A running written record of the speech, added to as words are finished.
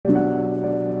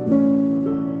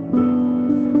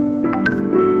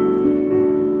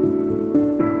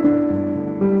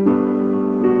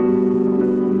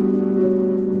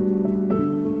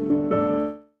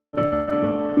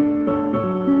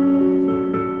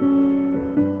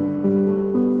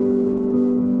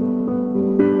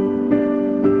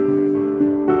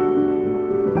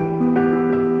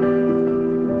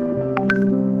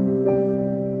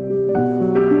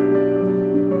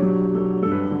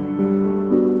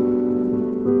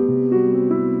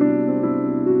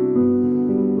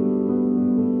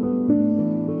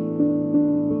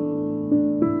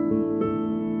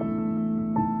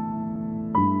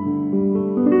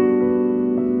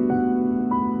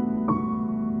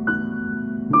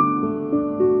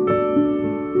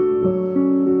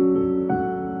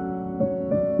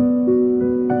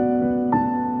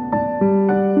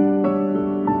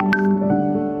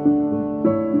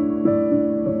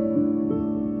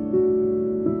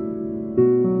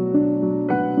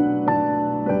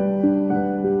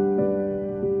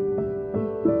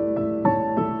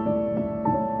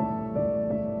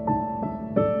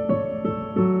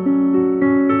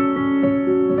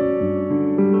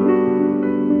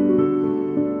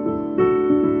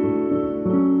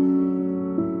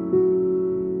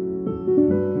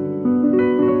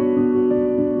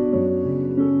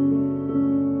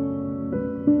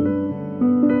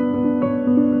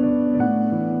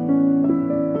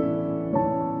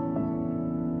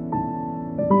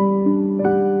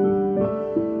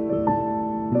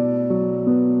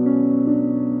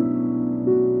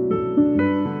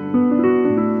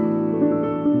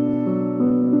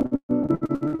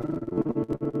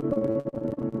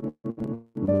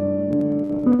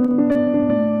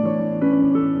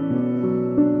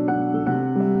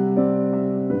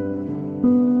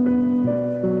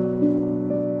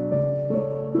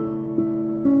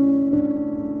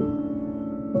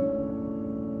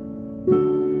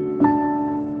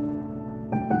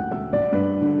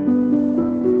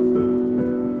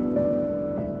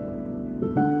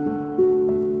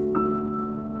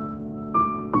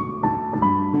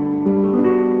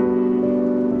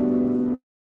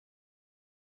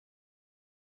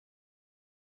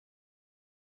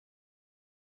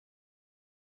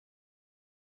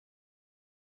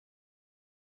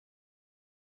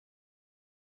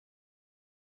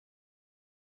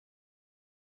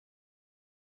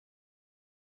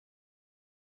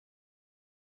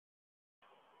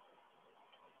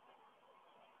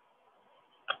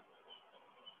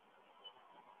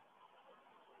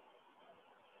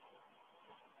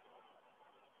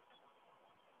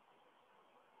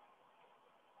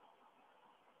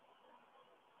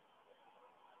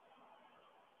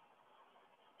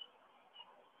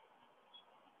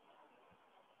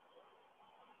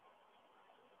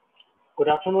Good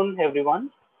afternoon,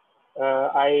 everyone.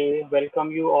 I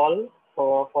welcome you all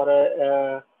for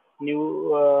a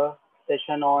new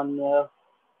session on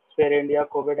Sphere India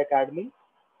COVID Academy.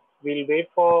 We'll wait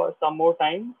for some more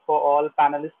time for all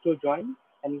panelists to join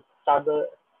and start the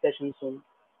session soon.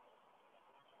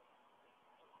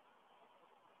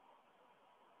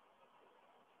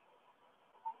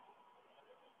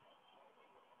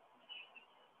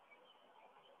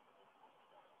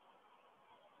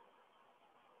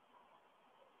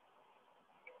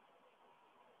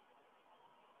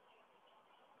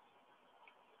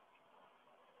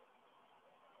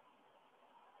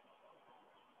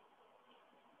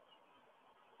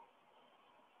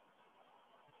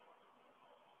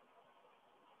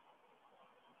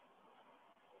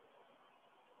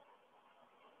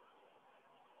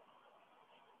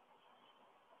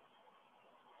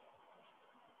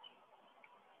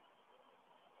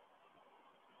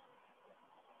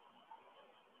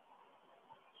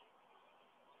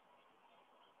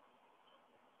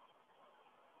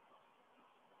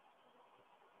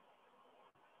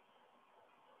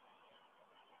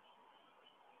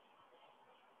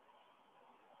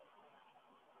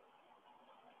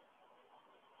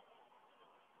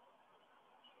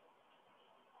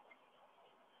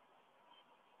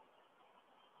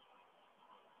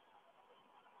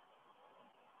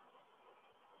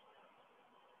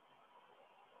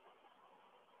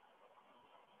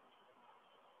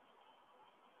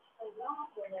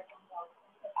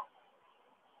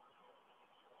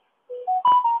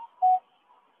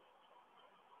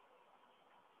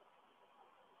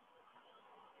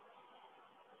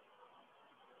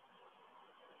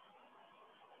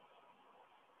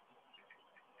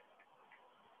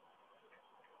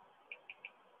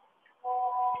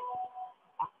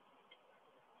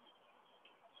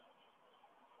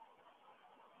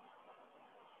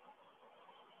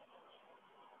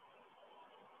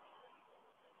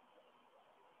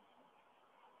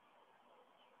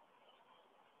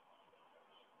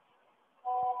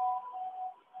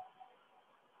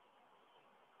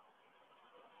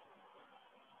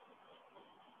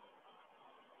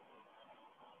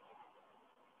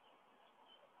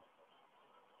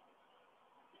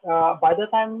 By the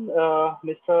time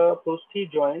Mr. Prusti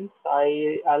joins,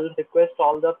 I'll request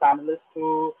all the panelists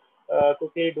to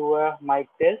quickly do a mic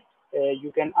test.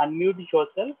 You can unmute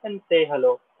yourself and say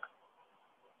hello.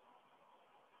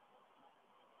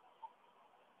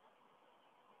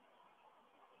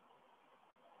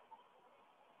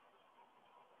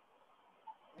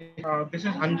 This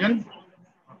is Anjan.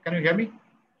 Can you hear me?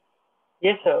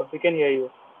 Yes, sir. We can hear you.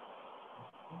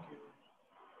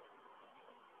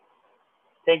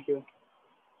 Thank you.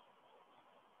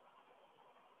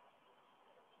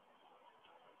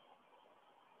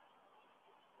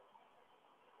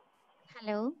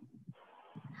 Hello.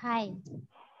 Hi.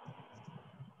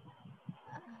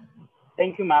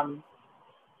 Thank you, ma'am.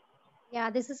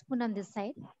 Yeah, this is Poonam this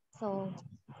side. So,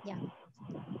 yeah.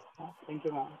 Thank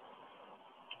you, ma'am.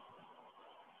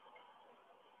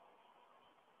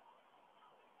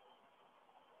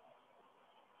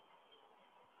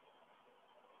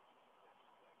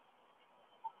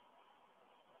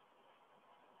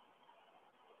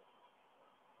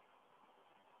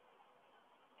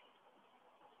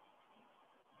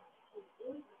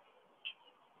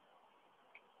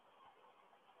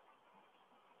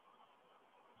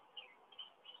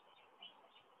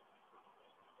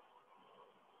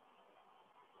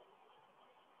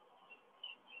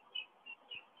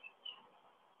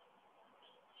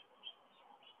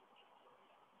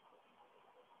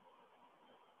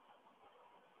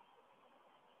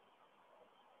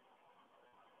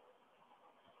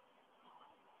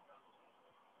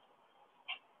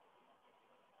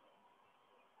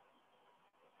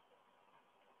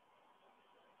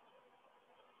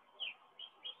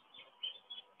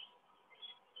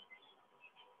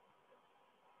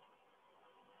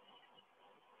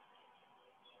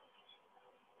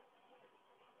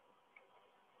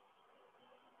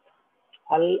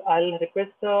 I'll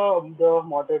request the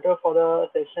moderator for the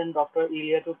session, Dr.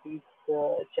 Ilya, to please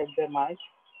check their mic.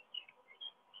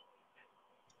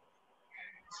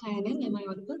 Hi, Anand. Am I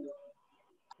audible?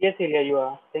 Yes, Ilya, you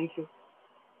are. Thank you.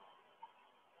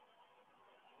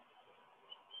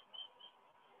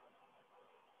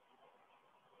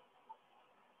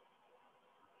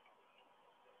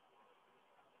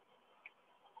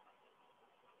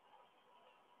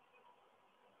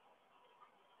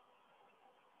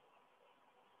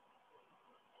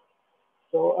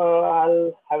 So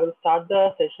I will start the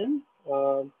session.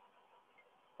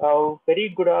 Very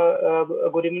good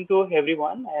evening to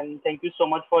everyone, and thank you so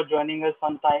much for joining us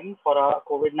on time for our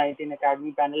COVID-19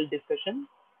 Academy panel discussion.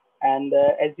 And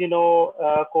as you know,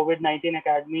 COVID-19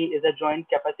 Academy is a joint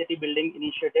capacity building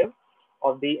initiative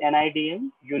of the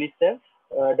NIDM, UNICEF,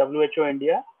 WHO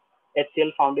India,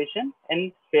 HCL Foundation,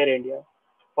 and Fair India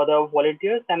for the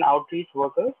volunteers and outreach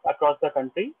workers across the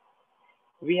country.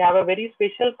 We have a very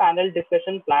special panel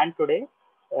discussion planned today,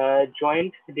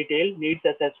 Joint Detailed Needs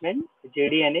Assessment,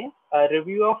 JDNA, a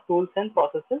review of tools and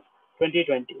processes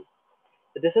 2020.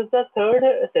 This is the third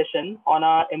session on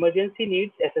our emergency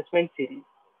needs assessment series.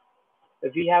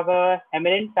 We have a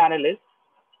eminent panelist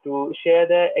to share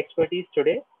their expertise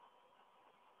today.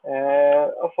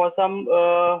 For some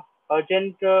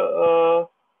urgent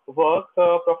work,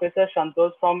 Professor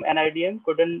Shantosh from NIDM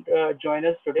couldn't join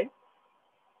us today.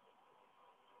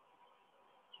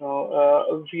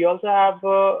 So we also have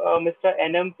Mr.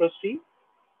 N.M. Prusty,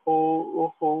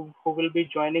 who will be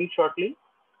joining shortly.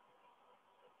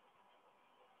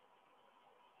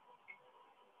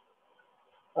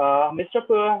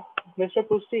 Mr.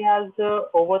 Prusty has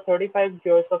over 35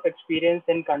 years of experience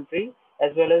in country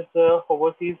as well as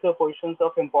overseas positions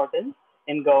of importance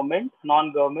in government,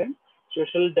 non-government,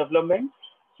 social development,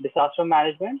 disaster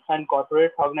management, and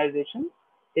corporate organizations.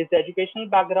 His educational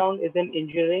background is in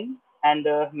engineering and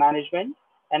management,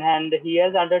 and he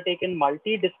has undertaken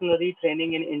multidisciplinary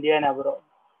training in India and abroad.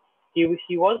 He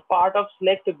was part of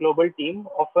select global team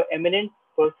of eminent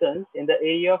persons in the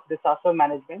area of disaster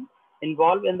management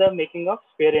involved in the making of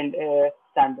SPARE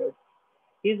standards.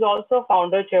 He is also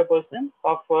founder chairperson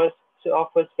of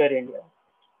SPARE India.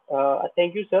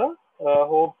 Thank you, sir.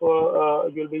 Hope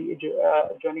you'll be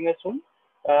joining us soon.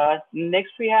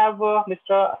 Next, we have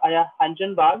Mr.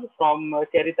 Anjan Bag from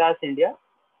Caritas India.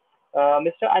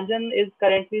 Mr. Anjan is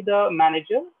currently the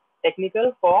manager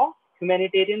technical for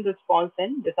humanitarian response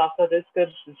and disaster risk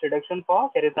reduction for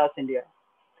Caritas India.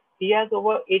 He has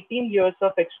over 18 years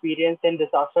of experience in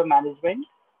disaster management,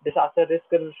 disaster risk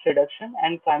reduction,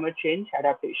 and climate change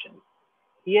adaptation.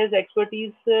 He has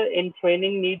expertise in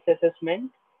training needs assessment,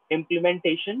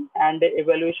 implementation, and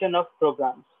evaluation of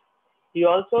programs. He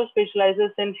also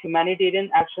specializes in humanitarian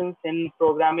actions in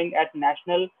programming at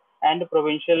national and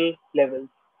provincial levels,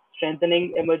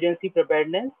 strengthening emergency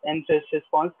preparedness and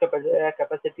response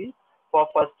capacity for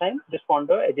first-time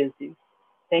responder agencies.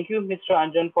 Thank you, Mr.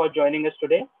 Anjan, for joining us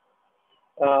today.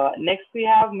 Next, we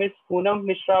have Ms. Poonam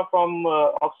Mishra from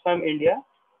Oxfam India.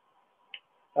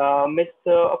 Ms.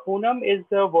 Poonam is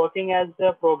working as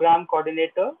a program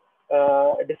coordinator,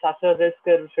 disaster risk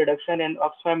reduction in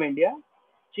Oxfam India.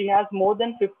 She has more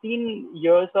than 15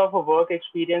 years of work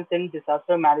experience in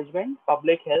disaster management,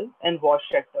 public health, and WASH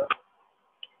sector.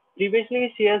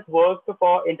 Previously, she has worked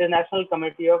for International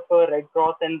Committee of Red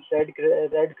Cross and Red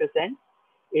Crescent,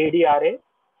 ADRA,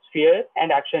 Sphere,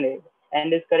 and ActionAid,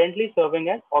 and is currently serving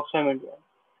at Oxfam India.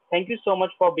 Thank you so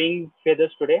much for being with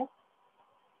us today.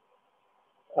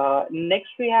 Next,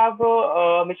 we have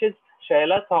Mrs.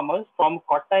 Shaila Thomas from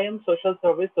Kottayam Social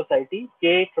Service Society,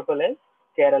 KSSS,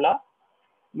 Kerala.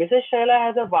 Mrs. Shaila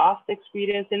has a vast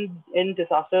experience in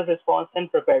disaster response and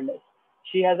preparedness.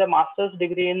 She has a master's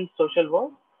degree in social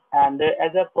work, and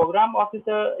as a program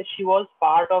officer, she was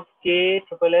part of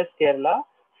KSSS Kerala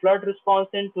flood response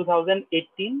in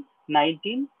 2018,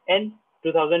 19, and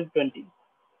 2020.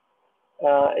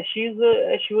 She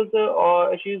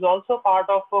is also part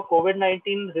of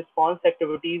COVID-19 response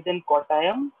activities in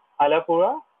Kottayam,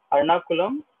 Alappuzha,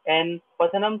 Ernakulam, and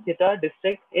Pathanamthitta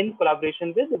district in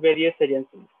collaboration with various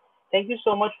agencies. Thank you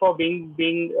so much for being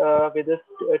with us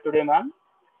today, ma'am.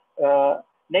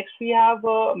 Next, we have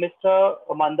Mr.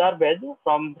 Mandar Ved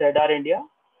from Radar India.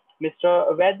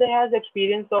 Mr. Ved has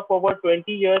experience of over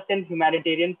 20 years in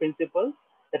humanitarian principles,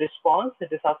 response,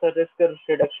 disaster risk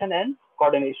reduction, and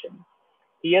coordination.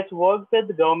 He has worked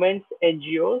with governments,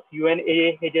 NGOs, UN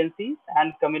agencies,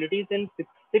 and communities in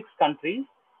six countries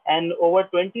and over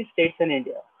 20 states in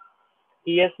India.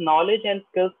 He has knowledge and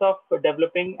skills of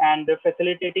developing and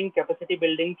facilitating capacity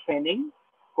building training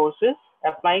courses,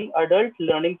 applying adult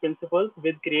learning principles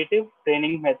with creative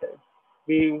training methods.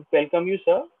 We welcome you,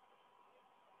 sir.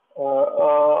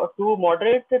 To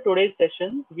moderate today's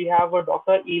session, we have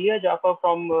Dr. Elia Jaffer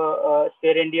from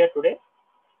SPARE India today.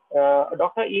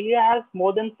 Dr. Elia has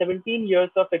more than 17 years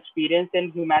of experience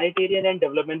in humanitarian and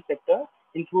development sector,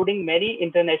 including many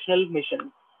international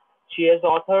missions. She has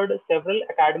authored several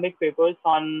academic papers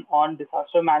on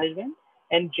disaster management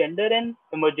and gender and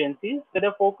emergencies with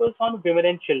a focus on women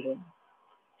and children.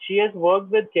 She has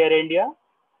worked with Care India,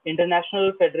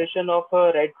 International Federation of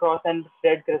Red Cross and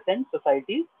Red Crescent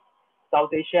Societies,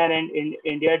 South Asia and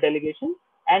India delegation,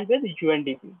 and with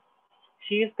UNDP.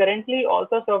 She is currently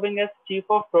also serving as Chief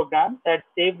of Programs at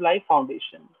Save Life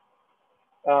Foundation.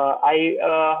 I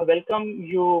welcome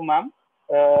you, ma'am.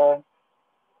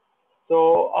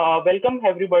 Welcome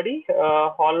everybody,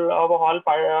 all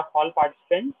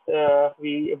participants.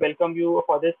 We welcome you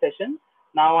for this session.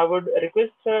 Now, I would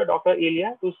request Dr.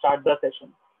 Ilya to start the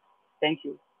session. Thank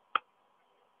you.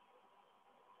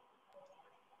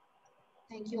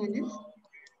 Thank you, Anil.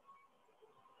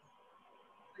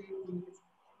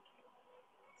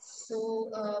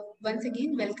 Once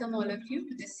again, welcome all of you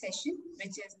to this session,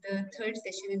 which is the third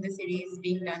session in the series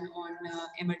being done on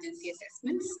emergency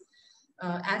assessments.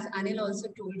 As Anil also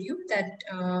told you that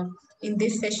in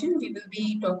this session, we will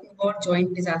be talking about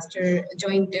joint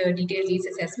detailed needs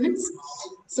assessments.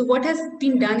 So what has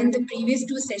been done in the previous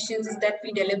two sessions is that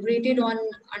we deliberated on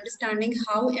understanding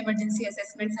how emergency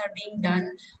assessments are being done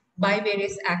by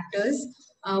various actors.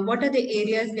 What are the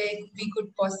areas where we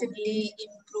could possibly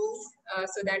improve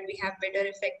so that we have better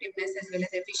effectiveness as well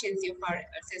as efficiency of our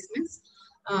assessments.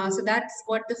 So that's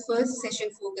what the first session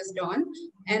focused on.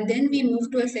 And then we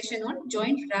moved to a session on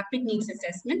joint rapid needs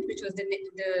assessment, which was the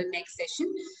next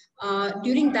session.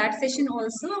 During that session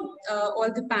also,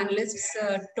 all the panelists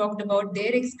talked about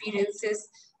their experiences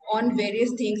on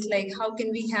various things like how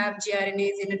can we have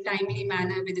JRNAs in a timely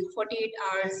manner within 48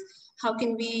 hours, how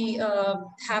can we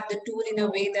have the tool in a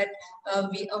way that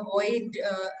we avoid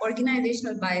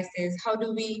organizational biases, how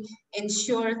do we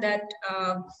ensure that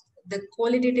the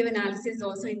qualitative analysis is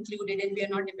also included and we are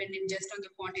not dependent just on the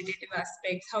quantitative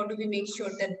aspects, how do we make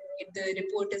sure that the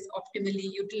report is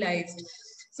optimally utilized.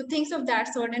 So things of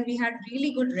that sort, and we had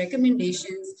really good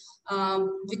recommendations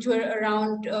which were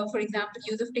around, for example,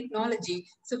 use of technology.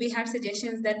 So we had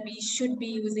suggestions that we should be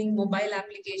using mobile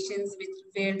applications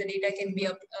where the data can be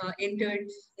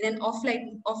entered in an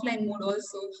offline mode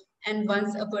also. And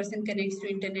once a person connects to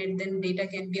internet, then data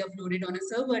can be uploaded on a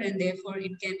server and therefore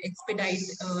it can expedite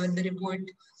the report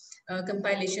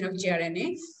compilation of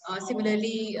JRNA.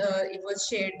 Similarly, it was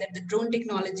shared that the drone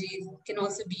technology can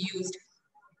also be used.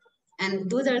 And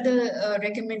those are the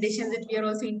recommendations that we are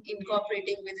also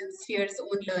incorporating within Sphere's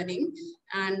own learning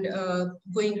and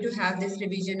going to have this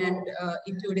revision and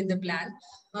include in the plan.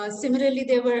 Similarly,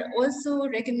 there were also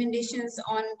recommendations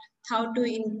on how to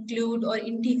include or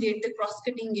integrate the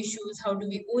cross-cutting issues, how do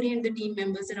we orient the team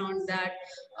members around that.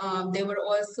 There were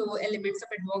also elements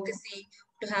of advocacy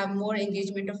to have more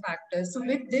engagement of actors. So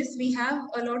with this, we have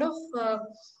a lot of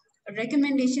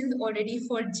recommendations already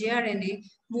for JRNA.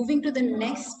 Moving to the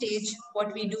next stage,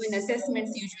 what we do in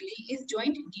assessments usually is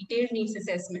joint detailed needs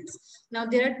assessments. Now,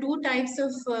 there are two types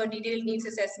of detailed needs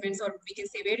assessments, or we can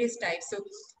say various types. So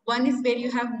one is where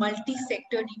you have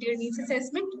multi-sector detailed needs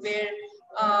assessment, where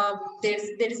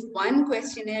there is one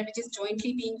questionnaire which is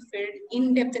jointly being filled,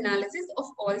 in-depth analysis of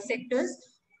all sectors.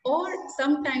 Or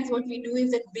sometimes what we do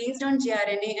is that based on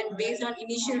JRNA and based on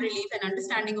initial relief and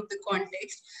understanding of the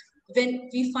context, when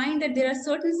we find that there are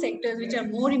certain sectors which are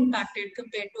more impacted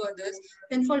compared to others,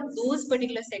 then for those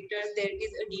particular sectors, there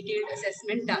is a detailed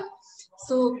assessment done.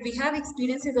 So we have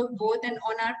experiences of both, and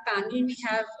on our panel, we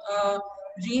have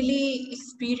really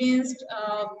experienced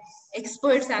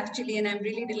experts actually, and I'm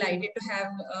really delighted to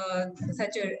have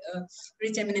such a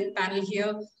rich eminent panel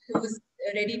here who's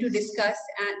ready to discuss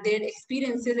their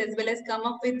experiences as well as come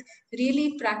up with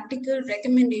really practical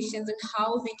recommendations on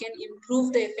how we can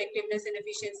improve the effectiveness and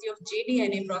efficiency of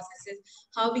JDNA processes,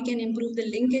 how we can improve the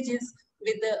linkages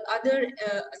with the other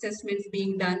assessments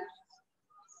being done.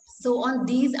 So on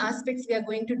these aspects, we are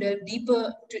going to delve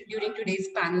deeper during today's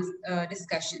panel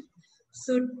discussion.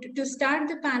 So to start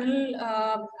the panel,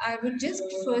 I would just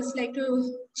first like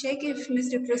to check if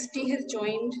Mr. Prusty has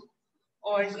joined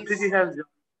or he's... Prusty has joined.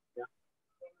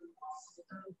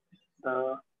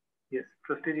 Yeah. Yes,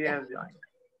 Prusty has joined.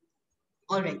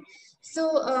 All right.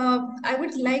 So I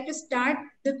would like to start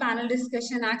the panel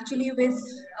discussion actually with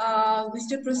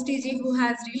Mr. Prustiji, who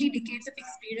has really decades of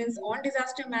experience on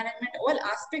disaster management, all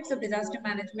aspects of disaster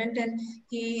management, and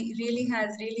he really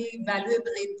has really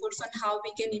valuable inputs on how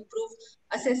we can improve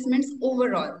assessments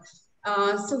overall.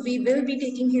 So we will be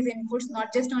taking his inputs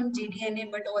not just on JDNA,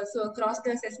 but also across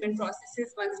the assessment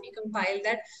processes once we compile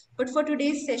that. But for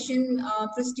today's session,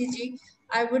 Prustiji,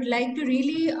 I would like to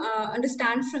really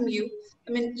understand from you.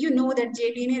 I mean, you know that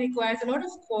JDNA requires a lot of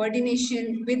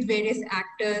coordination with various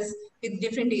actors, with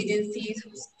different agencies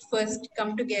who first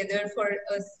come together for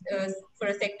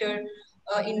a sector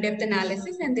in-depth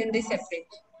analysis, and then they separate.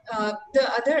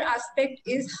 The other aspect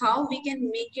is how we can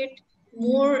make it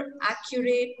more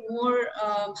accurate, more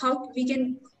how we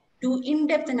can do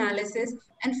in-depth analysis,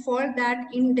 and for that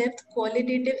in-depth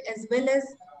qualitative as well as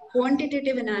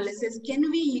quantitative analysis, can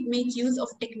we make use of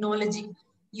technology?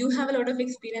 You have a lot of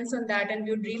experience on that, and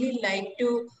we'd really like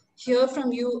to hear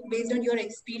from you based on your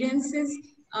experiences.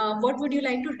 What would you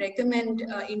like to recommend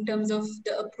in terms of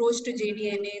the approach to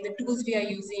JDNA, the tools we are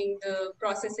using, the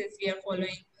processes we are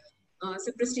following?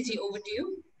 So Pristiji, over to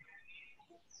you.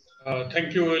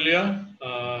 Thank you, Elia.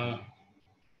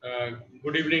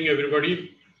 Good evening,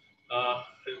 everybody.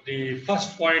 The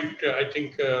first point, I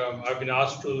think I've been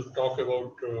asked to talk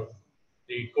about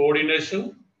the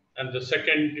coordination, and the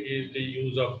second is the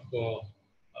use of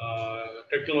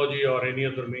technology or any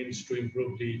other means to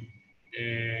improve the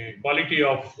quality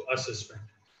of assessment.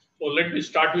 So let me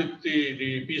start with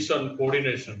the piece on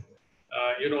coordination.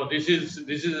 This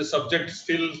is a subject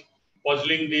still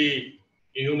puzzling the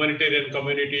humanitarian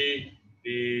community,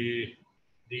 the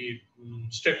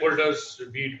stakeholders,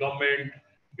 be it government,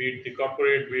 be it the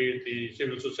corporate, be it the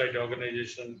civil society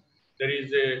organization. There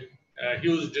is a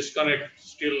huge disconnect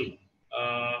still.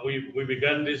 We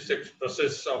began this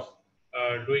process of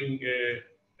doing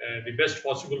the best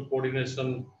possible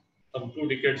coordination some 2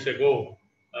 decades ago,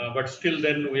 but still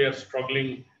then we are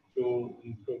struggling to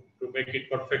make it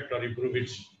perfect or improve it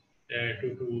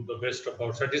to the best of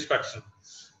our satisfaction.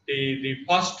 The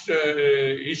first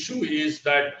issue is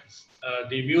that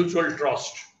the mutual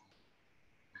trust.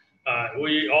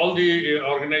 All the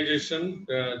organization,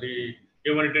 the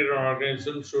humanitarian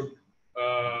organization should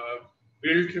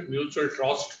build mutual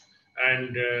trust,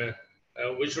 and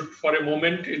we should, for a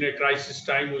moment in a crisis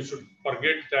time, we should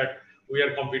forget that we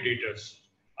are competitors.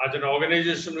 As an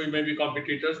organization, we may be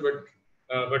competitors,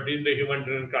 but in the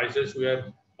humanitarian crisis, we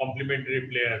are complementary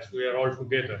players. We are all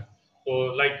together. So,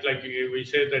 like we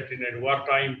say that in a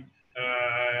wartime,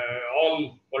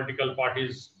 all political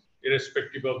parties,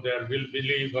 irrespective of their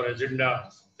belief or agenda,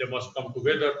 they must come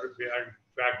together and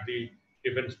back the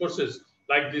defense forces.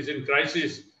 Like this in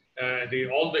crisis,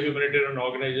 all the humanitarian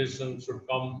organizations should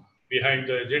come behind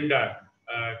the agenda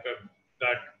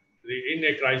that in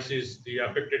a crisis, the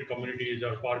affected communities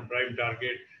are prime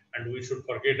target, and we should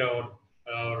forget our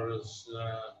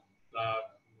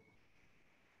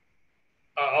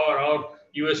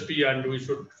USP, and we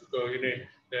should, in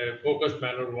a focused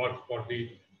manner, work for the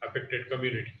affected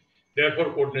community.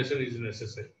 Therefore, coordination is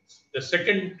necessary. The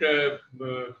second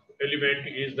element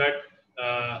is that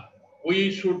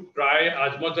we should try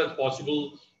as much as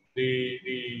possible the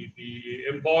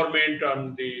empowerment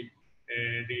and the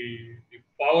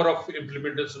power of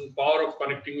implementation, power of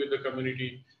connecting with the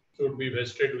community should be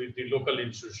vested with the local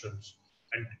institutions,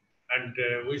 and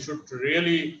we should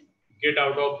really get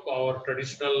out of our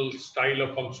traditional style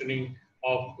of functioning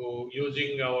of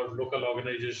using our local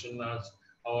organization as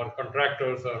our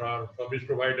contractors or our service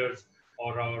providers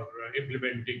or our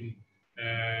implementing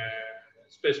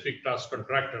specific task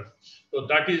contractors. So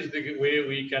that is the way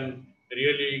we can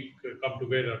really come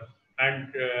together.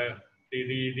 And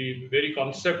the very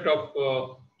concept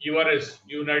of URS,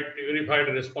 Unified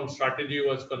Response Strategy,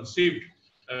 was conceived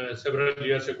several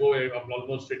years ago,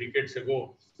 almost a decade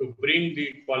ago, to bring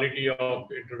the quality of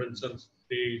interventions.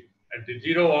 At the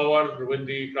 0 hour, when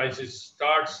the crisis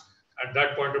starts, at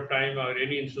that point of time,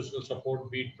 any institutional support,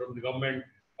 be it from the government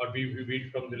or be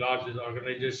it from the large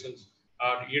organizations,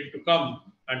 are yet to come.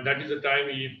 And that is the time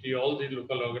all the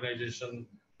local organizations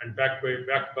and backed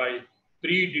by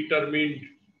predetermined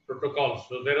protocols.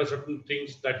 So there are certain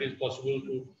things that is possible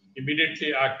to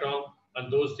immediately act on,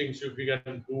 and those things if we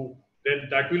can do, then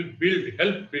that will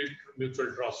help build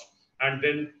mutual trust. And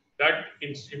then that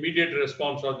immediate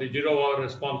response or the 0 hour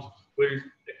response will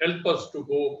help us to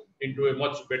go into a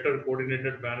much better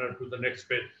coordinated manner to the next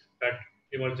phase, that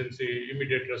emergency,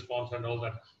 immediate response and all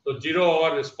that. So 0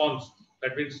 hour response,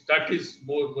 that means that is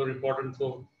more important.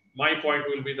 So my point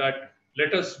will be that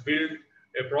let us build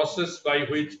a process by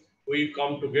which we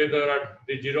come together at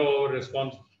the 0 hour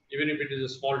response, even if it is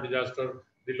a small disaster,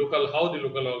 how the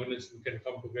local organization can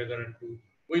come together and do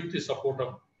with the support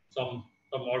of some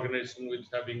organization with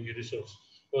having a resource.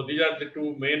 So these are the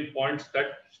 2 main points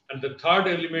and the third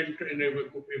element in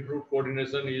improved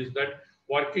coordination is that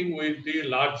working with the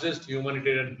largest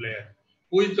humanitarian player.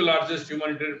 Who is the largest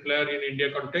humanitarian player in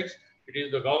India context? It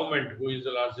is the government who is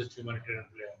the largest humanitarian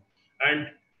player.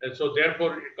 And so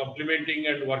therefore complementing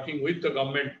and working with the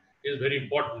government is very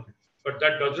important. But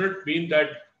that does not mean that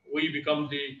we become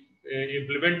the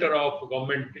implementer of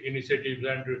government initiatives,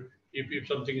 and if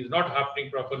something is not happening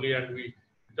properly and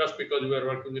just because we are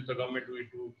working with the government, we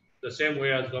do the same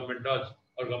way as government does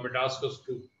or government asks us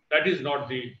to. That is not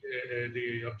the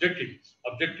objective.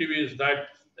 Objective is that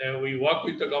we work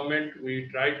with the government, we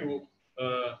try to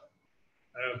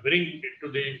bring it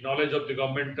to the knowledge of the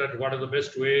government that what are the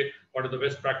best way, what are the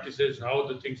best practices, how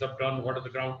the things are done, what are the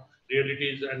ground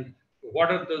realities, and what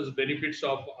are those benefits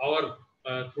of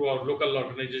through our local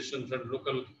organizations and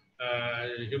local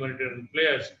humanitarian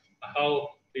players, how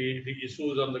the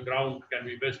issues on the ground can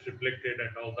be best reflected and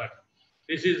all that.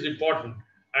 This is important.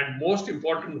 And most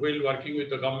important while working with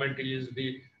the government is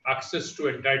the access to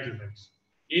entitlements.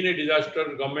 In a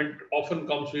disaster, government often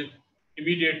comes with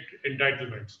immediate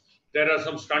entitlements. There are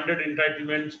some standard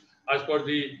entitlements as per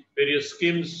the various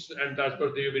schemes and as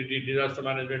per the disaster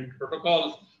management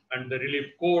protocols and the relief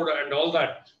code and all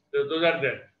that. Those are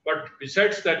there. But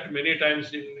besides that, many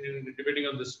times, depending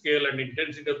on the scale and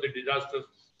intensity of the disasters,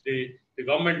 the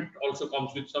government also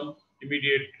comes with some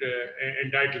immediate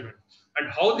entitlement. And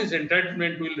how this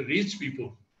entitlement will reach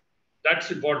people,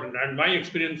 that's important. And my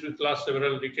experience with last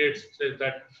several decades says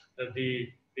that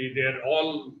they are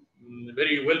all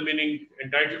very well-meaning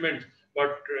entitlements,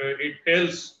 but it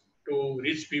fails to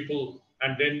reach people,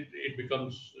 and then it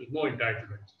becomes no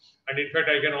entitlement. And in fact,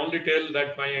 I can only tell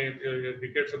that my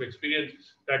decades of experience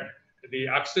that the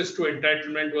access to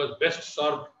entitlement was best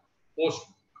served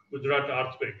post-Gujarat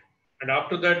earthquake. And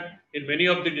after that, in many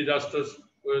of the disasters,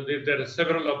 there are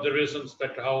several observations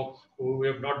that how we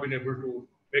have not been able to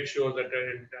make sure that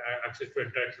access to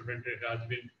entitlement has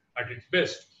been at its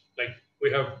best. Like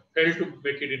we have failed to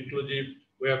make it inclusive.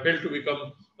 We have failed to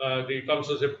become the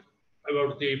consensus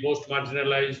about the most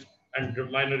marginalized and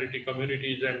minority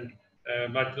communities and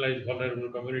marginalized vulnerable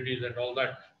communities and all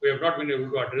that. We have not been able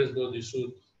to address those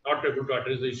issues, not able to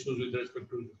address the issues with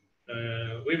respect to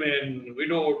women,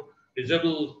 widowed,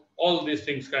 disabled, all these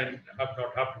things can have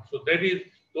not happened. So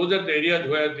those are the areas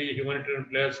where the humanitarian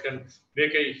players can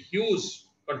make a huge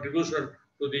contribution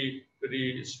to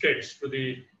the states, to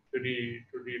the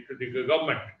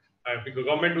government. Because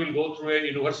government will go through a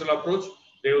universal approach.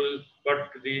 They will, but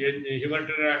the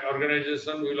humanitarian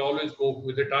organization will always go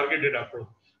with a targeted approach.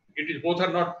 It is both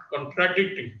are not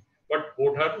contradicting, but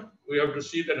both are. We have to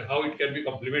see that how it can be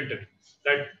complementary.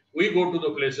 That we go to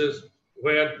the places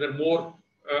where there are more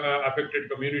affected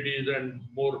communities and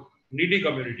more needy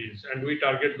communities, and we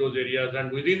target those areas,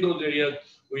 and within those areas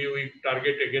we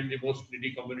target again the most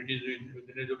needy communities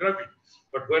within a geography.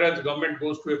 But whereas the government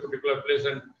goes to a particular place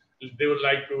and they would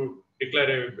like to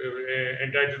declare a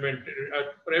entitlement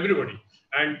for everybody,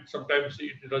 and sometimes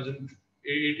it doesn't.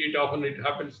 It often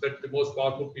happens that the most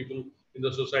powerful people in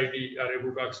the society are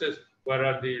able to access,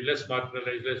 whereas the less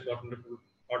marginalized, less vulnerable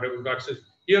are not able to access.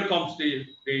 Here comes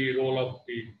the role of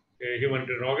the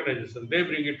humanitarian organization. They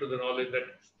bring it to the knowledge that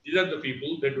these are the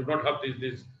people, they do not have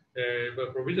these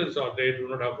provisions, or they do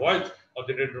not have voice, or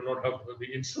they do not have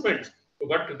the instruments,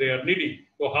 but they are needy.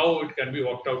 So how it can be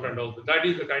worked out and all that. That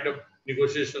is the kind of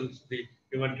negotiations the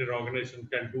humanitarian organization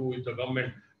can do with the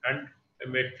government and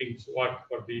make things work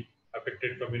for the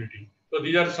affected community. So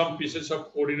these are some pieces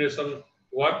of coordination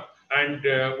work, and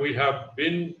we have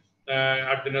been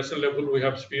at the national level, we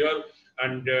have SPEAR,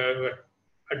 and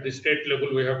at the state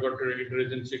level, we have got an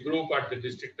interagency group. At the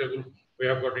district level, we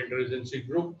have got interagency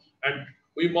group, and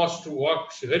we must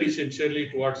work very sincerely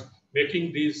towards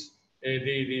making these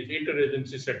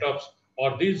interagency setups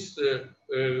or these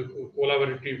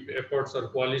collaborative efforts or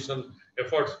coalition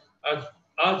efforts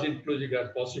as inclusive as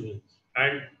possible.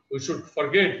 And we should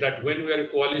forget that when we are a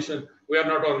coalition, we are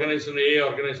not organization A,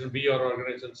 organization B, or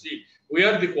organization C. We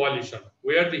are the coalition.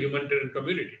 We are the humanitarian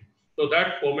community. So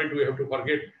that moment we have to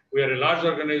forget. We are a large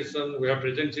organization. We have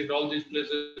presence in all these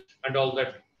places, and all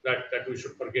that we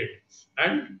should forget.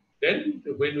 And then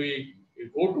when we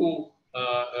go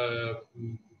to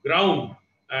ground,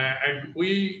 and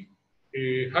we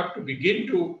have to begin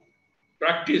to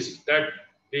practice that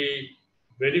the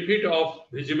benefit of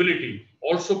visibility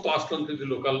also passed on to the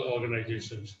local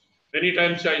organizations. Many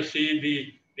times I see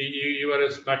the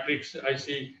URS matrix, I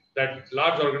see that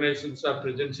large organizations are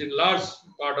present in large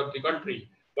part of the country,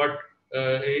 but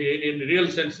in real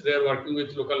sense, they are working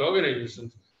with local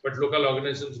organizations, but local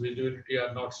organizations' visibility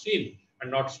are not seen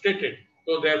and not stated.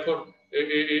 So therefore,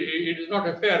 it is not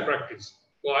a fair practice.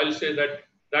 So I'll say that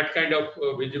that kind of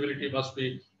visibility must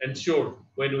be ensured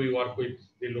when we work with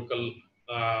the local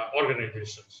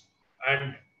organizations.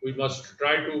 And we must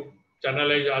try to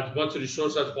channelize as much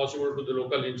resource as possible to the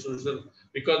local institutions,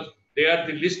 because they are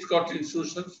the least cost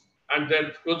institutions and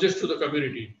they're closest to the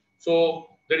community. So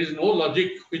there is no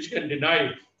logic which can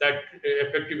deny that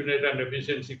effectiveness and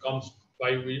efficiency comes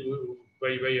by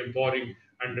empowering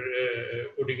and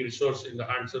putting resource in the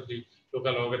hands of the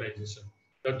local organization.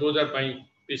 Those are my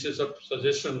pieces of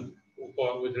suggestion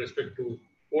with respect to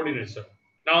coordination.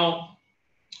 Now,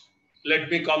 let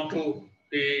me come to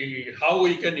how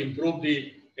we can improve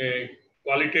the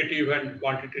qualitative and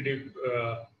quantitative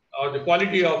or the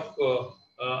quality of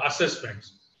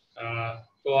assessments.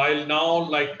 So I'll now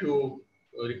like to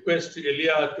request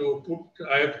Elia to put.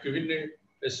 I have given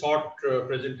a short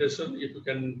presentation, if you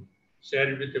can share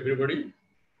it with everybody.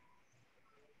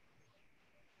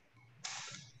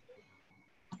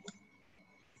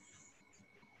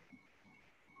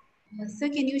 Sir,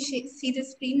 can you see the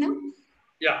screen now?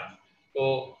 Yeah.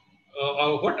 So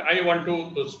what I want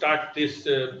to start this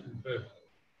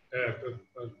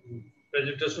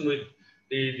presentation with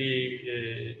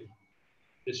the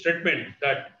statement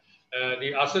that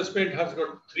the assessment has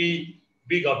got three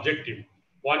big objectives.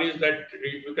 One is that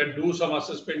you can do some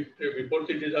assessment before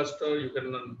the disaster, you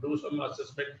can do some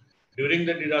assessment during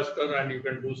the disaster, and you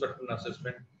can do certain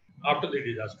assessment after the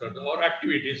disaster, or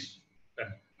activities.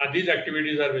 And these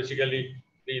activities are basically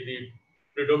the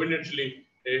predominantly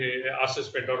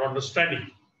assessment or understanding.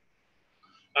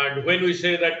 And when we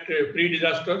say that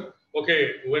pre-disaster,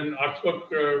 okay, when earthquake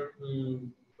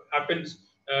happens,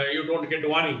 you don't get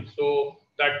warning, so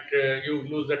that you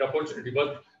lose that opportunity.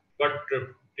 But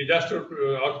disaster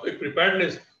earthquake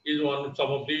preparedness is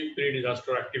some of the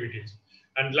pre-disaster activities.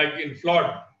 And like in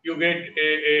flood, you get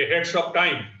a heads up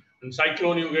time. In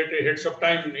cyclone, you get a heads up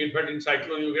time. In fact, in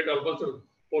cyclone, you get almost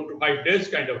 4 to 5 days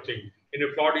kind of thing. In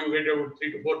a flood, you get about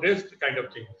 3 to 4 days kind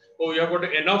of thing. So you have got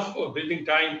enough breathing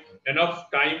time,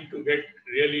 enough time to get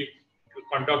really to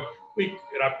conduct quick,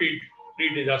 rapid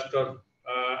pre-disaster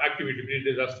activity,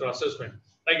 pre-disaster assessment.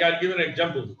 Like I'll give an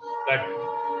example that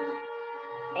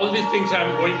all these things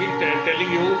I'm going to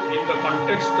telling you in the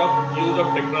context of use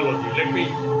of technology. Let me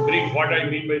bring what I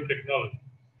mean by technology.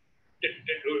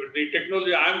 The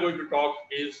technology I'm going to talk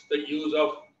is the use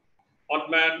of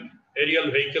unmanned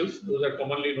aerial vehicles, those are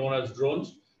commonly known as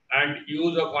drones, and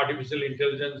use of artificial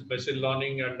intelligence, machine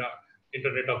learning, and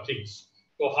Internet of Things.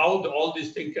 So how all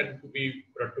these things can be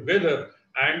brought together,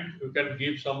 and you can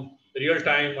give some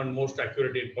real-time and most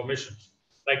accurate information.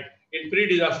 Like in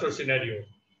pre-disaster scenario,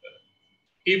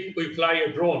 if we fly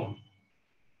a drone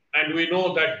and we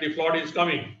know that the flood is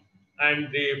coming,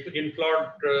 and in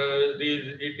flood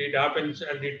it happens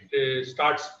and it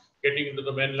starts getting into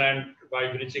the mainland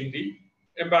by breaching the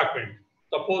embankment.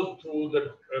 Suppose through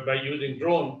the by using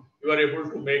drone, you are able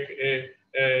to make a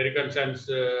reconnaissance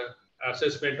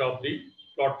assessment of the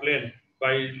floodplain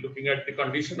by looking at the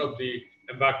condition of the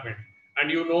embankment. And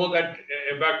you know that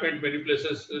embankment, many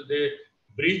places they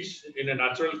breach in a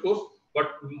natural course,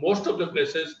 but most of the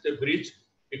places they breach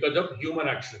because of human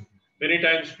action. Many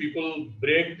times people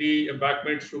break the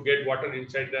embankments to get water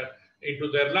inside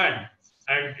into their land,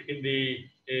 and in the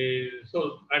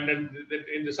and then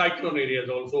in the cyclone areas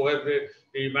also, where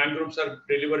the mangroves are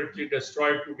deliberately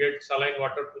destroyed to get saline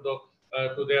water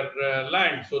to their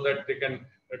land, so that they can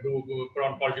do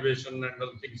crown cultivation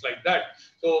and things like that.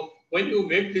 So when you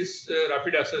make this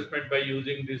rapid assessment by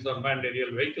using this unmanned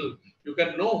aerial vehicle, you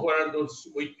can know where are those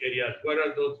weak areas, where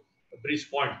are those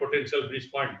breach point, potential breach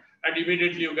point, and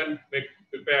immediately you can make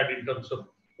prepared in terms of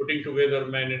putting together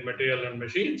men and material and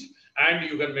machines, and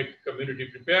you can make community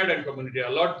prepared and community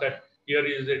alert that here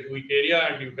is a weak area,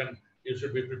 and you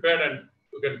should be prepared, and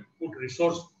you can put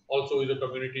resource also with the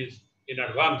communities in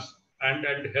advance and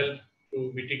help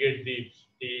to mitigate the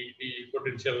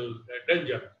potential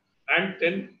danger. And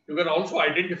then you can also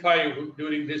identify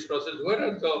during this process where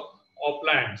are the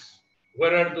uplands,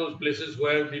 where are those places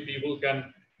where the people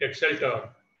can take shelter.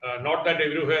 Not that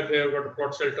everywhere they have got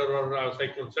flood shelter or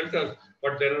cyclone shelters,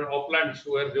 but there are uplands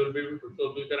where they will be able to,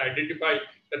 so you can identify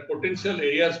the potential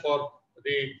areas for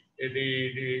the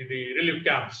relief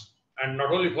camps, and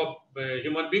not only for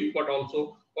human beings but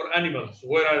also for animals.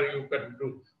 Where are you can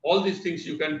do all these things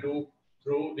you can do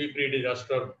through the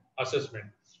pre-disaster assessment.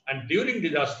 And during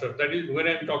disaster, that is when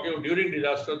I'm talking about during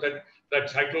disaster, that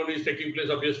cyclone is taking place,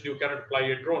 obviously you cannot fly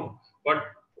a drone. But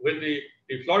when the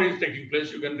flood is taking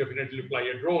place, you can definitely fly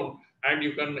a drone, and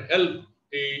you can help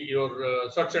your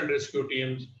search and rescue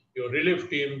teams, your relief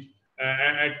teams,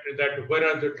 and that where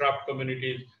are the trapped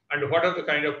communities, and what are the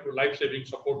kind of life-saving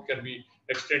support can be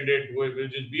extended,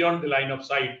 which is beyond the line of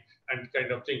sight and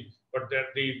kind of thing. But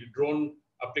the drone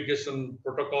application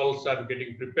protocols are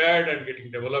getting prepared and getting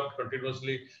developed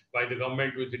continuously by the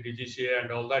government with the DGCA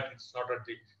and all that. It's not at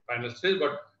the final stage,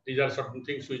 but these are certain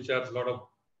things which are a lot of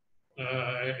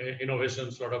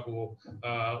innovations, a lot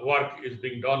of work is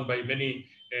being done by many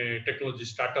technology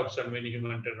startups and many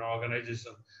humanitarian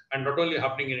organizations, and not only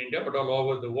happening in India, but all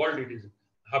over the world it is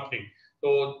happening.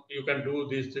 So you can do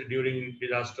this during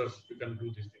disasters, you can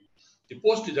do this thing. The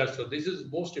post-disaster, this is the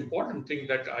most important thing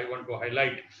that I want to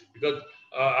highlight, because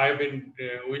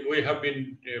we have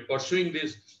been pursuing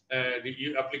this,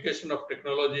 the application of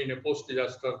technology in a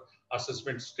post-disaster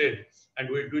assessment stage. And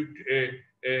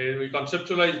we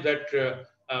conceptualized that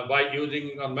by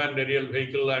using unmanned aerial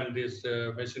vehicle and this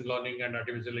machine learning and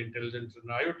artificial intelligence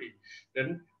and IoT,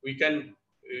 then we can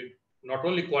not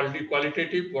only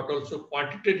qualitative but also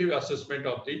quantitative assessment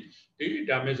of the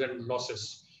damage and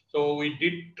losses. So we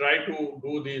did try to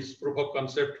do this proof of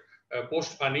concept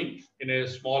post-Fani in a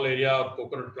small area of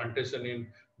coconut plantation in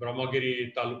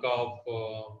Brahmagiri Taluka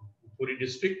of Puri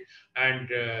district, and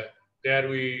there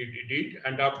we did.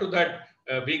 And after that,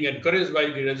 being encouraged by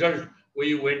the result,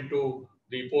 we went to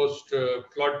the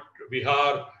post-flood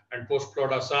Bihar and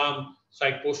post-flood Assam,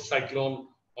 post-cyclone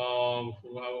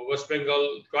West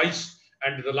Bengal twice,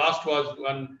 and the last was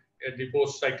one the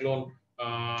post-cyclone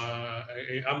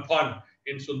Amphan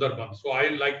in Sundarban. So I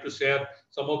like to share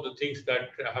some of the things that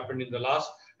happened in the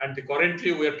last, and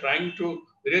currently we are trying to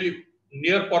really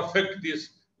near perfect this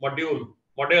model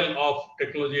of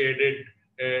technology-aided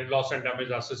loss and damage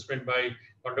assessment by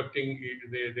conducting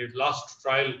the last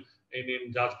trial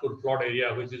in Jajpur flood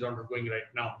area, which is undergoing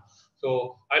right now.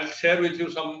 So I'll share with you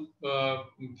some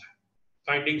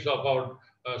findings of our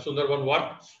Sundarban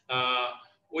work.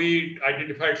 We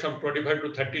identified some 25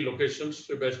 to 30 locations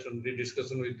based on the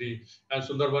discussion with the and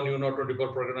Sundarban,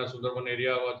 24 Pargana Sundarban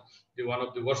area was one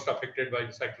of the worst affected by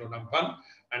the cyclone Amphan.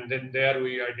 And then there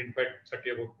we identified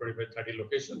about 25, 30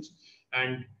 locations.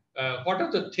 And what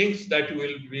are the things that we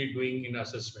will be doing in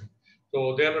assessment?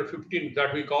 So there are 15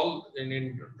 that we call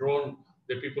in drone,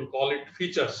 the people call it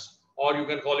features, or you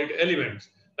can call it elements.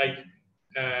 Like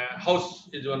house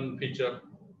is one feature,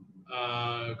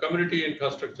 community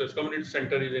infrastructures, community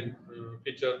center is a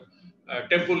feature,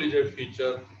 temple is a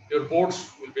feature, your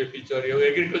boats will be a feature, your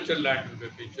agricultural land will be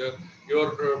a feature,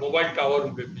 your mobile tower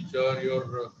will be a feature,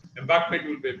 your embankment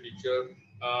will be a feature,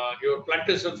 your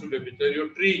plantations will be a feature, your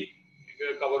tree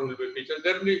cover will be a feature.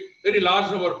 There will be very large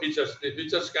number of features. The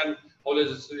features can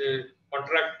always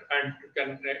contract and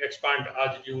can expand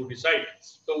as you decide.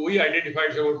 So we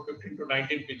identified about 15 to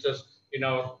 19 features in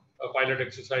our pilot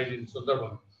exercise in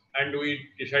Sundarban. And we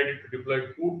decided to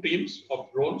deploy 2 teams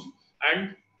of drones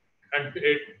and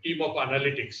a team of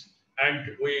analytics.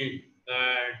 And we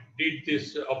did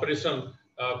this operation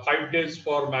 5 days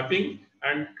for mapping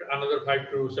and another 5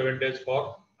 to 7 days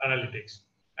for analytics.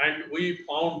 And we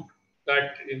found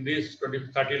that in these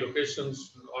 30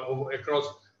 locations across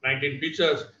 19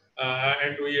 features,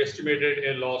 and we estimated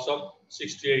a loss of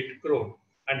 68 crore.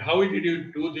 And how did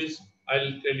you do this?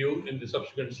 I'll tell you in the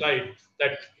subsequent slide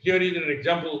that here is an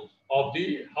example of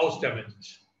the house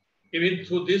damage. Even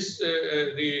through this,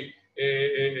 the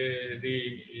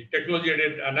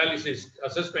technology-aided analysis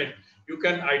assessment, you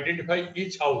can identify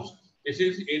each house. This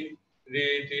is in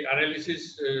the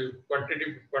analysis,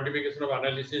 quantification of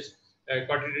analysis,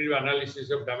 quantitative analysis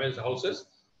of damaged houses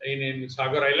in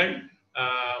Sagar Island,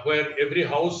 where every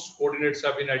house coordinates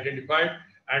have been identified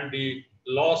and the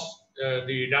loss,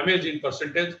 the damage in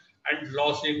percentage and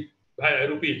loss in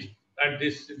rupees, and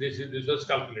this was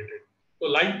calculated. So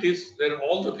like this, there are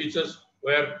all the features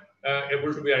were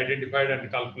able to be identified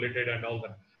and calculated and all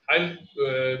that. I'll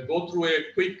go through a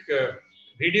quick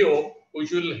video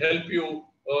which will help you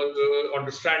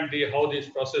understand how this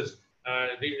process.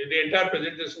 The entire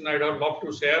presentation I'd have loved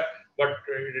to share, but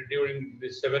during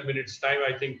this 7 minutes time,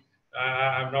 I think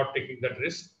I'm not taking that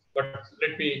risk. But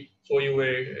let me show you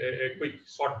a quick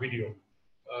short video.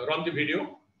 Run the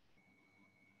video.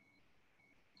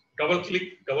 Double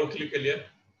click here.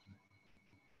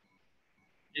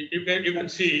 You can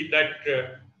see that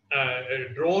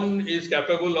a drone is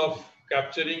capable of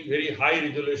capturing very high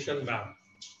resolution map.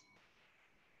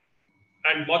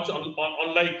 And much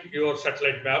unlike your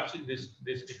satellite maps, and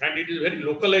it is a very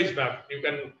localized map. You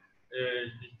can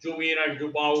zoom in and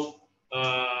zoom out,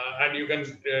 and you can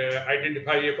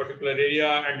identify a particular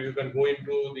area, and you can go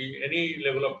into any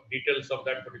level of details of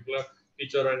that particular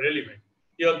feature or element.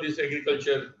 Here, this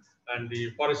agriculture and the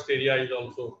forest area is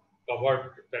also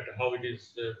covered. That how it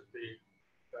is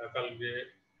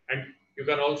and you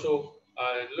can also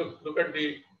look at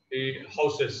the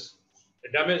houses,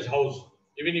 a damaged house.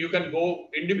 Even you can go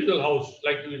individual house,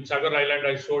 like in Sagar Island,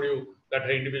 I showed you that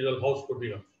an individual house could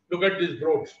be. Look at these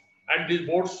boats, and these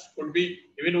boats could be,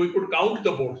 even we could count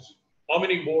the boats, how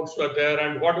many boats were there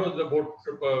and what was the boat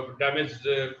damage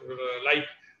like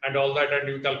and all that, and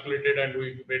we calculated and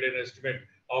we made an estimate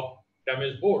of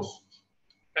damaged boats.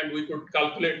 And we could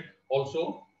calculate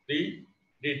also the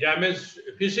damaged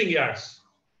fishing yards,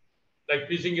 like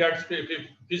fishing yards,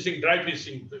 dry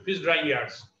fishing, fish drying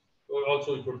yards. So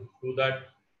also you could do that.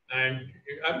 And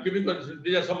I'm giving,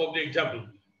 these are some of the examples.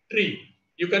 Tree,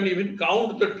 you can even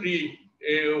count the tree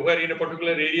where in a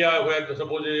particular area where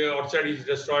suppose an orchard is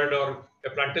destroyed or a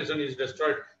plantation is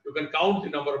destroyed, you can count the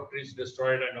number of trees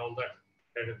destroyed and all that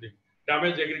kind of thing.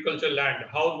 damaged agricultural land,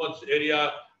 how much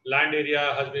land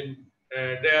area has been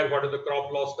there, what is the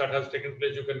crop loss that has taken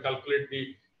place. You can calculate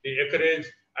the acreage,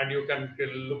 and you can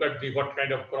look at what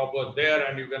kind of crop was there,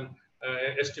 and you can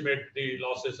estimate the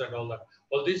losses and all that.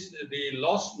 All this, the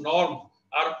loss norms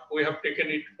we have taken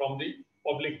it from the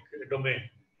public domain.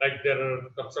 Like there are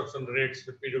construction rates,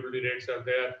 the PWD rates are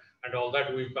there, and all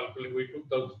that we took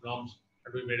those norms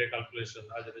and we made a calculation.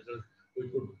 As a result, we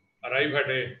could arrive at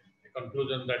a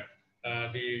conclusion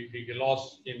that the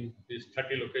loss in this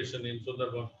 30 location in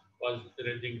Sundarban was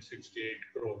ranging 68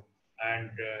 crore,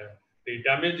 and the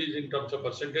damage is in terms of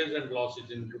percentage and loss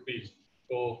is in rupees.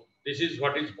 So this is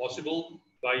what is possible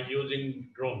by using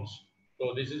drones.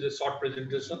 So this is a short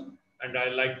presentation, and I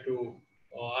like to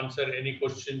answer any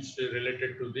questions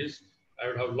related to this. I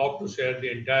would have loved to share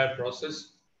the entire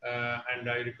process, and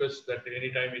I request that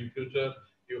anytime in future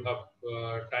you have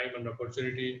time and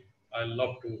opportunity, I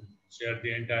love to share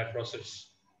the entire process,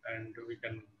 and we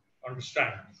can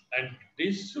understand. And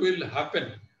this will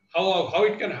happen. How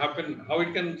it can happen? How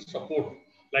it can support?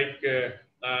 Like the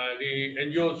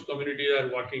NGOs community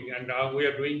are working, and we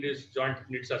are doing this joint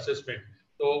needs assessment.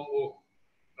 So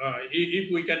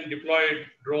if we can deploy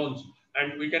drones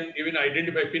and we can even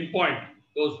identify, pinpoint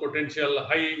those potential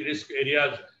high risk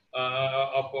areas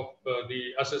of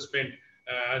the assessment,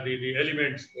 the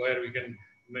elements where we can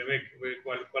make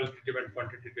qualitative and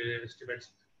quantitative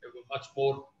estimates much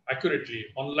more accurately.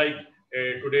 Unlike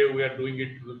today, we are doing it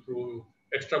through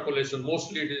extrapolation.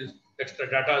 Mostly it is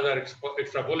data are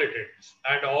extrapolated,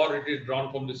 and or it is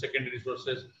drawn from the secondary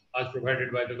sources as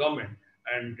provided by the government.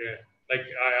 And like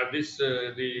the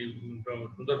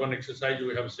Sundarban exercise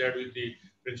we have shared with the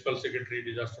Principal Secretary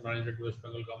Disaster Management West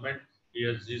Bengal government. He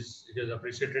has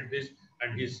appreciated this,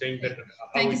 and he's saying that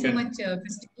thank you so much,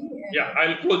 Mr. Yeah,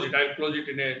 I'll close it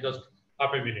in just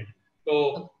half a minute.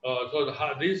 So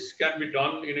this can be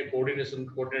done in a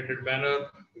coordinated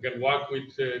manner. We can work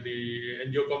with the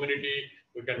NGO community.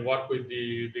 We can work with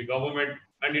the government,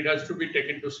 and it has to be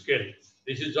taken to scale.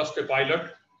 This is just a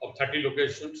pilot of 30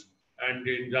 locations. And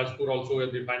in Jajpur also,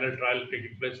 where the final trial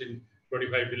taking place in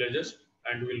 25 villages,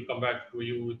 and we'll come back to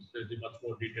you with the much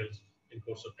more details in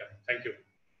course of time. Thank you.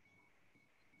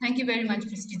 Thank you very much,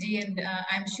 Mr. G, and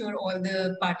I'm sure all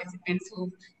the participants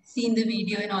who've seen the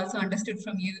video and also understood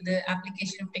from you the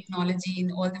application of technology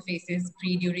in all the phases,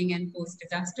 pre, during, and post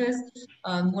disasters.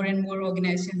 More and more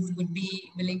organizations would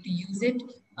be willing to use it.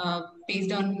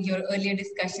 Based on your earlier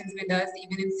discussions with us,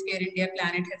 even in Sphere India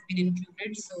Planet has been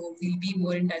included, so we'll be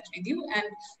more in touch with you. And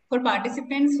for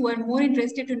participants who are more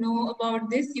interested to know about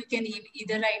this, you can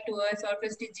either write to us or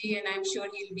Mr. G, and I'm sure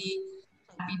he'll be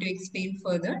happy to explain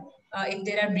further. If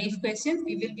there are brief questions,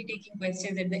 we will be taking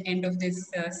questions at the end of this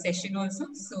session also.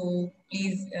 So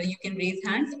please, you can raise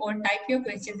hands or type your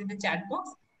questions in the chat box,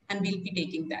 and we'll be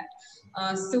taking that.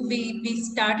 So we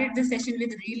started the session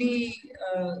with really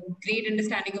great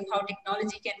understanding of how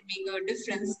technology can make a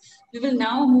difference. We will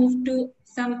now move to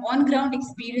some on-ground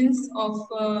experience of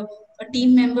a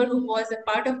team member who was a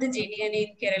part of the JDNA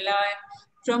in Kerala. And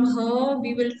from her,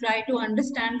 we will try to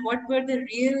understand what were the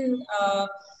real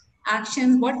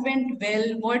actions, what went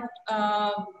well,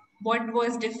 what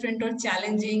was different or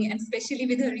challenging, and especially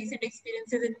with her recent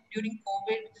experiences during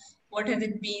COVID, what has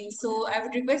it been? So I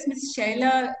would request Ms.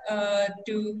 Shaila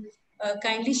to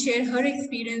kindly share her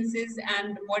experiences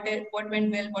and what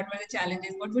went well, what were the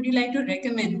challenges, what would you like to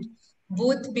recommend,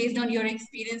 both based on your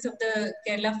experience of the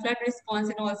Kerala flood response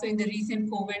and also in the recent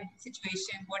COVID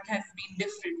situation, what has been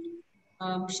different?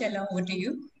 Shaila, over to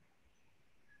you.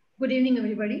 Good evening,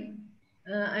 everybody.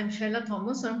 I'm Shaila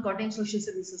Thomas from Kottayam Social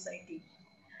Service Society.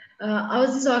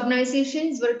 This organization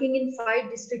is working in 5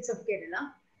 districts of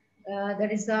Kerala.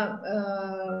 That is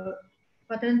the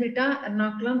Pathanamthitta,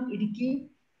 Ernakulam, Idukki,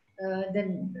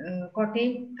 then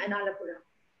Kottayam and Alappuzha.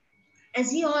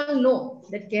 As we all know,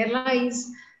 that Kerala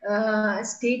is a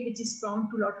state which is prone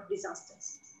to a lot of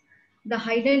disasters. The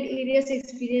highland areas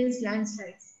experience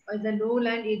landslides, while the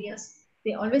lowland areas,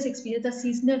 they always experience the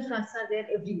seasonal floods are there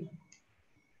every year.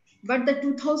 But the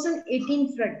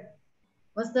 2018 flood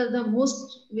was the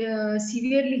most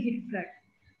severely hit flood.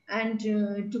 And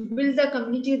to build the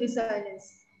community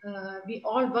resilience, we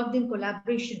all worked in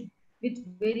collaboration with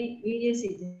various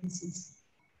agencies.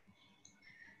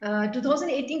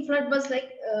 2018 flood was like,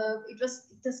 it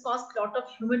has caused a lot of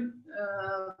human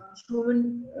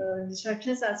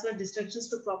destructions as well as destructions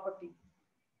to property.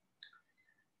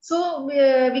 So we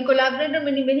collaborated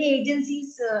with many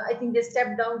agencies. I think they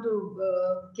stepped down to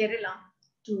Kerala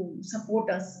to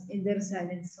support us in their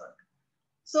resilience work.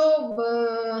 So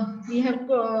we have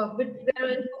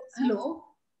hello.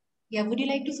 Yeah, would you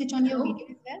like to switch on your video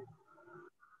as well?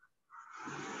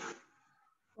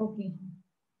 Okay.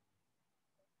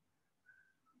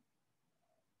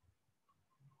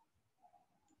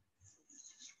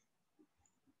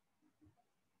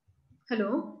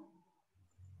 Hello.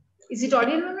 Is it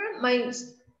audible? My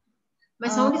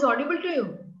sound is audible to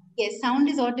you? Yes, sound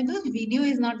is audible. Video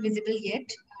is not visible yet.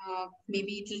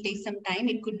 Maybe it will take some time.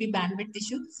 It could be bandwidth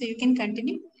issue. So you can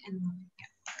continue.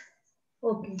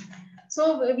 Okay.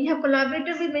 So we have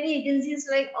collaborated with many agencies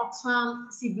like Oxfam,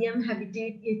 CBM,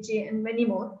 Habitat, HA, and many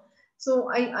more. So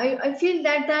I feel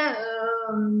that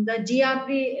the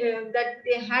GRP, that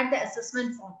they had the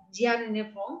assessment form,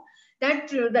 GRNA form, that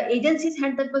the agencies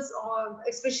had that was,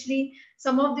 especially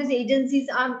some of these agencies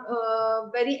are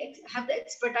have the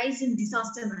expertise in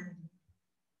disaster management.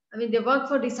 I mean, they work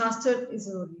for disaster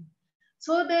only.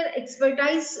 So their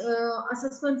expertise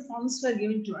assessment forms were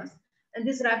given to us. And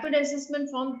this rapid assessment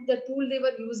form, the tool they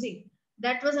were using,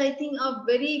 that was, I think, a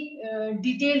very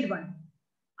detailed one.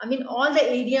 I mean, all the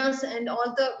areas and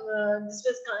all the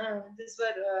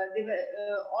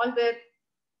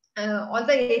all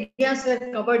the areas were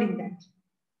covered in that.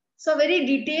 So very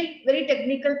detailed, very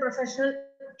technical, professional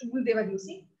tool they were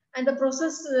using, and the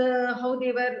process how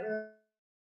they were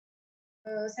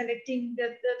selecting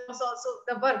that was also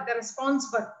the work, the response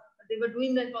work they were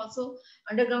doing, that also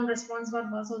underground response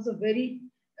work was also very.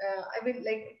 I would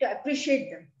like to appreciate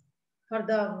them for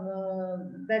the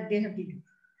that they have done.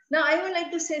 Now I would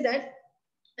like to say that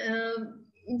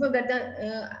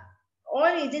all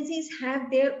agencies have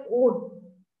their own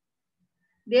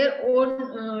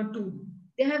tool.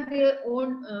 They have their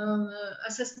own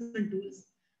assessment tools,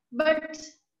 but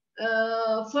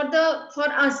for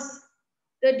us,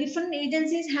 the different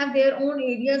agencies have their own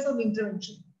areas of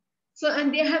intervention. So,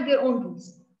 and they have their own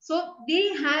tools. So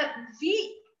we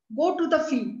go to the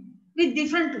field with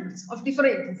different tools of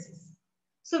different agencies.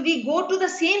 So we go to the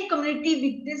same community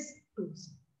with these tools.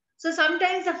 So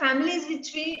sometimes the families the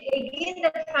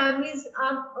families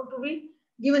are to be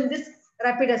given this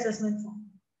rapid assessment form.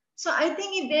 So I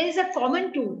think if there is a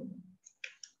common tool,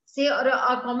 say, or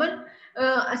a common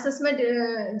assessment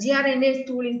GRNA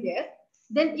tool is there,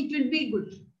 then it will be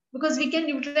good, because we can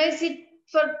utilize it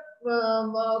for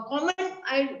common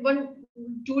one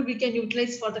tool we can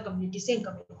utilize for the community, same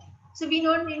community. So we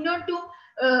need not to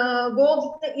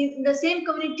go in the same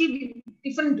community with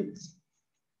different tools.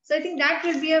 So I think that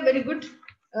will be a very good.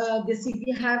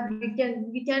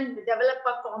 We can develop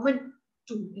a common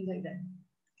tool like that.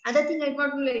 Other thing I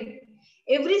got like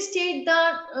every state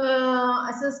the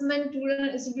assessment tool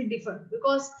is to be different,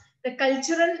 because the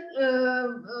cultural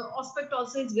aspect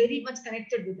also is very much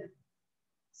connected with it.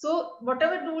 So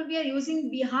whatever tool we are using,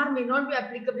 Bihar may not be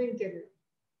applicable in Kerala.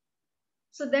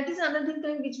 So that is another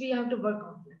thing which we have to work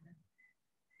on.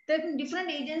 Then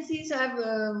different agencies have,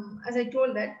 as I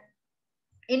told that,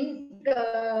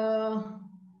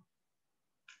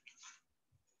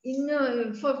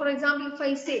 for example, if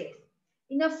I say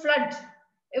in a flood,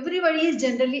 everybody is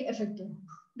generally affected.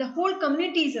 The whole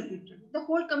community is affected. The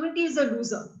whole community is a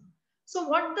loser. So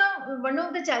one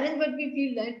of the challenge that we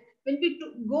feel that when we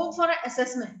go for an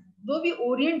assessment, though we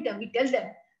orient them, we tell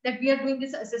them that we are doing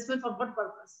this assessment for what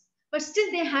purpose, but still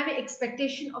they have an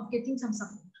expectation of getting some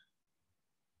support.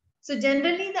 So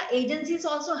generally the agencies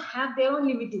also have their own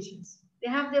limitations. They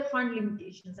have their fund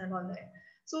limitations and all that.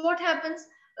 So what happens?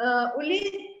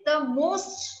 Only the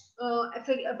most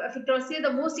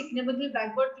the most economically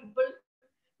backward people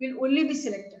will only be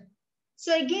selected.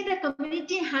 So again, the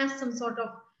community has some sort of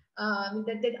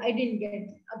that I didn't get,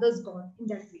 others got in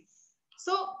that way.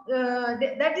 So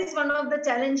that is one of the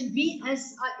challenge we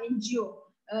as an NGO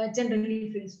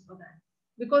generally face for that,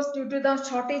 because due to the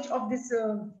shortage of this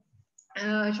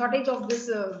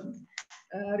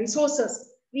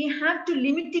resources, we have to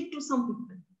limit it to some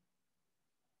people.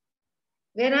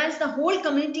 Whereas the whole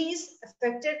community is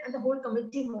affected and the whole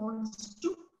community wants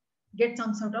to get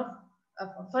some sort of,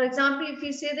 for example, if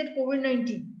we say that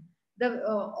COVID-19,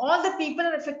 all the people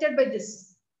are affected by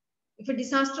this. If a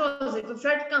disaster or if a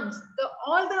flood comes,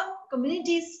 all the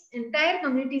communities, entire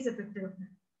community is affected of that.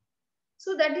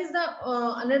 So that is the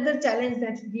another challenge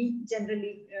that we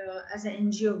generally, as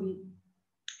an NGO, we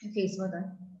face for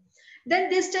that. Then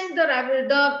this time the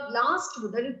last,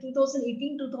 that is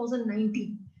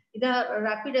 2018-2019, the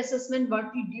rapid assessment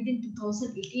what we did in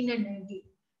 2018 and 19,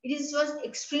 was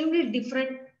extremely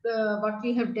different what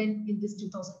we have done in this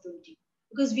 2020,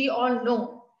 because we all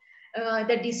know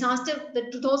the disaster,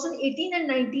 the 2018 and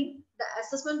 19, the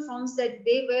assessment forms that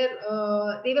they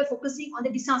were focusing on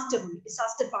the disaster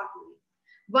part only.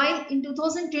 While in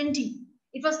 2020,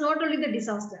 it was not only the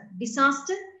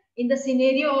disaster in the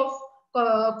scenario of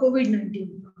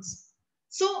COVID-19.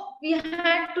 So we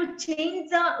had to change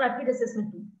the rapid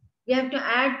assessment tool. We have to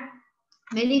add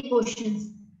many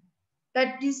questions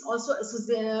that is also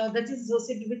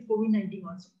associated with COVID-19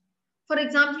 also. For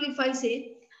example, if I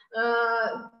say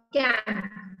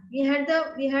camp, we had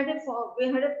a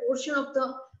portion of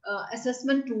the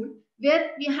assessment tool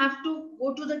where we have to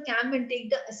go to the camp and take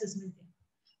the assessment.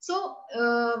 So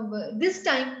this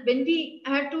time when we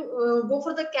had to go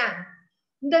for the camp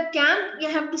we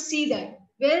have to see that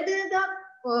whether the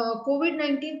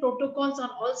COVID-19 protocols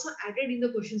are also added in the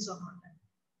questions or not.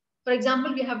 For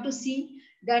example, we have to see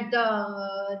that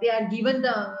they are given,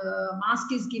 the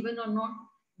mask is given or not,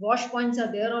 wash points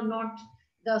are there or not,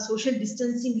 the social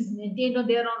distancing is maintained or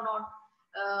there or not.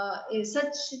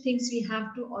 Such things we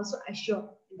have to also assure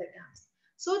in the camps.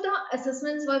 So the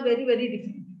assessments were very, very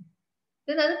different.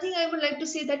 The other thing I would like to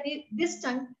say that this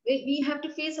time we have to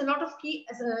face a lot of key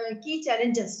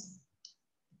challenges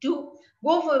to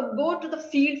go to the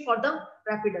field for the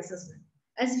rapid assessment.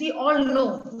 As we all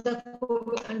know,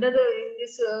 under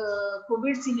this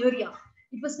COVID scenario,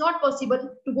 it was not possible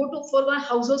to go for a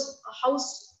house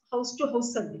to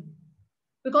house survey,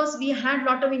 because we had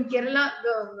lot of in Kerala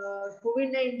the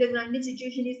COVID-19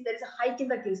 situation is there is a hike in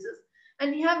the cases,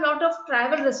 and we have lot of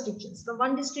travel restrictions from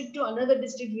one district to another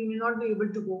district. We will not be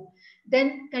able to go.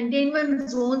 Then containment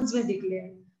zones were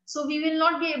declared. So we will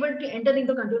not be able to enter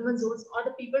into containment zones, or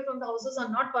the people from the houses are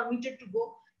not permitted to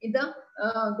go in the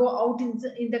go out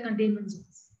in the containment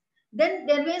zones. Then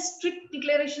there were strict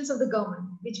declarations of the government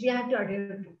which we had to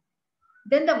adhere to.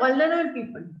 Then the vulnerable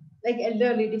people like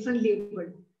elderly, differently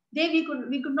abled,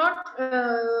 we could not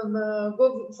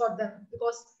go for them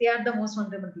because they are the most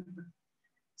vulnerable people.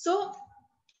 So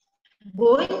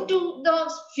going to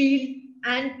the field,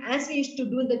 and as we used to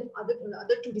do in the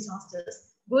other two disasters,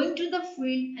 going to the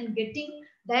field and getting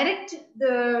direct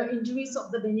the interviews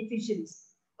of the beneficiaries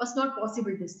was not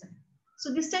possible this time.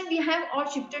 So this time we have all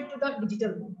shifted to the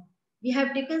digital mode. We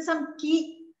have taken some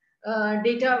key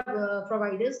data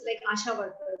providers like ASHA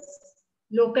workers,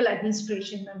 local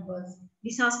administration members,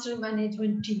 disaster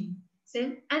management team,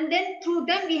 and then through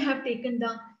them we have taken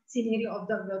the scenario of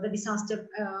the disaster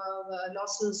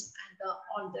losses and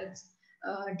all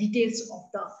the details of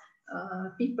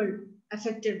the people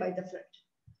affected by the flood.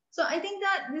 So I think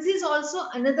that this is also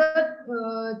another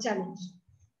challenge.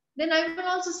 Then I will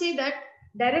also say that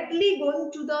directly going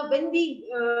to the, when we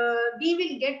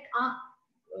will get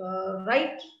a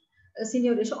right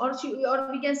scenario,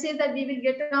 or we can say that we will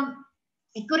get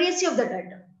accuracy of the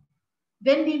data.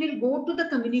 Then we will go to the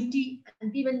community,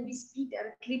 and when we speak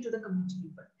directly to the community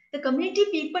people. The community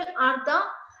people are the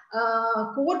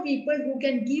core people who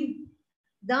can give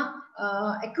the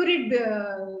accurate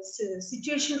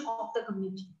situation of the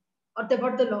community or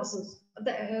about the losses.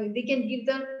 They can give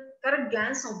the correct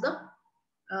glance of the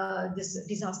this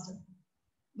disaster.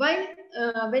 While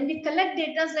when we collect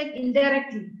data like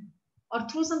indirectly or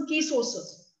through some key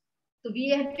sources, so we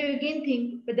have to again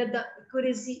think whether the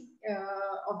accuracy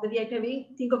of the data,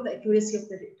 we think of the accuracy of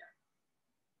the data.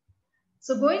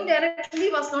 So going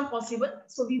directly was not possible.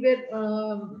 So we were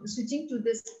switching to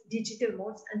this digital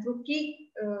modes, and through key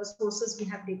sources we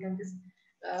have taken this.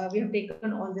 We have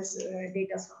taken all this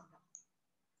data from them.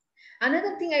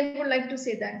 Another thing I would like to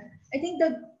say that I think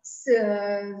the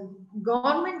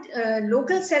government,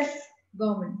 local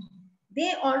self-government,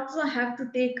 they also have to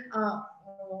take.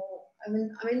 I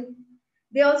mean,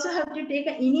 they also have to take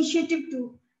an initiative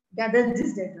to gather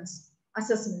these data,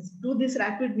 assessments, do these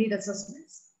rapid need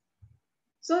assessments.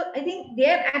 So I think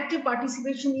their active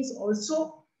participation is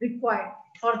also required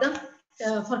for them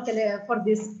for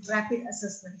this rapid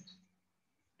assessment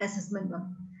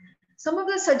one. Some of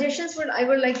the suggestions I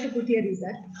would like to put here is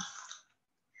that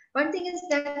one thing is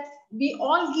that we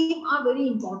all give our very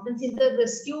importance in the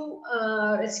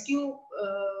rescue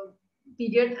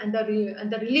period and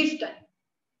the relief time.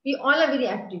 We all are very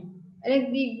active.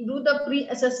 And we do the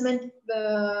pre-assessment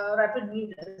rapid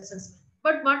need assessment.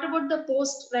 But what about the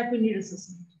post-rapid need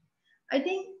assessment? I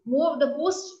think the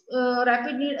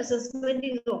post-rapid need assessment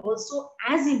is also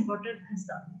as important as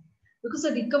the other, because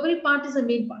the recovery part is the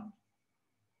main part.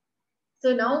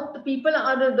 So now the people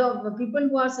are the people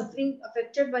who are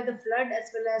affected by the flood,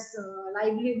 as well as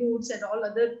livelihoods and all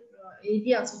other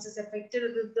areas which is affected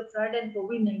with the flood and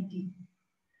COVID-19.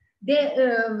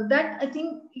 That I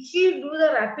think if you do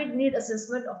the rapid need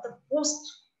assessment of the post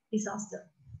disaster,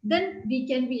 then we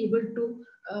can be able to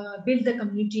build the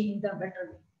community in the better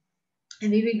way,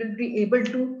 and we will be able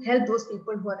to help those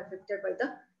people who are affected by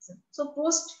the. So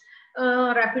post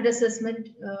rapid assessment,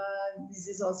 this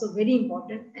is also very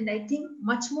important, and I think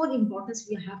much more importance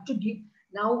we have to give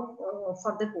now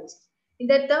for the post. in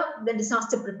that the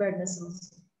disaster preparedness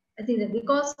also. I think that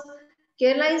because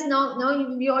Kerala is now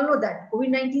we all know that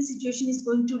COVID-19 situation is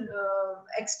going to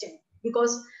extend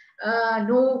because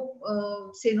no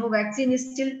vaccine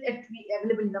is still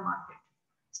available in the market.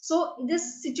 So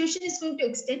this situation is going to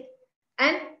extend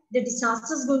and the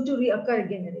disaster is going to reoccur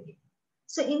again and again.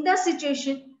 So in that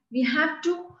situation, we have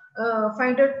to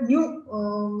find out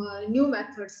new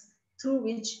methods through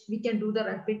which we can do the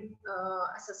rapid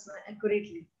assessment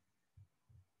accurately.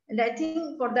 And I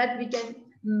think for that we can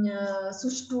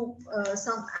switch to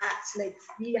some apps, like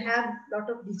we have a lot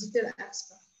of digital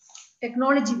apps.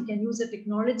 Technology, we can use the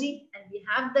technology, and we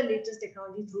have the latest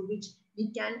technology through which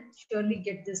we can surely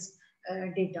get this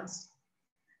data.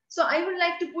 So I would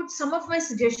like to put some of my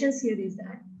suggestions here is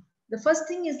that the first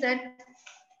thing is that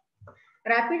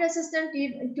rapid assessment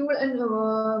tool and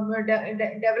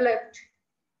developed.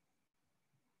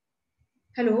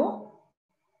 Hello?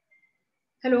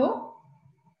 Hello?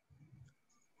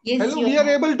 Yes, hello, we are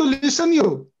able to listen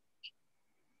you.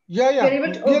 Yeah, we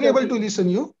are able to listen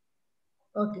you.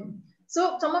 Okay.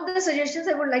 So some of the suggestions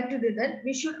I would like to do that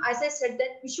we should, as I said,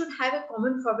 that we should have a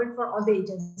common format for all the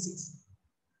agencies.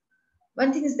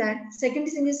 One thing is that. Second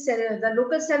thing is the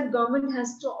local self-government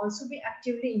has to also be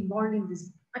actively involved in this.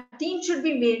 A team should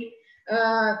be made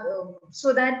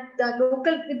so that the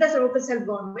local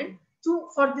self-government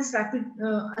for this rapid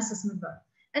assessment work.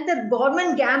 And the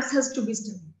government gaps has to be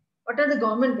studied. What are the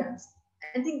government gaps?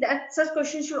 I think that such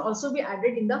questions should also be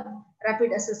added in the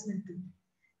rapid assessment tool.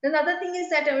 Another thing is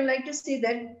that I would like to say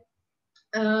that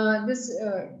this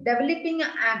developing an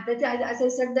app, that as I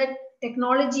said, that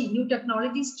new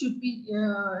technologies should be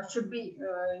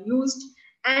used,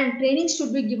 and training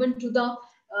should be given to the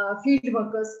field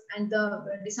workers and the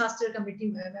disaster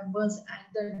committee members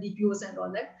and the DPOs and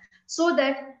all that, so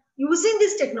that using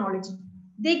this technology,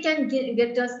 they can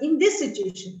get us in this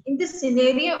situation, in this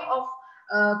scenario of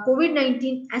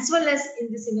COVID-19, as well as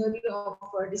in the scenario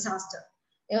of disaster.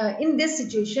 In this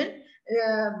situation,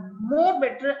 more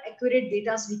better accurate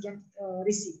data we can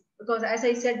receive, because as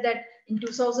I said that in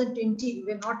 2020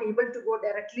 we were not able to go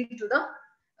directly to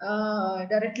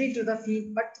the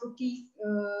field, but through key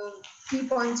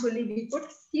points only we could,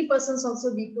 key persons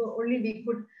also we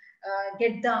could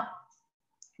get the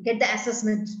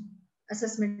assessment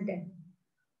done.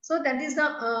 So that is the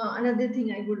another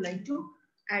thing I would like to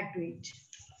add to it.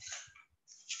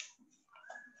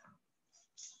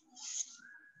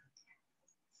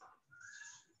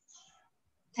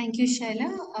 Thank you,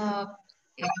 Shaila.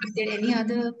 Is there any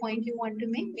other point you want to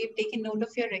make? We've taken note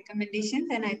of your recommendations,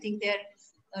 and I think they're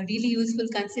really useful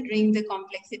considering the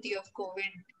complexity of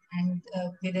COVID and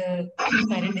with the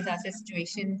current disaster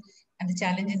situation and the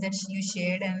challenges that you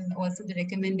shared, and also the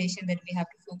recommendation that we have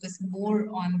to focus more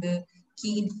on the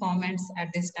key informants at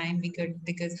this time,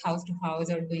 because house to house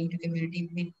or going to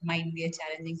community might be a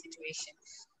challenging situation.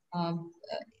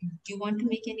 Do you want to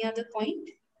make any other point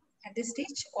at this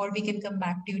stage, or we can come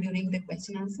back to you during the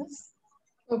question answers?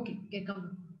 Okay,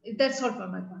 come. That's all for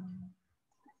my part.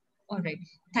 All right.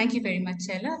 Thank you very much,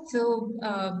 Shaila.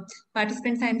 So,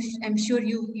 participants, I'm sure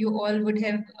you all would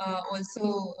have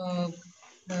also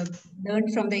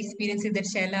learned from the experiences that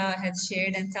Shaila has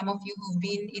shared, and some of you who've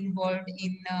been involved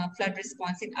in flood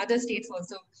response in other states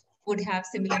also would have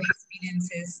similar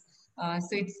experiences. So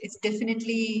it's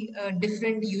definitely a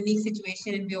different, unique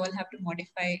situation, and we all have to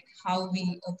modify how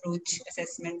we approach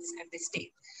assessments at this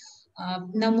stage.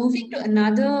 Now, moving to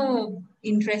another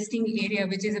interesting area,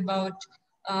 which is about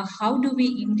how do we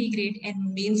integrate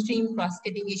and mainstream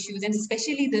cross-cutting issues, and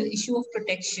especially the issue of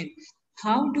protection.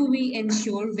 How do we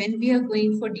ensure when we are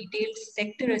going for detailed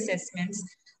sector assessments,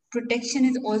 protection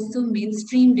is also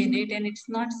mainstreamed in it, and it's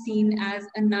not seen as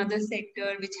another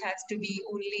sector which has to be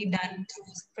only done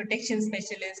through protection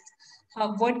specialists.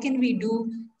 What can we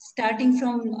do, starting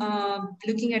from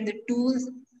looking at the tools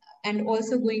and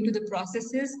also going to the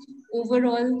processes?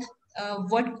 Overall,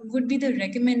 what would be the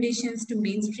recommendations to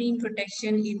mainstream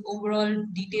protection in overall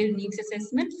detailed needs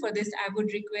assessment? For this, I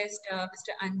would request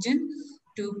Mr. Anjan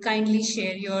to kindly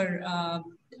share your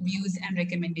views and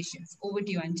recommendations. Over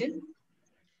to you, Anjan.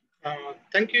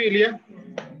 Thank you, Ilya.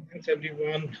 Thanks,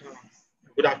 everyone.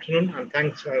 Good afternoon, and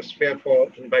thanks, Sphere, for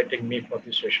inviting me for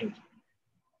this session.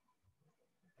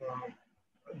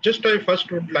 I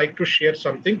first would like to share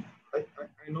something. I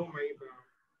know my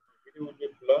video will be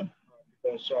blurred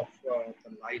because of the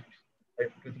light. I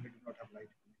do not have light.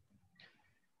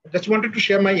 I just wanted to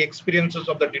share my experiences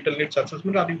of the detailed needs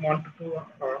assessment. I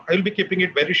will be keeping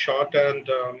it very short and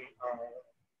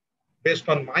based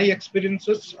on my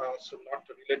experiences, so not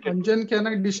related. Anjan, can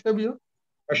I disturb you?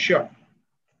 Sure.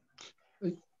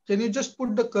 Can you just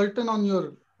put the curtain on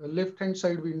your left-hand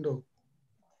side window.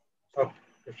 Okay.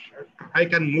 I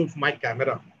can move my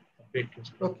camera a bit.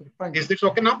 Okay, fine. Is this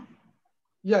okay now?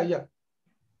 Yeah.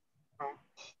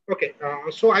 Okay,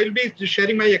 so I'll be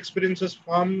sharing my experiences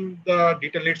from the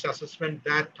detailed needs assessment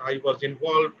that I was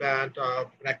involved and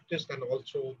practiced, and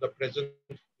also the present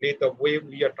the way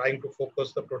we are trying to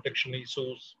focus the protection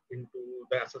issues into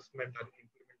the assessment and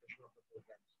implementation of the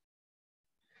programs.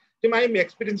 So my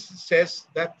experience says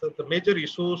that the major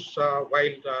issues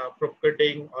while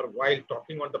providing or while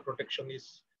talking on the protection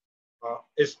is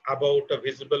about a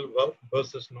visible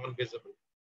versus non-visible.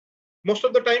 Most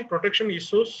of the time, protection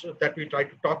issues that we try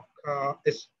to talk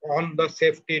is on the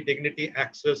safety, dignity,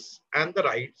 access, and the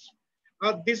rights.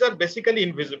 These are basically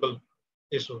invisible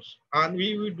issues, and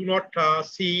we do not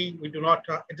see, it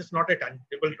is not a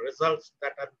tangible results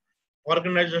that an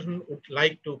organization would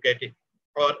like to get it,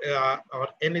 or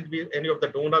any of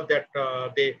the donor that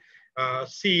they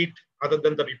see it, other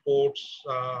than the reports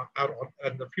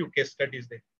and the few case studies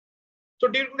there. So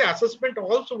during the assessment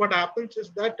also what happens is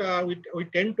that we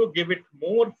tend to give it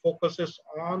more focuses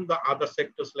on the other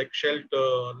sectors like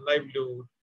shelter, livelihood,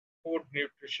 food,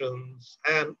 nutrition,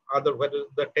 and other whether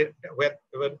the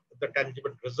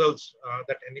tangible results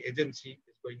that any agency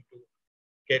is going to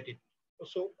get it.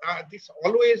 So this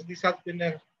has been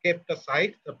kept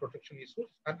aside, the protection issues,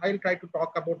 and I'll try to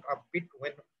talk about a bit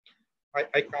when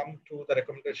I come to the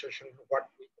recommendation, what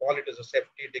we call it as a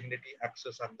safety, dignity,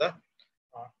 access, and the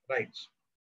rights.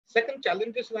 Second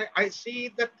challenge is I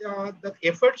see that the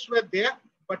efforts were there,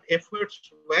 but efforts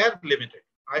were limited.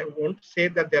 I won't say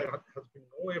that there has been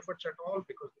no efforts at all,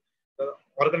 because the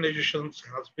organizations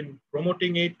has been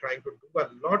promoting it, trying to do a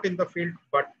lot in the field,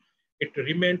 but it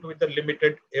remained with the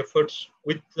limited efforts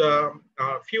with a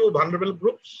few vulnerable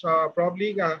groups.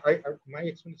 Probably, my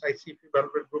experience, I see few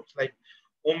vulnerable groups like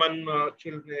women,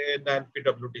 children, and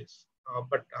PWDs.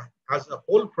 But as a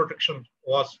whole, protection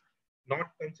was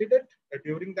not considered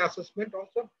during the assessment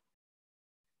also.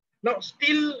 Now,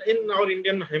 still in our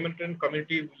Indian humanitarian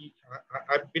community,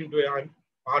 I'm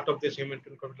part of this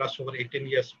humanitarian community last over 18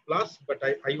 years plus, but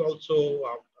I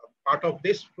also part of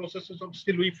this processes of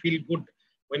still we feel good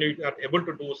when we are able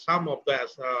to do some of the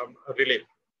relief.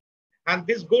 And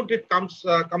this good, it comes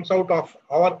out of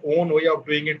our own way of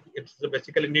doing it. It's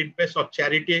basically need-based or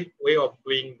charity way of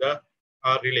doing the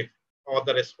relief or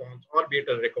the response or be it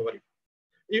a recovery.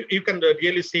 You can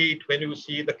really see it when you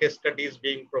see the case studies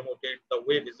being promoted, the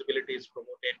way visibility is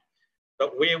promoted, the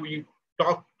way we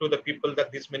talk to the people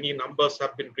that these many numbers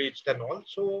have been reached, and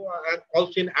also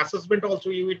in assessment also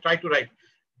we try to write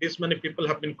this many people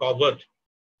have been covered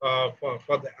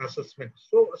for the assessment.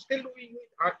 So still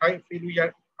I feel we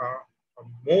are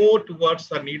more towards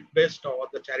the need-based or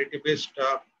the charity-based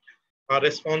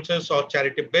responses or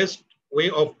charity-based way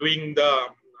of doing the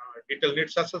detailed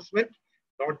needs assessment,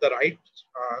 not the right,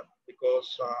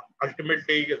 because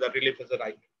ultimately the relief is a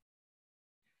right.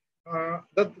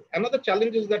 Another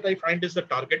challenge is that I find is the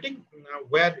targeting,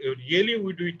 where really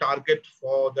would we target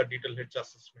for the detailed needs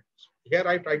assessments. Here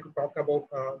I try to talk about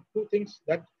two things,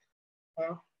 that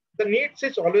the needs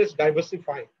is always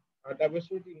diversifying,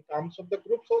 diversity in terms of the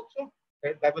groups also,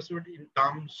 diversity in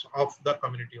terms of the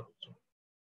community also.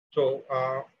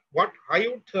 So what I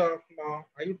would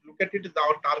look at it is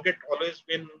our target always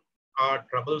been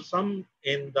troublesome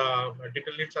in the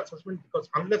detailed needs assessment, because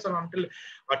unless and until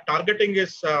targeting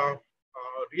is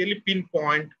really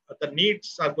pinpoint, the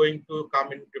needs are going to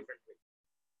come in different ways.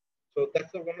 So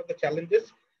that's one of the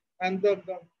challenges. And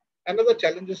another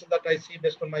challenges that I see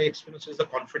based on my experience is the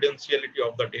confidentiality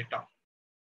of the data,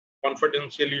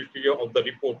 confidentiality of the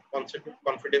report,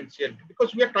 confidentiality,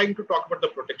 because we are trying to talk about the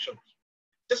protections.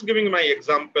 Just giving my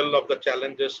example of the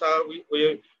challenges,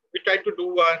 we try to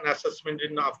do an assessment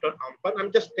in after Ampan.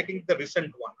 I'm just taking the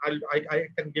recent one. I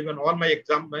can give all my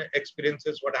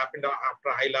experiences, what happened after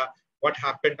Haila, what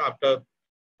happened after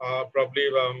probably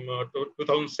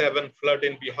 2007 flood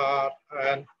in Bihar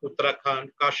and Uttarakhand,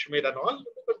 Kashmir and all,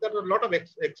 because there are a lot of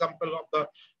example of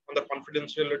on the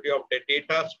confidentiality of the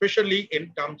data, especially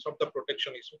in terms of the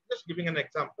protection issue. Just giving an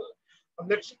example.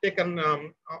 Let's take a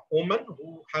woman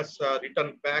who has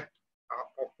returned back.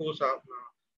 Of course,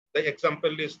 the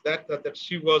example is that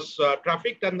she was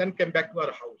trafficked and then came back to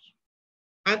her house.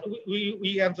 And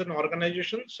we as an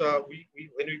organization,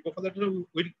 when we go for that,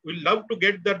 we love to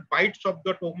get the bites of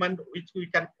that woman which we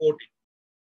can quote it.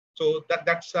 So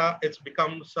that's it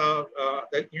becomes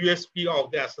the USP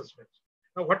of the assessment.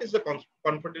 Now, what is the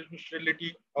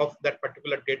confidentiality of that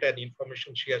particular data and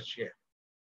information she has shared?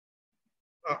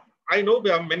 I know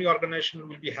many organizations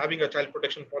will be having a child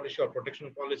protection policy or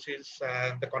protection policies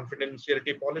and the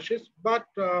confidentiality policies, but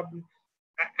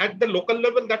at the local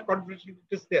level, that confidentiality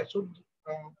is there. So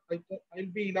I'll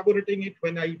be elaborating it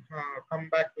when I come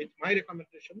back with my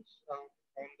recommendations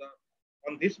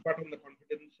on this part on the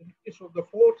confidentiality. So the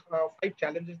five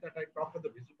challenges that I talked about: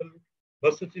 the visible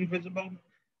versus invisible,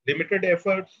 limited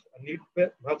efforts, need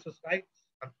versus rights,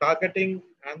 and targeting,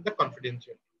 and the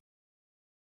confidentiality.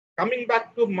 Coming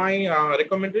back to my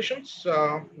recommendations,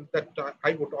 that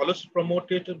I would always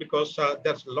promote it because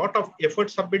there's a lot of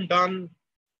efforts have been done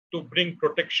to bring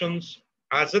protections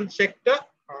as a sector.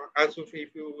 As if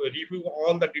you review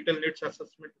all the detailed needs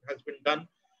assessment has been done,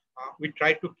 we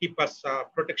try to keep us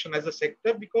protection as a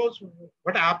sector, because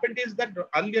what happened is that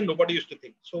earlier nobody used to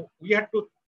think. So we had to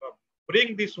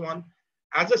bring this one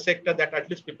as a sector that at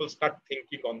least people start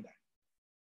thinking on that.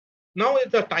 Now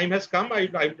the time has come,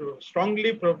 I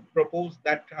strongly propose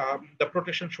that the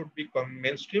protection should become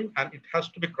mainstream and it has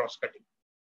to be cross-cutting.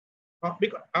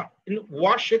 Because in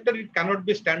wash sector, it cannot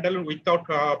be standalone without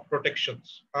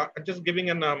protections. Just giving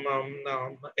an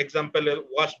example,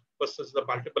 wash versus the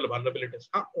multiple vulnerabilities.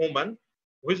 A woman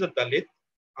who is a Dalit,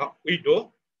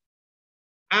 widow,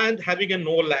 and having a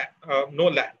no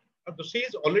land. So she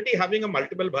is already having a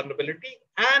multiple vulnerability,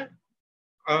 and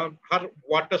her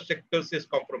water sectors is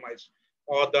compromised,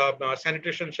 or the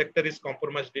sanitation sector is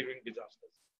compromised during disasters.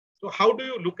 So how do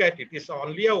you look at it? Is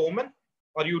only a woman,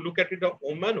 or you look at it a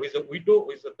woman who is a widow,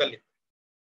 who is a Dalit?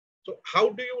 So how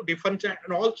do you differentiate?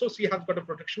 And also she has got a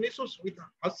protection issues with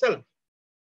herself.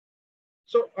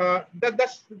 So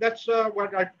that's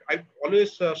what I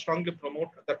always strongly promote,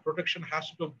 that protection has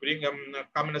to bring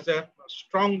come in as a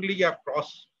strongly a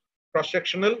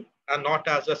cross-sectional and not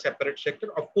as a separate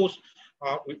sector. Of course,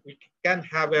 we can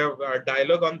have a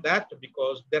dialogue on that,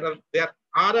 because there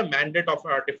are a mandate of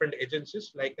different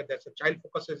agencies, like there's a child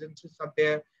focus agencies are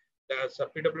there, there's a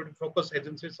PWD focus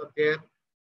agencies are there,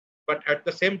 but at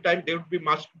the same time they would be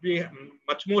much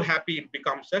more happy it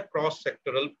becomes a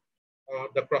cross-sectoral,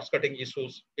 the cross-cutting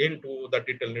issues into the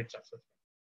detailed needs assessment.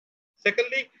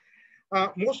 Secondly,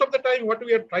 most of the time what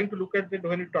we are trying to look at it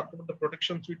when we talk about the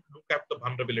protections, we look at the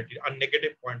vulnerability, a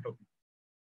negative point of view.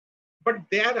 But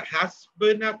there has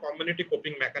been a community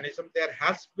coping mechanism. There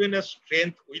has been a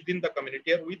strength within the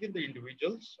community or within the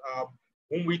individuals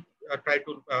whom we try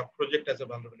to project as a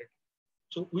vulnerability.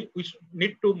 So we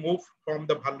need to move from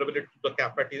the vulnerability to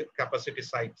the capacity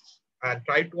sides and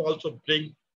try to also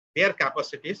bring their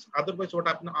capacities. Otherwise, what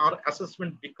happens, our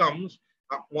assessment becomes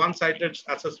a one-sided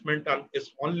assessment and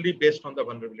is only based on the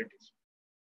vulnerabilities.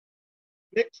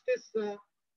 Next is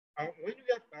when we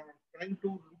are trying to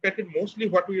look at it, mostly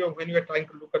when we are trying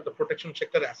to look at the protection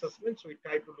sector assessments, we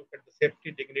try to look at the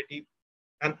safety, dignity,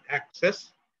 and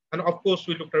access. And of course,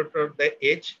 we look at the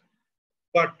age,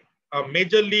 but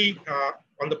majorly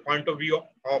on the point of view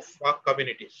of our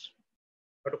communities.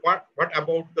 But what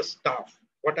about the staff?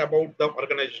 What about the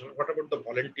organization? What about the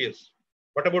volunteers?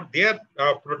 What about their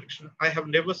protection? I have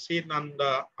never seen on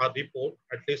a report,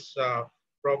 at least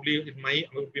probably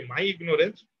would be my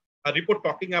ignorance, a report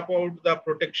talking about the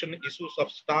protection issues of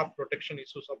staff, protection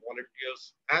issues of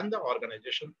volunteers, and the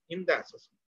organization in the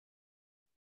assessment.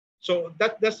 So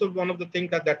that's one of the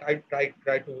things that I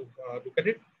try to look at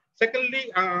it.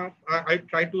 Secondly, I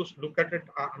try to look at it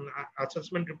an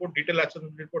assessment report, detailed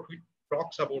assessment report, which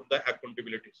talks about the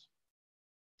accountabilities.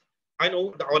 I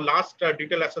know our last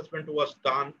detailed assessment was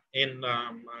done in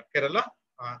Kerala.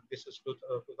 This is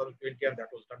 2020, and that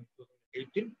was done in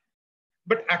 2018.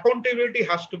 But accountability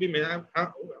has to be made.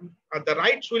 The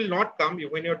rights will not come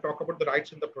when you talk about the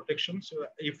rights and the protections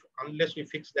unless we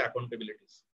fix the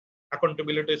accountabilities.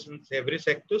 Accountabilities in every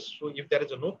sector. So if there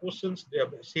is no questions, the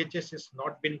CHS is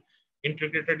not been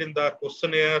integrated in the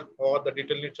questionnaire or the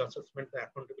detailed needs assessment, the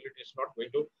accountability is not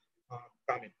going to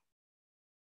come in.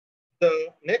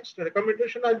 The next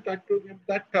recommendation I'll try to give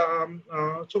that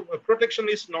so protection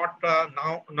is not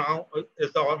now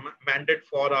is the mandate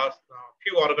for a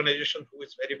few organizations who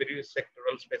is very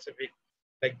sectoral specific,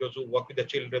 like those who work with the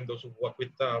children, those who work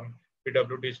with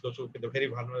PWDs, those who work with the very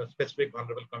specific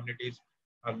vulnerable communities,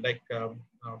 like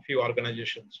few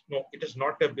organizations. No, it is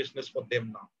not a business for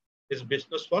them now. It's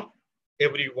business for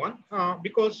everyone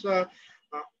because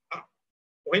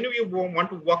when we want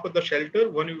to work with the shelter,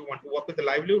 when we want to work with the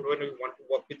livelihood, when we want to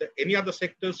work with any other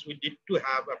sectors, we need to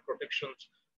have a protections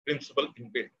principle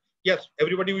inbuilt. Yes,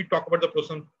 everybody will talk about the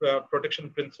protection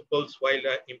principles while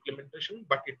implementation,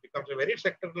 but it becomes a very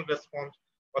sectoral response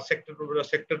or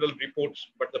sectoral reports.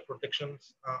 But the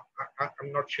protections,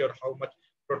 I'm not sure how much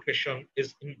protection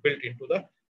is inbuilt into the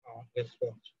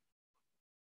response.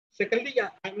 Secondly,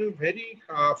 I'm very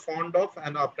fond of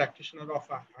and a practitioner of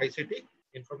ICT,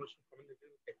 information communication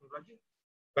technology,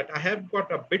 but I have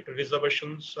got a bit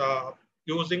reservations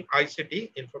using ICT,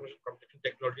 information communication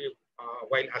technology,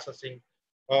 while assessing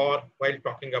or while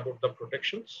talking about the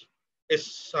protections is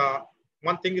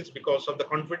one thing is because of the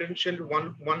confidential.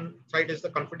 One side is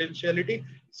the confidentiality.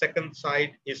 Second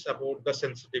side is about the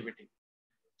sensitivity.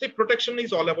 See, protection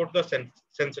is all about the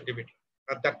sensitivity.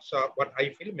 That's what I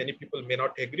feel. Many people may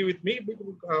not agree with me,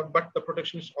 but the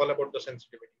protection is all about the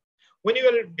sensitivity. When you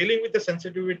are dealing with the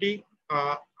sensitivity,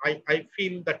 I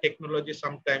feel the technology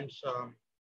sometimes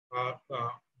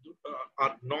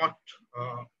are not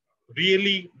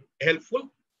really helpful.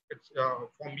 It's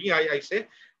for me, I say,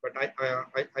 but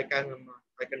I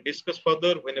can discuss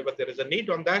further whenever there is a need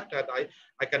on that, and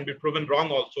I can be proven wrong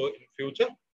also in future.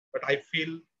 But I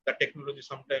feel the technology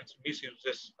sometimes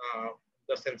misuses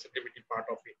the sensitivity part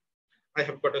of it. I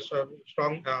have got a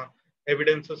strong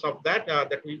evidences of that,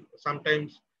 that we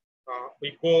sometimes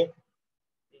we go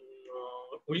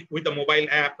with the mobile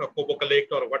app, Kobo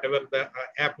Collect or whatever the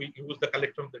app we use the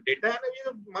collection of the data, and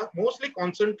we mostly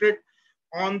concentrate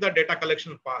on the data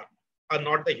collection part,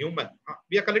 not the human.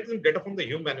 We are collecting data from the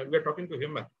human, and we are talking to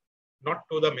human, not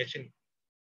to the machine.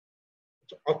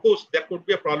 So of course, there could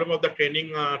be a problem of the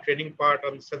training part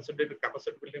and sensitivity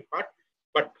capacity building part,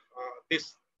 but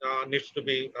this needs to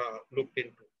be looked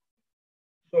into.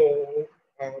 So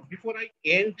before I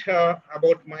end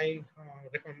about my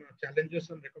challenges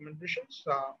and recommendations,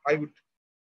 I would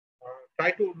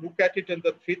try to look at it in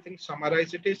the three things,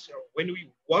 summarize it is when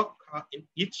we work in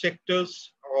each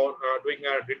sectors or doing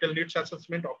a detailed needs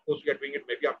assessment, of course, we are doing it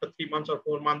maybe after 3 months or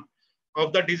 4 months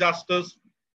of the disasters.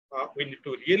 We need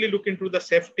to really look into the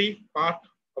safety part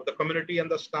of the community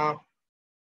and the staff,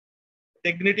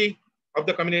 dignity of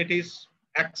the communities,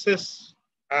 access,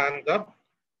 and the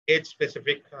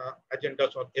age-specific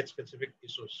agendas or age-specific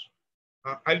issues.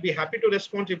 I'll be happy to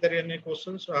respond if there are any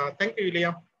questions. Thank you,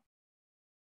 Ilya.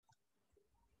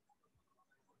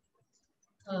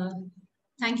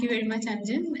 Thank you very much,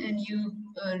 Anjan. And you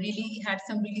really had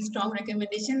some really strong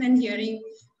recommendation. And hearing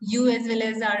you as well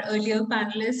as our earlier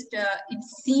panelist, it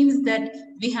seems that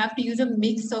we have to use a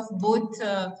mix of both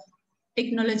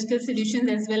technological solutions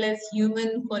as well as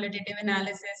human qualitative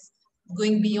analysis,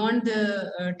 going beyond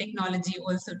the technology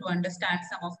also to understand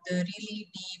some of the really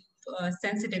deep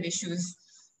sensitive issues,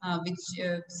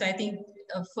 so I think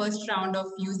a first round of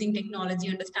using technology,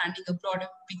 understanding a broader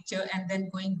picture, and then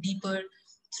going deeper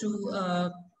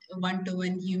through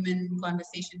one-to-one human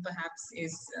conversation perhaps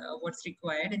is what's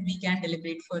required, and we can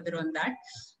deliberate further on that.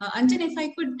 Anjan, if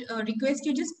I could request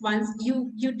you just once,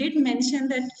 you did mention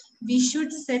that we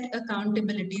should set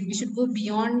accountability. We should go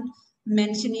beyond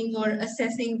mentioning or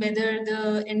assessing whether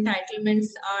the entitlements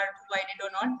are provided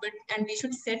or not, and we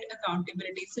should set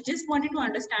accountability. So just wanted to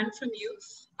understand from you,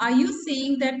 are you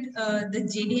saying that the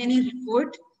JDNA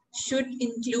report should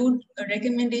include a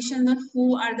recommendation on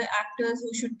who are the actors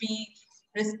who should be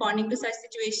responding to such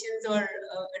situations or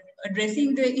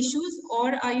addressing the issues,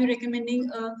 or are you recommending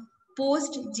a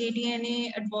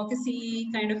post-JDNA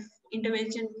advocacy kind of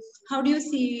intervention? How do you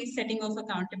see setting of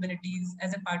accountabilities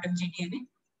as a part of JDNA?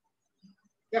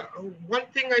 Yeah, one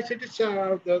thing I said is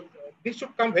this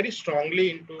should come very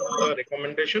strongly into the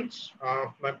recommendations.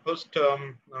 My first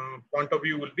point of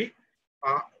view will be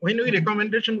when we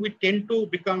recommendation, we tend to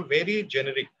become very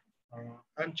generic.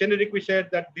 And generic, we said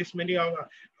that this many of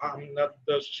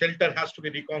the shelter has to be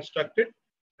reconstructed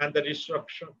and the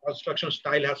construction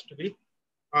style has to be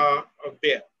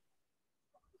there.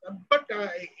 But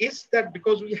is that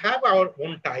because we have our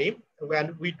own time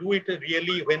when we do it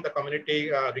really when the community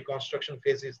reconstruction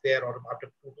phase is there or after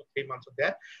 2 to 3 months of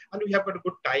that, and we have got a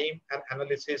good time and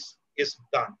analysis is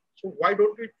done. So why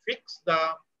don't we fix the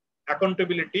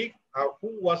accountability, who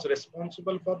was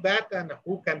responsible for that and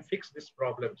who can fix these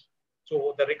problems?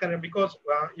 So the recurrent, because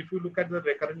if you look at the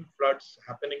recurrent floods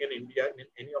happening in India in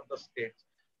any of the states,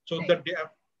 so right.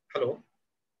 Hello?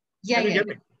 Yeah, can you hear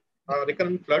me?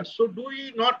 Recurrent floods. So do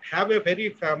we not have a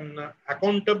very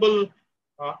accountable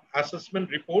assessment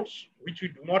reports, which we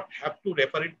do not have to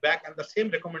refer it back, and the same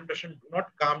recommendation do not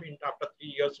come in after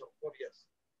 3 years or 4 years?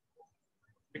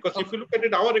 Because if you look at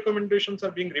it, our recommendations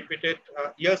are being repeated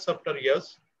years after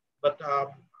years, but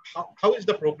how is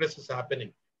the progress is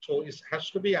happening? So it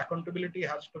has to be accountability,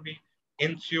 has to be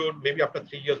ensured maybe after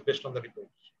 3 years based on the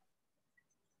reports.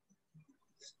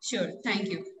 Sure, thank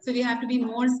you. So we have to be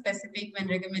more specific when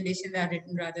recommendations are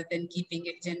written rather than keeping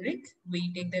it generic.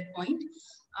 We take that point.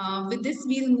 With this,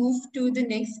 we'll move to the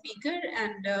next speaker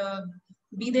and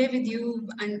be there with you.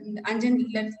 And Anjan,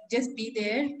 let's just be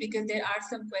there because there are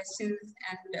some questions,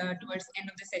 and towards the end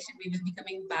of the session, we will be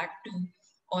coming back to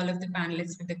all of the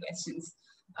panelists with the questions.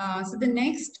 So the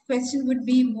next question would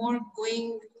be more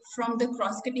going from the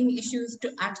cross-cutting issues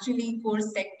to actually core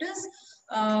sectors.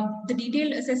 The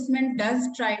detailed assessment does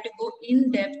try to go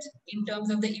in depth in terms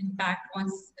of the impact on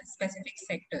specific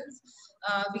sectors.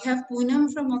 We have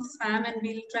Poonam from Oxfam, and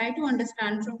we'll try to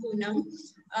understand from Poonam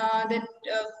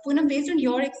Poonam, based on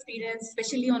your experience,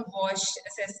 especially on WASH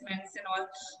assessments and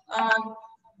all,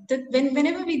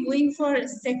 whenever we're going for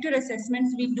sector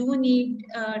assessments, we do need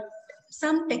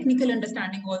some technical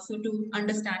understanding also to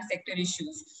understand sector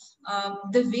issues.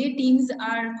 The way teams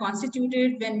are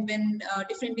constituted when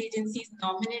different agencies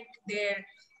nominate their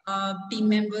team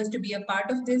members to be a part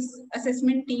of this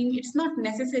assessment team, it's not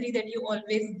necessary that you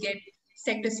always get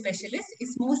sector specialists.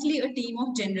 It's mostly a team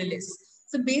of generalists.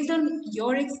 So based on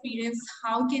your experience,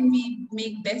 how can we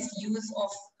make best use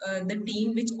of the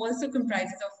team, which also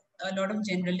comprises of a lot of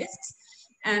generalists?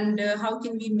 And how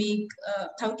can we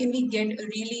get a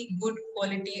really good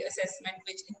quality assessment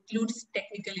which includes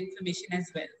technical information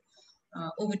as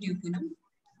well? Over to you, Poonam.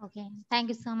 Okay, thank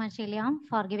you so much, Ilya,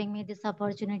 for giving me this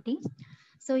opportunity.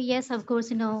 So yes, of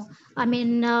course, I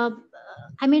mean,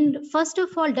 first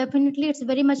of all, definitely it's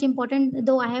very much important,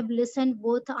 though I have listened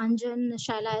both Anjan,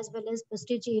 Shaila, as well as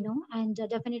Prestige, and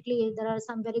definitely there are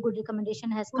some very good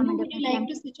recommendation has come. Poonam, would you like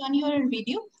to switch on your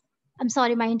video? I'm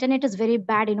sorry, my internet is very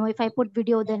bad. If I put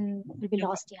video, then we'll be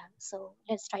lost. Yeah. So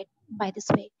let's try it by this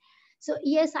way. So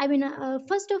yes, I mean,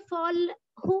 first of all,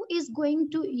 who is going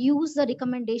to use the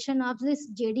recommendation of this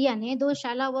JDNA? Though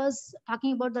Shala was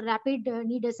talking about the rapid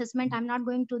need assessment, I'm not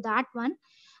going to that one,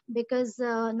 because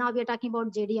now we are talking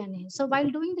about JDNA. So while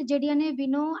doing the JDNA, we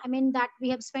know, I mean, that we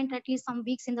have spent at least some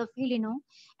weeks in the field,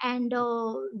 and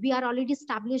we are already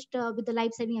established with the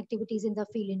life-saving activities in the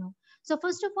field, So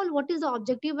first of all, what is the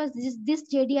objective of this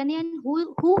JDNA, and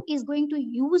who is going to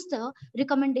use the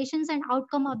recommendations and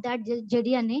outcome of that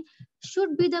JDNA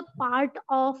should be the part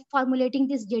of formulating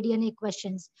these JDNA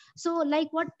questions. So like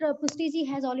what Pustiji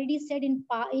has already said in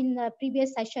the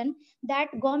previous session, that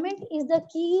government is the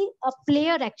key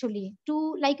player actually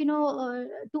to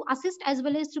to assist as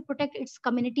well as to protect its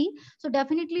community. So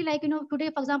definitely,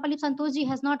 today, for example, if Santoshji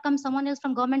has not come, someone else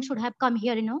from government should have come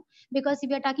here, because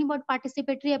if we are talking about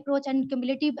participatory approach and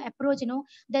cumulative approach,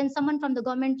 then someone from the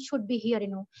government should be here,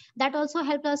 that also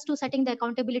helped us to setting the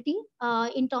accountability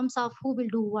in terms of who will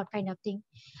do what kind of thing.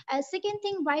 Second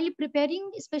thing, while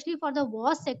preparing, especially for the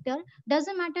war sector,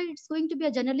 doesn't matter it's going to be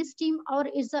a journalist team or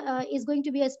is going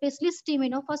to be a specialist team.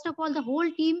 First of all, the whole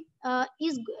team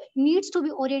needs to be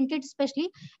oriented, especially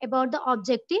about the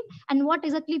objective and what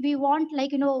exactly we want,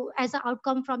 as an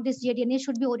outcome from this JDNA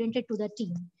should be oriented to the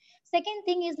team. Second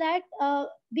thing is that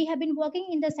we have been working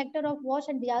in the sector of WASH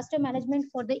and disaster management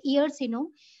for the years,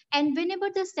 and whenever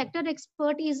the sector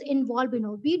expert is involved,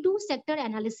 we do sector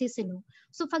analysis,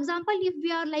 So for example, if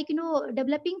we are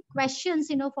developing questions,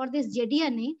 for this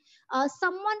JDNA,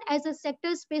 someone as a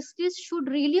sector specialist should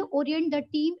really orient the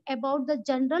team about the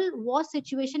general WASH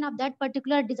situation of that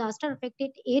particular disaster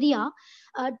affected area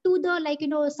to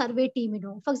the survey team,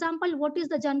 For example, what is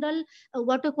the general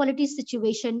water quality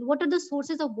situation? What are the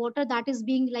sources of water that is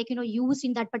being used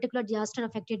in that particular disaster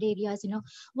affected areas?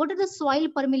 What are the soil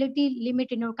permeability limit,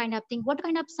 kind of thing? What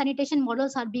kind of sanitation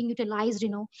models are being utilized,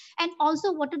 and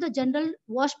also what are the general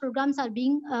WASH programs are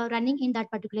being running in that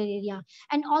particular area?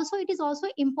 And also it is also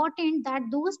important that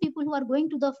those people who are going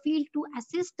to the field to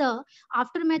assist the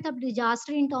aftermath of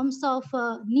disaster in terms of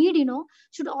need,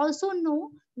 should also know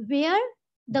where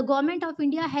the government of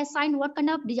India has signed what kind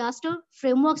of disaster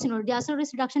frameworks, disaster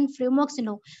risk reduction frameworks,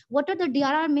 what are the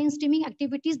DRR mainstreaming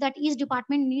activities that each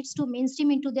department needs to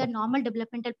mainstream into their normal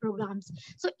developmental programs.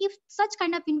 So if such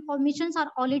kind of informations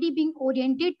are already being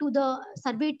oriented to the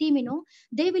survey team,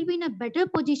 they will be in a better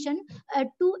position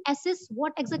to assess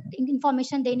what exact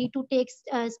information they need to take,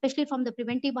 especially from the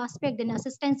preventive aspect, then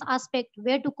assistance aspect,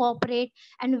 where to cooperate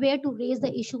and where to raise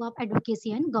the issue of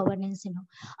advocacy and governance.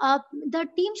 The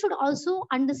team should also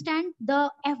understand the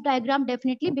F diagram,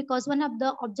 definitely, because one of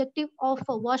the objective of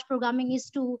WASH programming is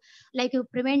to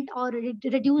prevent or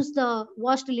reduce the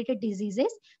WASH related diseases.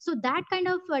 So that kind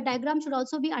of diagram should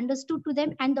also be understood to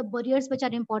them, and the barriers which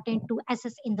are important to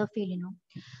assess in the field.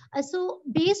 So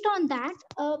based on that,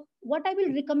 what I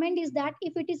will recommend is that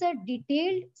if it is a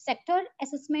detailed sector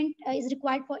assessment is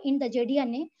required for in the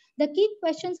JDNA, the key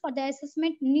questions for the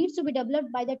assessment needs to be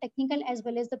developed by the technical as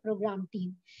well as the program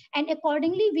team. And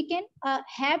accordingly, we can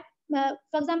have,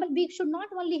 for example, we should not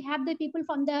only have the people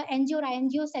from the NGO or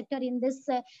INGO sector in this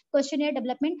questionnaire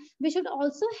development, we should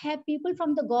also have people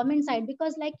from the government side,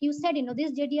 because like you said,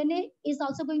 this JDNA is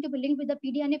also going to be linked with the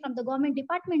PDNA from the government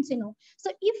departments,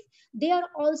 So if they are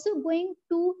also going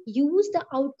to use the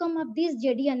outcome of this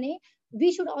JDNA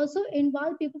we should also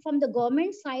involve people from the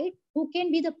government side who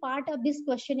can be the part of this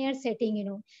questionnaire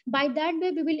setting. By that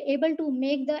way we will able to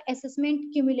make the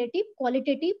assessment cumulative,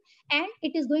 qualitative, and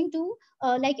it is going to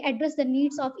like address the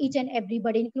needs of each and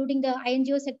everybody, including the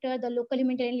INGO sector, the local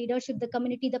humanitarian leadership, the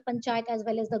community, the panchayat, as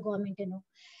well as the government.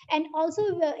 And also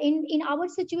in our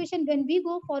situation, when we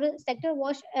go for a sector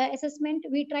wash assessment,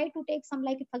 we try to take some,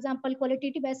 like for example,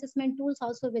 qualitative assessment tools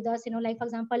also with us. Like for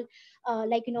example,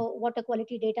 like water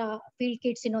quality data, field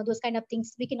kits, those kind of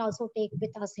things we can also take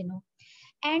with us.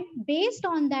 And based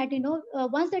on that,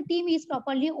 once the team is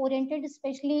properly oriented,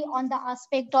 especially on the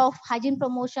aspect of hygiene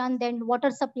promotion, then water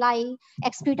supply,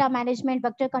 excreta management,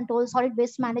 vector control, solid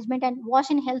waste management, and wash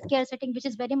in healthcare setting, which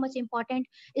is very much important,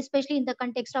 especially in the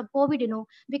context of COVID.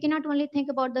 We cannot only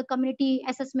think about the community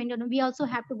assessment. We also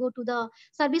have to go to the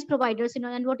service providers,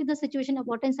 and what is the situation of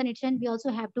water and sanitation, we also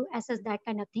have to assess that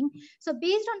kind of thing. So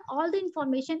based on all the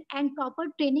information and proper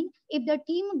training, if the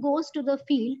team goes to the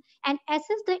field and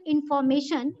assess the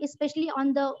information, especially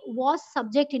on the WAS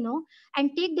subject,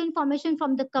 and take the information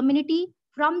from the community,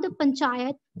 from the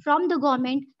panchayat, from the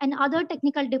government, and other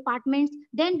technical departments,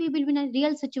 then we will be in a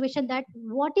real situation that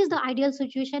what is the ideal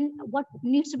situation, what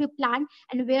needs to be planned,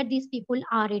 and where these people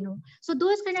are. So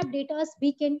those kind of data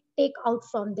we can take out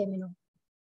from them.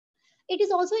 It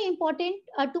is also important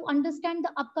to understand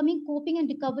the upcoming coping and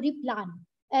recovery plan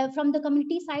from the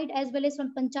community side, as well as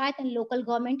from panchayat and local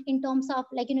government, in terms of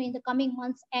like in the coming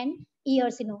months and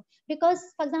years. Because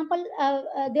for example,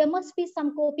 there must be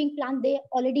some coping plan they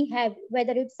already have,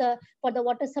 whether it's for the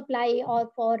water supply,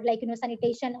 or for like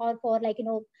sanitation, or for like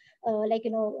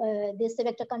this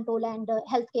vector control and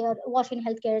healthcare, wash in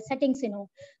healthcare settings.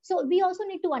 So we also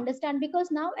need to understand, because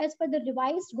now as per the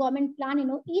revised government plan,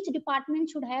 each department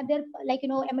should have their like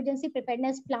emergency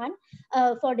preparedness plan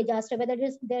for disaster, whether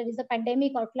there is a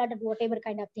pandemic or flood or whatever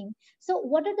kind of thing. So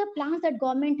what are the plans that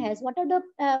government has? What are the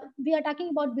we are talking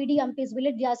about VDMPs,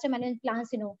 village disaster management plans,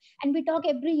 and we talk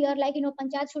every year like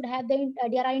panchayat should have the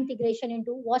DRI integration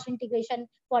into wash integration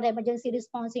for emergency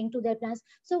response into their plans.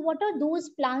 So what are those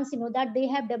plans that they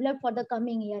have developed for the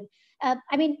coming year?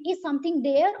 I mean, is something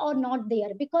there or not there?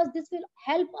 Because this will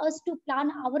help us to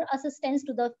plan our assistance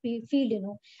to the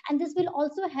field, and this will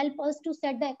also help us to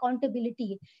set the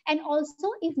accountability. And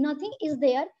also, if nothing is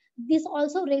there, this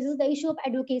also raises the issue of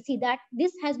advocacy, that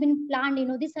this has been planned,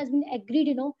 this has been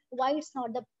agreed, why it's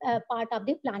not the part of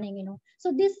the planning.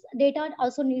 So this data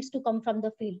also needs to come from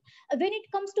the field. When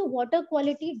it comes to water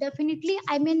quality, definitely,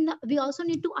 I mean, we also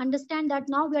need to understand that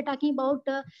now we are talking about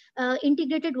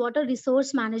integrated water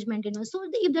resource management. So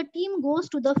if the team goes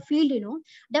to the field,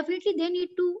 definitely they need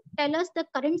to tell us the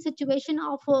current situation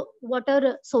of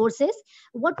water sources,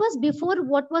 what was before,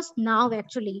 what was now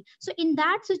actually. So in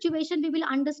that situation, we will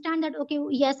understand that, okay,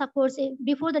 yes, of course,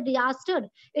 before the disaster,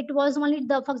 it was only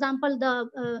the, for example,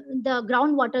 the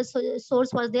groundwater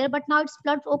source was there, but now it's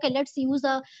flood. Okay, let's use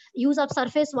the use of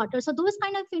surface water. So those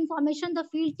kind of information the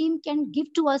field team can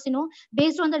give to us.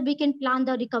 Based on that, we can plan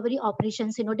the recovery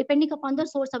operations, depending upon the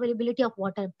source availability of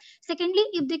water. Secondly,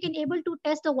 if they can able to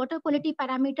test the water quality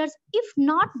parameters, if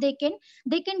not, they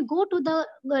can go to the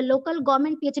local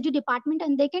government PhD department,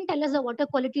 and they can tell us the water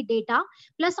quality data.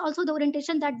 Plus also the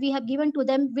orientation that we have given to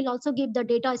them will also give the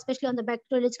data, especially on the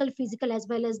bacteriological, physical, as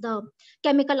well as the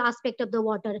chemical aspect of the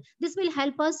water. This will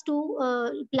help us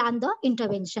to plan the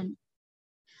intervention.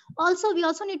 Also, we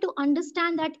also need to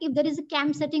understand that if there is a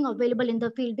camp setting available in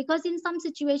the field, because in some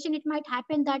situation it might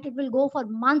happen that it will go for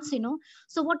months.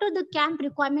 So what are the camp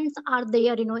requirements are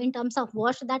there, in terms of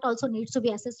wash, that also needs to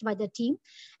be assessed by the team.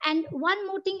 And one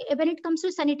more thing, when it comes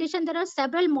to sanitation, there are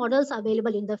several models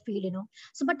available in the field.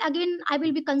 So but again, I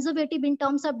will be conservative in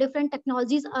terms of different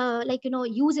technologies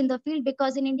use in the field,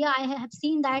 because in India I have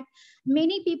seen that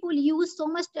many people use so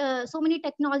many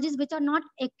technologies which are not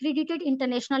accredited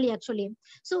internationally actually.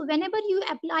 So whenever you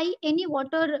apply any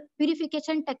water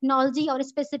purification technology or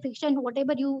specification,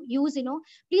 whatever you use,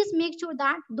 please make sure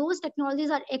that those technologies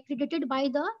are accredited by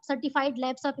the certified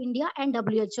labs of India and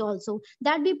WHO also.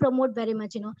 That we promote very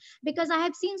much, because I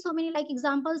have seen so many like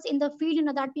examples in the field,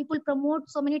 that people promote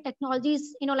so many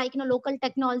technologies, local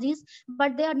technologies,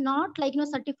 but they are not like,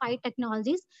 certified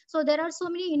technologies. So there are so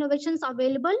many innovations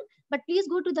available, but please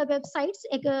go to the websites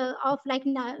of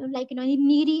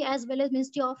NEERI, as well as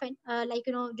Ministry of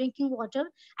drinking water,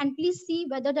 and please see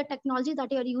whether the technology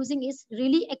that you are using is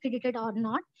really accredited or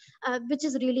not, which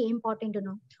is really important to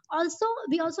know. Also,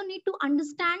 we also need to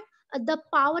understand the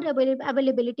power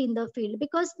availability in the field,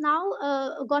 because now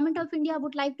government of India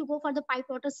would like to go for the pipe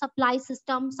water supply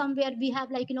system. Somewhere we have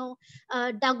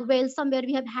dug wells, somewhere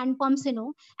we have hand pumps,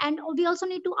 and we also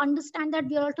need to understand that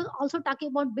we are also talking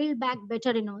about build back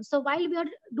better, so while we are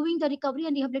doing the recovery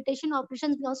and rehabilitation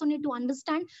operations, we also need to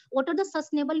understand what are the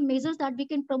sustainable measures that we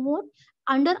can promote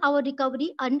under our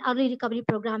recovery and early recovery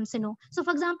programs. So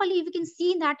for example, if you can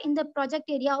see that in the project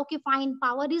area, okay, fine,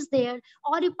 power is there,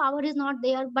 or if power is not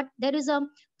there but there is a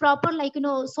proper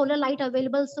solar light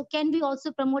available, so can we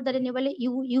also promote the renewable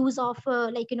use of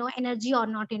energy or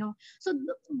not? So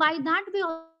by that way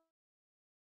also we can understand.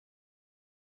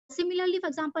 Similarly, for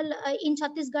example, in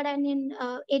Chhattisgarh and in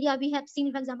area, we have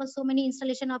seen, for example, so many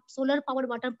installation of solar powered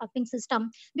water pumping system,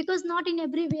 because not in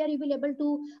everywhere you will able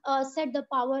to set the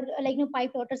power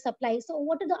pipe water supply. So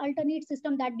what are the alternate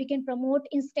system that we can promote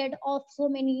instead of so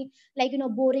many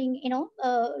boring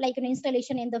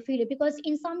installation in the field? Because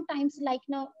in sometimes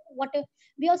what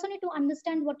we also need to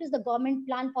understand what is the government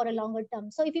plan for a longer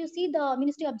term. So if you see the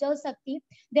Ministry of Jal Shakti,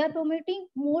 they are promoting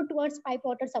more towards pipe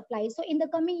water supply. So in the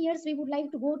coming years, we would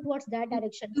like to go towards that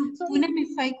direction. So Poonam,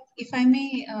 if I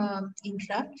may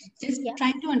interrupt, just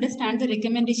trying to understand the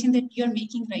recommendation that you're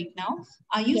making right now.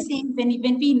 Are you saying when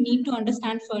we need to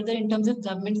understand further in terms of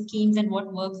government schemes and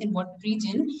what works in what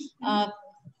region,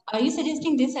 are you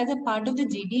suggesting this as a part of the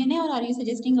JDNA, or are you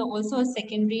suggesting also a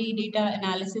secondary data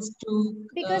analysis to?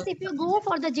 Because if you go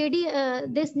for the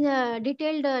this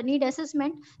detailed need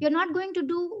assessment, you're not going to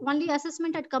do only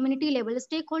assessment at community level.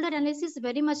 Stakeholder analysis is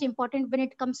very much important when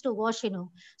it comes to WASH.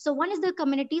 So one is the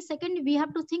community. Second, we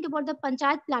have to think about the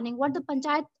panchayat planning. What the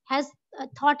panchayat has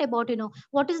thought about,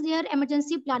 what is their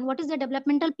emergency plan, what is their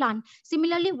developmental plan.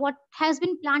 Similarly, what has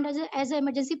been planned as an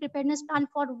emergency preparedness plan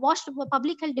for WASH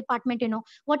public health department,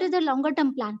 what is the longer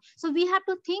term plan. So we have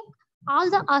to think all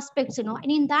the aspects,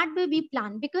 and in that way we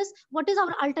plan. Because what is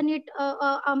our alternate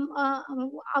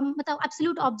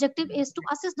absolute objective is to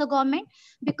assist the government,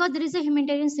 because there is a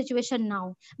humanitarian situation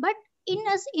now. But in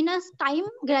a time,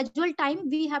 gradual time,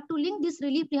 we have to link this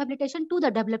relief rehabilitation to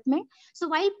the development. So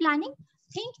while planning,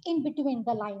 think in between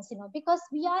the lines, because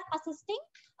we are assisting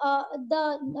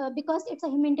because it's a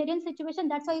humanitarian situation,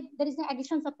 that's why there is an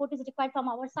additional support is required from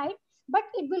our side, but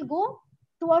it will go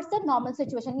towards the normal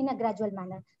situation in a gradual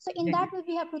manner. So in that way,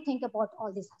 we have to think about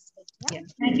all these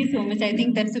aspects. Thank you so much. I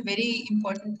think that's a very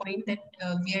important point, that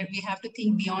we have to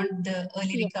think beyond the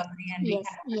early recovery and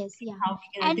rehab, how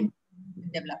we can ultimately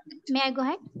development. May I go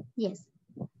ahead? Yes.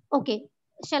 Okay.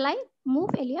 Shall I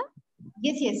move, Elia?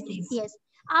 Yes, please. Yes.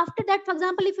 After that, for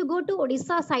example, if you go to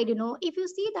Odisha side, if you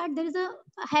see that there is a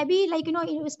heavy,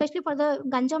 especially for the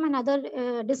Ganjam and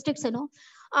other districts,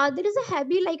 there is a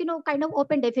heavy, kind of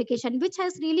open defecation, which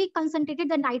has really concentrated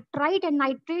the nitrite and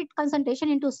nitrate concentration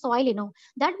into soil,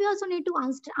 that we also need to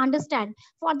understand.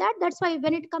 For that, that's why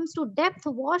when it comes to depth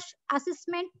wash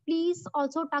assessment, please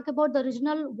also talk about the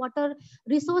regional water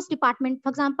resource department. For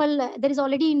example, there is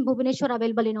already in Bhubaneswar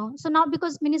available, so now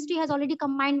because ministry has already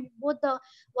combined both the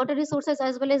water resources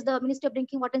as well as the Ministry of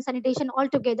Drinking Water and Sanitation all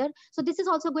together. So this is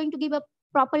also going to give a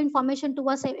proper information to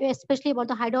us, especially about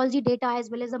the hydrology data as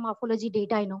well as the morphology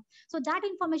data, So that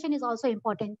information is also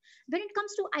important. When it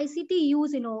comes to ICT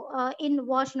use, in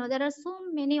WASH, there are so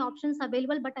many options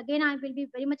available, but again, I will be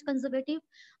very much conservative,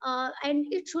 and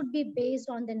it should be based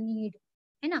on the need.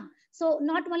 So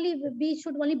not only we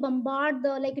should only bombard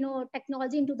the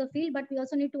technology into the field, but we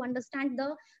also need to understand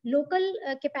the local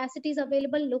capacities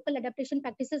available, local adaptation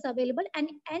practices available, and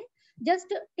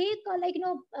just take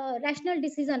rational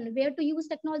decision where to use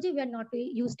technology, where not to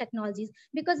use technologies.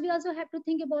 Because we also have to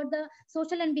think about the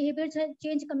social and behavior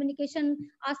change communication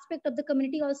aspect of the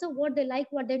community also, what they like,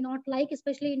 what they not like,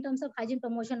 especially in terms of hygiene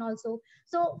promotion also.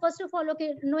 So first of all,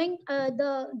 okay, knowing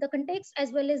the context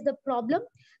as well as the problem,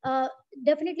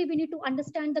 definitely we need to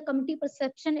understand the community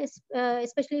perception,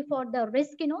 especially for the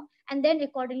risk, and then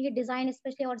accordingly design,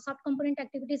 especially our soft component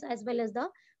activities as well as the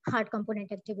hard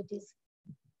component activities.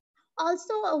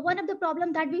 Also, one of the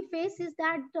problem that we face is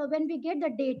that when we get the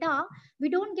data, we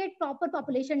don't get proper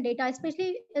population data,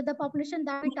 especially the population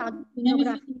that we target. Wind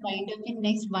up in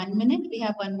next 1 minute. We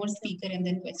have one more speaker and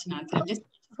then question answer. Just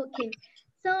okay.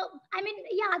 So, I mean,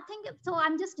 I think, so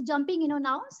I'm just jumping,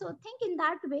 now. So think in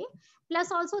that way,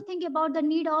 plus also think about the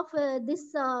need of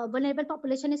this vulnerable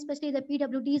population, especially the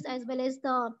PWDs as well as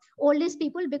the oldest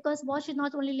people, because WASH is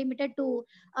not only limited to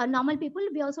normal people.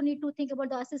 We also need to think about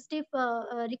the assistive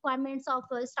requirements of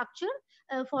structure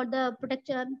for the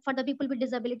protection for the people with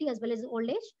disability as well as old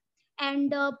age.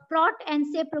 And prod and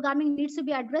safe programming needs to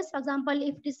be addressed. For example,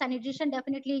 if it is sanitation,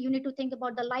 definitely you need to think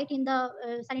about the light in the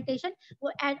sanitation,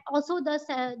 and also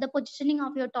the positioning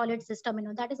of your toilet system,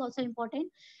 that is also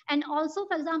important. And also,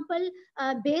 for example,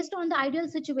 based on the ideal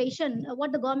situation,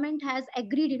 what the government has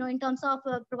agreed, in terms of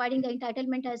providing the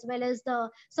entitlement as well as the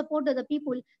support to the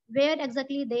people, where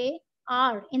exactly they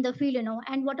are in the field,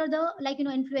 and what are the,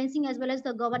 influencing as well as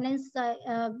the governance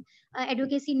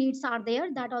advocacy needs are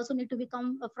there, that also need to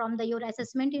become from the your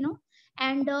assessment.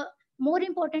 And more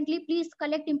importantly, please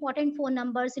collect important phone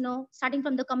numbers, starting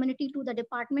from the community to the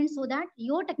department, so that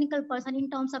your technical person in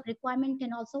terms of requirement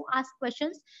can also ask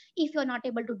questions if you're not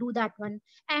able to do that one.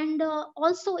 And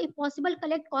also, if possible,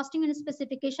 collect costing and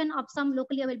specification of some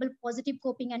locally available positive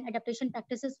coping and adaptation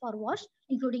practices for wash,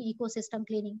 including ecosystem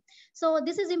cleaning. So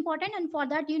this is important, and for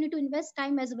that you need to invest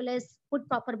time as well as put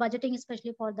proper budgeting,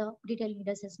 especially for the detailed need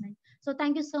assessment. So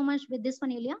thank you so much with this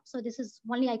one, Ilya. So this is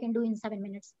only I can do in 7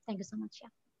 minutes. Thank you so much. Yeah.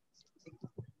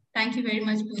 Thank you very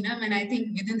much, Poonam. And I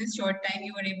think within this short time,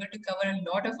 you were able to cover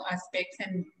a lot of aspects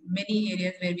and many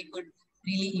areas where we could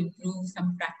really improve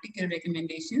some practical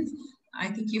recommendations. I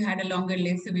think you had a longer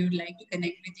list, so we would like to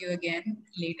connect with you again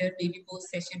later, maybe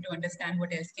post-session, to understand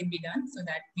what else can be done so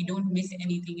that we don't miss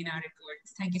anything in our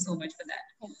reports. Thank you so much for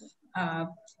that.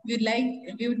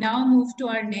 We would now move to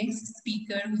our next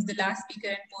speaker, who's the last speaker,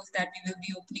 and post that we will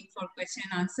be opening for question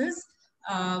and answers.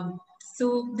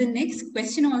 So the next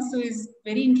question also is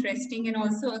very interesting and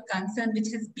also a concern which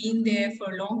has been there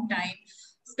for a long time,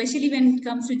 especially when it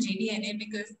comes to JDNA,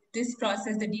 because this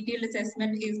process, the detailed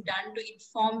assessment, is done to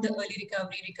inform the early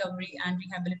recovery and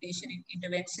rehabilitation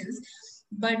interventions.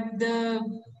 But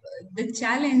the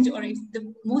challenge, or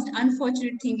the most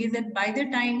unfortunate thing, is that by the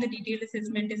time the detailed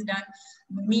assessment is done,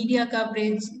 media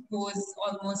coverage goes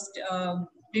almost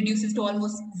reduces to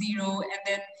almost zero, and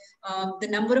then the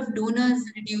number of donors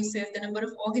reduces, the number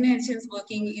of organizations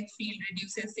working in field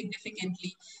reduces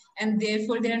significantly, and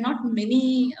therefore there are not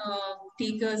many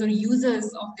takers or users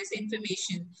of this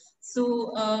information.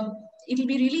 So it will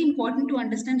be really important to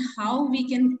understand how we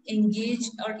can engage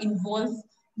or involve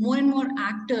more and more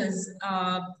actors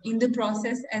in the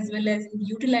process, as well as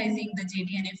utilizing the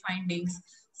JDNA findings,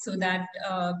 so that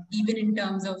even in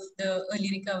terms of the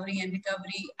early recovery and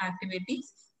recovery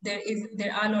activities,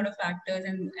 there are a lot of factors,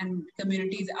 and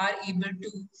communities are able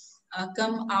to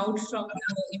come out from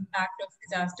the impact of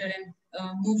disaster and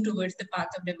move towards the path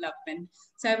of development.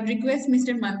 So I would request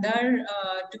Mr. Mandar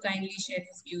to kindly share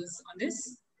his views on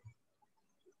this.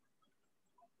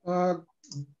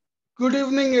 Good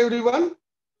evening, everyone.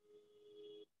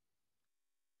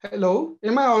 Hello,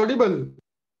 am I audible?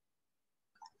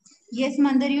 Yes,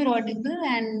 Mandar, you're audible,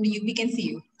 and we can see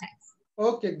you. Thanks.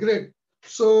 Okay, great.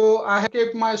 So I have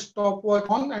kept my stopwatch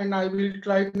on, and I will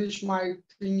try to finish my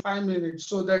thing in 5 minutes,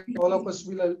 so that all of us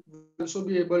will also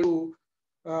be able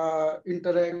to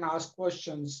interact and ask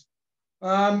questions.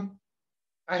 I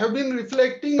have been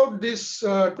reflecting on this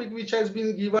topic which has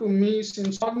been given to me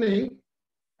since morning,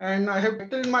 and I have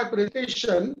titled my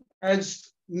presentation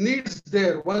as "Needs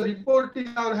There." One report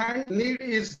in our hand, need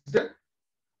is there.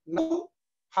 Now,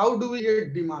 how do we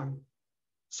get demand?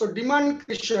 So demand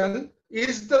creation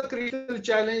is the critical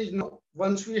challenge now,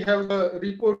 once we have a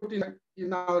report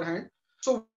in our hand.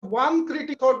 So one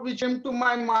critical thought which came to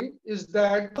my mind is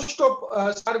that most of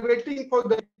us are waiting for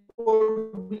the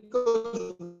report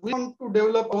because we want to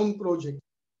develop our own project.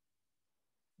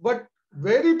 But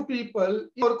very few people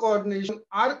in our coordination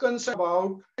are concerned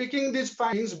about taking these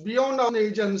findings beyond our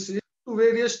agency to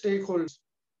various stakeholders.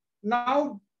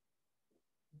 Now,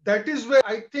 that is where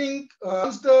I think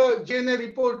once the JDNA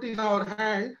report is in our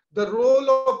hand, the role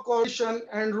of coordination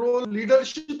and role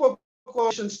leadership of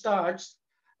coordination starts.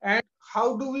 And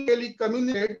how do we really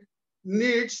communicate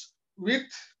needs with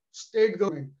state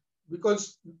government?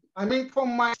 Because I mean,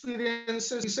 from my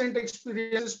experiences, recent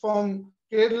experiences from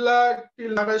Kerala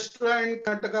till Maharashtra and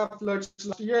Karnataka floods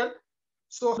last year.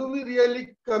 So how do we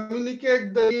really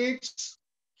communicate the needs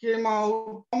came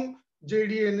out from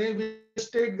JDNA with the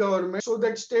state government, so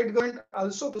that state government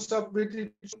also comes up with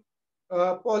its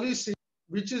policy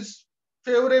which is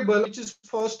favorable, which is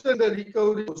fostering the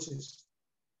recovery process.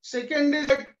 Second is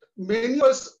that many of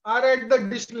us are at the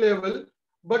district level,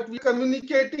 but we are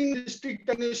communicating district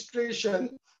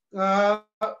administration.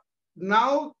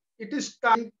 Now it is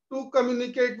time to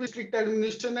communicate with district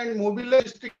administration and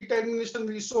mobilize district administration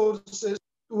resources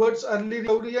towards early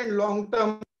recovery and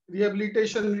long-term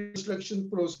rehabilitation and reconstruction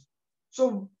process.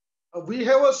 So we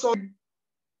have a solid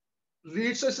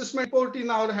REITs assessment report in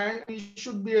our hand. We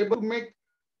should be able to make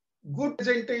good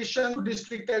presentation to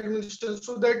district administration,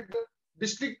 so that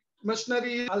district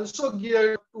machinery is also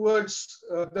geared towards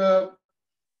uh,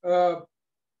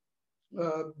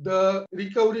 the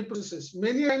recovery processes.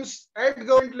 Many times at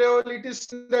government level, it is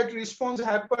seen that response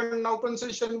happened, now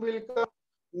concession will come,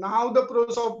 now the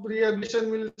process of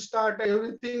rehabilitation will start,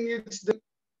 everything is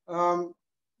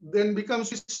then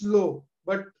becomes slow.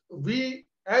 But we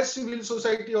as civil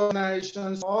society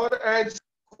organizations or as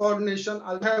coordination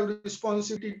also have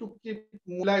responsibility to keep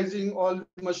mobilizing all the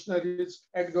machineries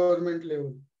at government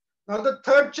level. Now the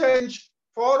third challenge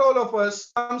for all of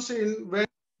us comes in when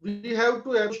we have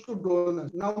to approach to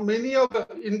donors. Now, many of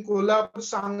in Kolhapur,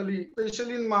 Sangli,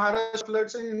 especially in Maharashtra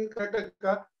floods and in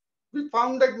Karnataka, we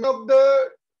found that many of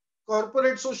the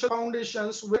corporate social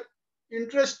foundations were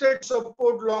interested to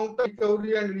support long-term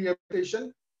recovery and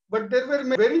rehabilitation, but there were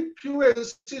very few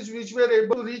agencies which were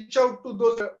able to reach out to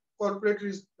those corporate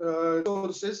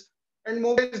resources and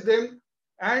mobilize them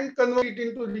and convert it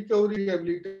into recovery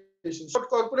rehabilitation. So what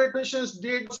corporations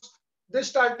did was they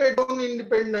started own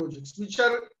independent projects, which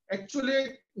are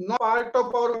actually not part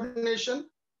of our organization.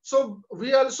 So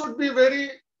we also should be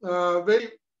very, I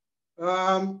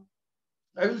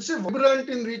will say, vibrant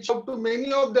in reach out to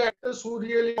many of the actors who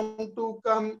really want to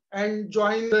come and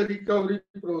join the recovery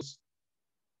process.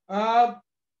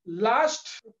 Last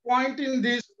point in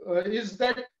this is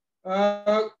that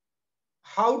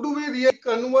how do we really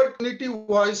convert community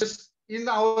voices in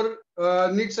our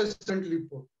needs assessment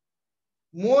report?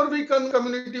 More we can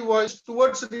community voice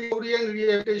towards recovery and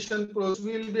rehabilitation process,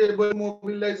 we will be able to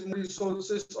mobilize more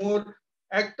resources, more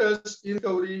actors in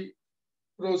recovery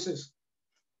process.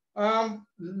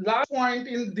 Last point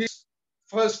in this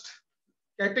first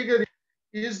category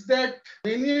is that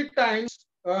many times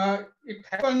it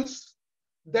happens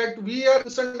that we are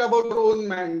concerned about our own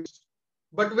mandates.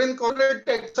 But when corporate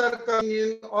tax are coming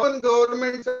in, or when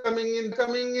governments are coming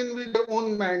in with their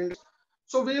own mandates,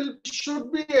 so we should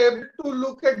be able to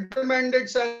look at their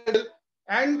mandates as well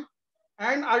and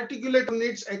articulate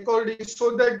needs accordingly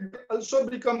so that they also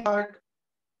become part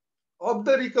of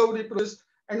the recovery process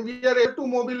and we are able to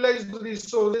mobilize the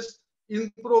resources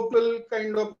in proper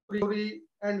kind of recovery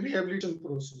and rehabilitation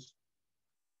process.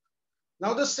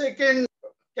 Now the second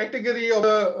category of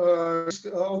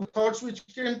thoughts which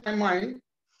came to my mind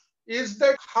is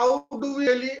that how do we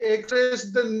really express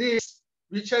the needs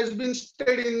which has been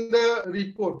stated in the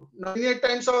report. Now, many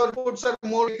times our reports are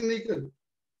more technical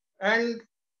and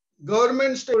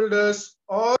government stakeholders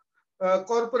or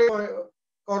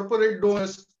corporate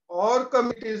donors or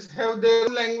committees have their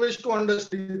own language to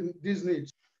understand these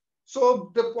needs.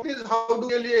 So the point is how do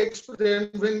we really express them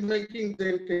when making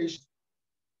presentation.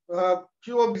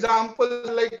 Few examples,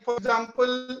 like for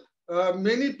example,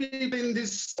 many people in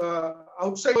this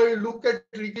outside world look at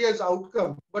recovery as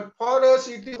outcome, but for us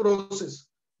it is process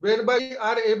whereby we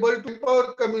are able to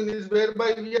empower communities,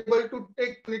 whereby we are able to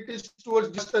take communities towards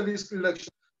disaster risk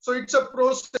reduction. So it's a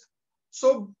process.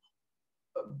 So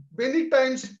many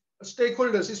times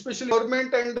stakeholders, especially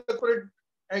government and the corporate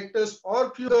actors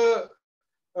or few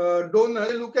donors,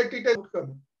 they look at it as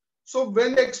outcome. So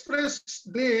when they express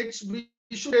needs, we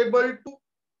should be able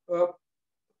to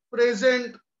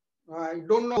present. I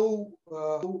don't know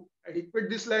how adequate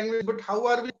this language, but how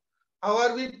are we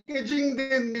packaging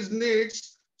these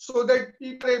needs so that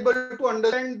people are able to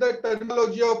understand the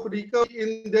terminology of recovery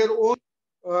in their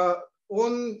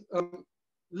own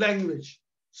language.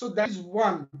 So that is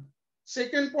one.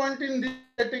 Second point in this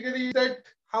category is that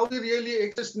how we really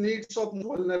express needs of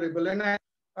vulnerable. And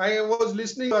I was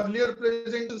listening earlier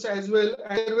presentations as well,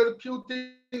 and there were a few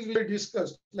things we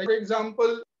discussed. Like for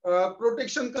example,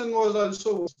 protection was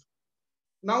also.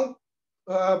 Now,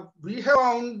 we have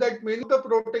found that many of the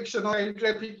protection or air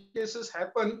traffic cases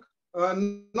happen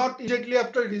not immediately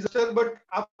after disaster, but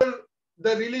after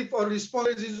the relief or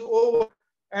response is over.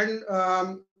 And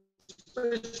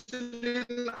especially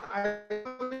in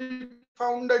we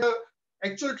found that the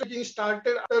actual tracking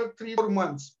started after 3 or 4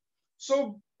 months.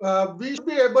 So we should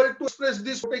be able to express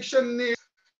this protection needs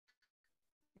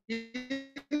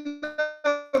in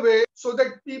a way so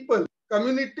that people,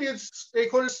 communities,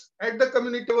 stakeholders at the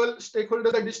community level,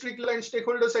 stakeholders at district level, and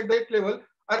stakeholders at that level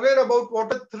are aware about what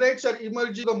the threats are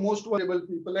emerging the most vulnerable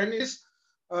people. And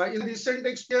in recent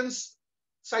experience,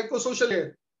 psychosocial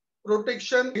care,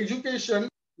 protection, education,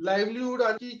 livelihood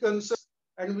are key concerns,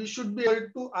 and we should be able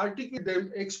to articulate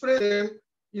them, express them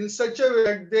in such a way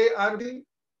that they are being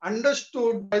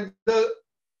understood by the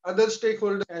other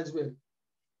stakeholders as well.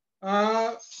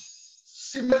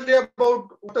 Similarly,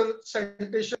 about water,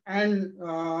 sanitation, and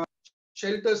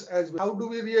shelters as well. How do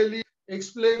we really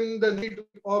explain the need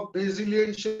of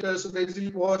resilient shelters,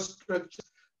 resilient water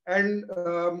structures, and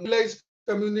mobilize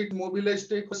community, mobilize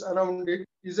stakeholders around it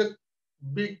is a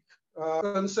big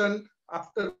concern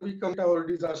after we complete our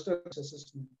disaster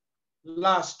assessment.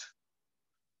 Last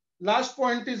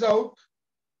point is out.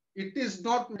 It is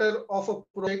not matter of a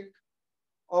project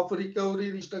of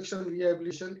recovery, reconstruction,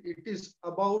 rehabilitation. It is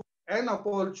about an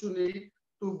opportunity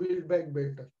to build back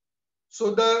better.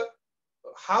 So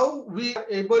how we are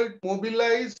able to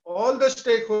mobilize all the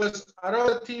stakeholders around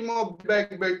the theme of build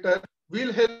back better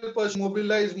will help us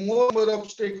mobilize more number of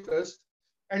stakeholders.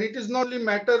 And it is not only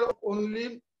matter of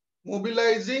only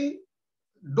mobilizing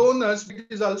donors, it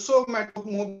is also a matter of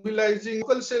mobilizing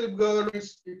local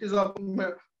self-governments. It is about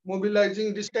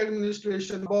mobilizing district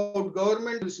administration, about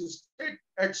government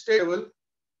at state level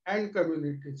and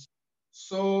communities.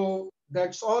 So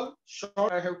that's all.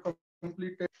 Short, I have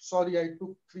completed. Sorry, I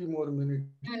took 3 more minutes.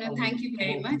 No, thank you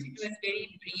very much. It was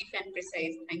very brief and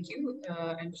precise. Thank you.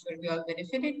 I'm sure we all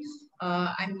benefited.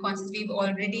 I'm conscious we've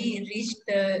already reached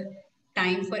the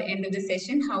time for end of the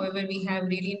session. However, we have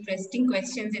really interesting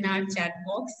questions in our chat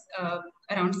box.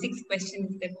 Around 6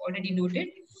 questions they've already noted.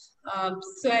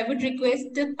 So I would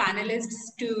request the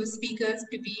panelists to speakers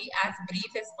to be as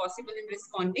brief as possible in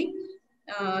responding.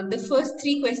 The first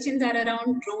 3 questions are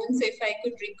around drones. So if I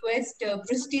could request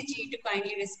Prusty ji to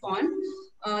kindly respond.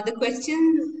 The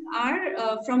questions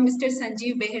are from Mr.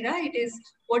 Sanjeev Behera. It is,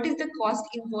 what is the cost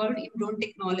involved in drone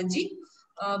technology,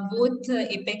 both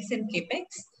APEX and CAPEX?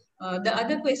 The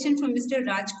other question from Mr.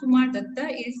 Rajkumar Datta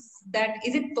is that,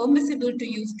 is it permissible to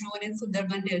use drone in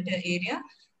Sundarban Delta area?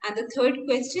 And the third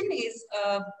question is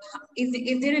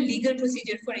there a legal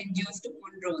procedure for NGOs to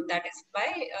own drone? That is by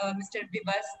Mr.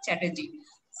 Vibhas Chatterjee.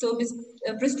 So, Ms.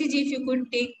 Prusty ji, if you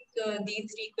could take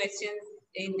these 3 questions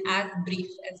in as brief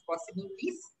as possible,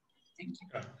 please. Thank you.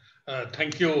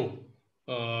 Thank you,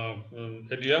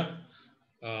 Elia.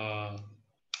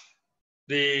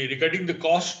 Regarding the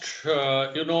cost,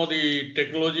 the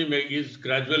technology is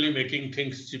gradually making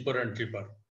things cheaper and cheaper.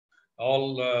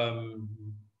 All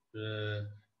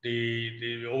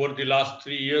over the last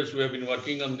 3 years, we have been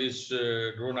working on this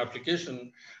drone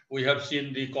application. We have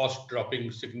seen the cost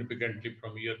dropping significantly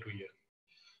from year to year.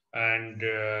 And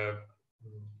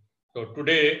so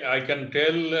today, I can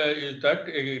tell is that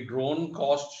a drone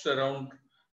costs around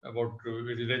about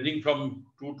ranging from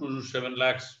 2 to 7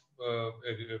 lakhs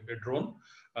a drone.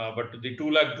 But the 2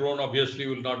 lakh drone obviously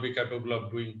will not be capable of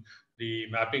doing the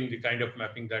mapping, the kind of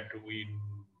mapping that we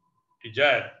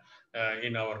desire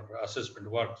in our assessment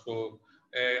work. So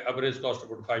average cost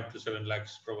about 5 to 7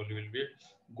 lakhs probably will be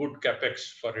good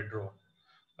capex for a drone.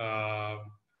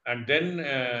 And then,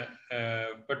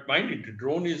 but mind it,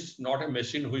 drone is not a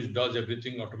machine which does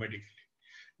everything automatically.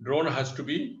 Drone has to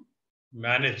be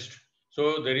managed.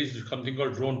 So there is something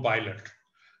called drone pilot.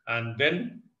 And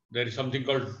then there is something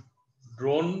called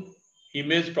drone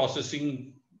image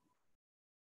processing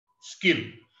skill.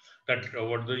 That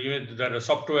what the image, there are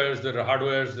softwares, there are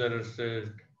hardwares, there are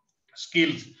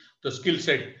skills, the skill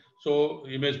set. So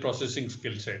image processing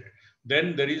skill set.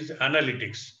 Then there is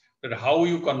analytics, that how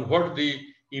you convert the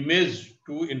image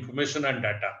to information and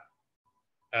data.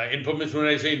 Information, when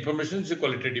I say information, it's a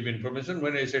qualitative information.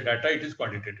 When I say data, it is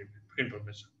quantitative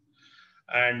information.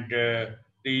 And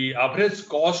the average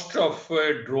cost of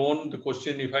a drone, the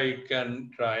question, if I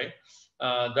can try,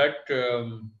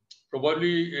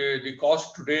 probably the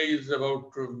cost today is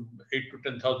about 8 to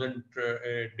 10,000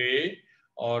 a day,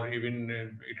 or even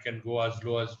it can go as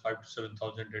low as 5 to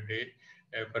 7,000 a day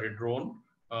for a drone.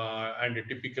 And a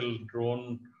typical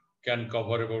drone can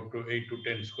cover about 8 to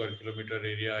 10 square kilometer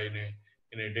area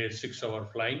in a day, 6-hour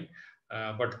flying.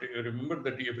 But remember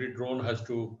that every drone has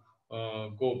to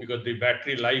go, because the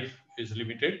battery life is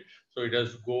limited. So it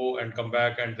has to go and come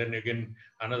back, and then again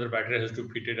another battery has to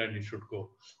fit it, and it should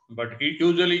go. But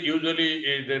usually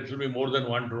there will be more than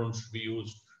one drones to be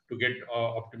used to get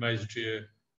optimized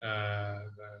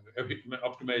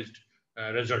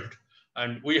result.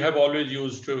 And we have always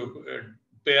used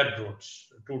pair drones,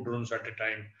 2 drones at a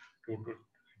time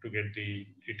to get the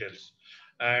details.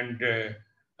 And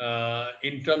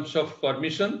in terms of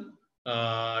permission,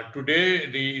 today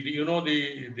the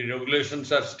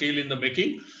regulations are still in the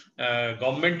making.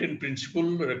 Government in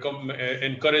principle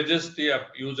encourages the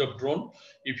use of drone.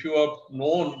 If you have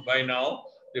known by now,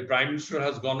 the Prime Minister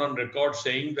has gone on record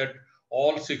saying that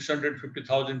all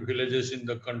 650,000 villages in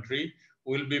the country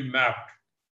will be mapped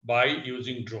by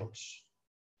using drones.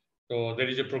 So there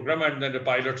is a program, and then the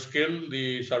pilot scale,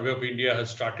 the Survey of India has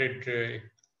started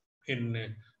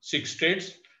in 6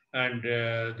 states. And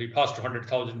the first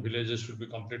 100,000 villages will be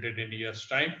completed in a year's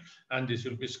time, and this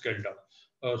will be scaled up.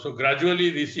 So gradually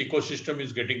this ecosystem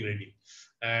is getting ready.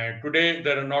 Today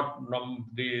there are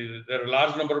a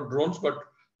large number of drones, but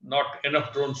not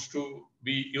enough drones to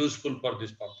be useful for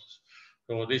this purpose.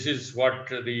 So this is what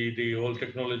the whole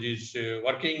technology is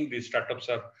working. The startups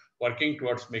are working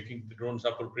towards making the drones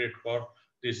appropriate for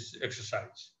this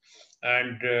exercise.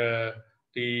 And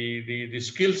the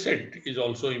skill set is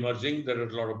also emerging. There are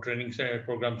a lot of training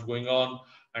programs going on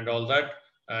and all that.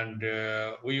 And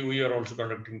we are also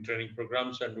conducting training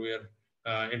programs, and we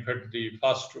are, in fact, the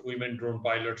first women drone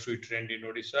pilots we trained in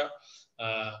Odisha.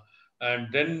 And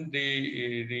then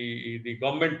the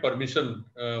government permission,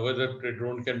 whether a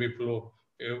drone can be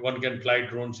one can fly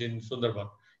drones in Sundarban.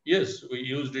 Yes, we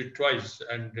used it twice,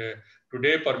 and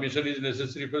today permission is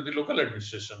necessary for the local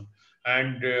administration,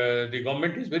 and the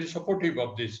government is very supportive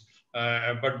of this.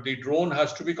 But the drone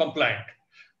has to be compliant,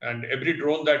 and every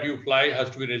drone that you fly has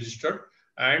to be registered,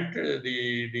 and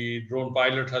the drone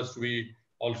pilot has to be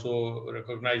also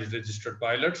recognized registered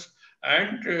pilots,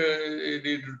 and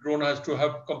the drone has to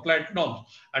have compliant norms,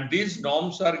 and these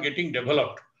norms are getting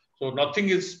developed. So nothing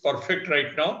is perfect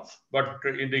right now, but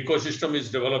the ecosystem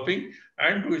is developing,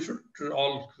 and we should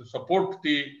all support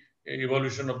the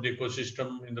evolution of the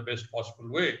ecosystem in the best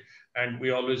possible way. And we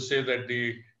always say that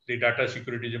the data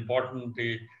security is important.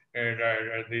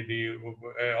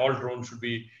 All drones should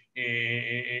be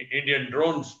Indian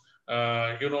drones.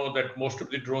 You know that most of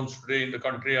the drones today in the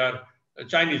country are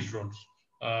Chinese drones.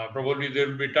 Probably there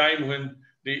will be a time when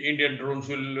the Indian drones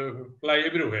will fly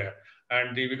everywhere,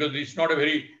 and because it's not a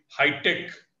very high-tech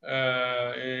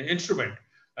instrument,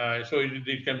 so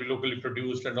it can be locally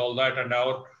produced and all that, and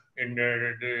our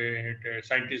the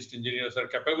scientists, engineers are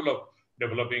capable of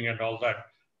developing and all that.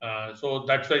 So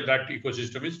that's why that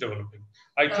ecosystem is developing.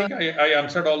 I think I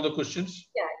answered all the questions.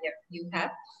 Yeah, you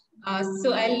have.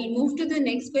 So I'll move to the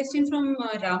next question from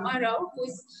Rama Rao,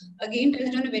 who's again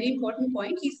touched on a very important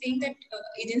point. He's saying that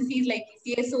agencies like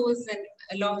CSOs and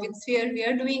along with Sphere, we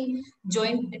are doing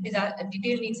joint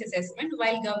detailed needs assessment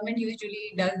while government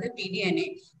usually does the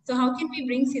JDNA. So how can we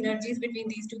bring synergies between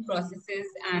these two processes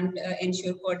and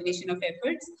ensure coordination of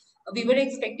efforts? We were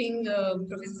expecting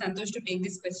Professor Santosh to take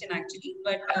this question actually,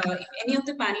 but if any of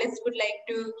the panelists would like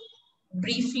to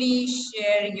briefly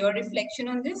share your reflection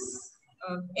on this.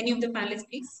 Any of the panelists,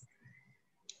 please.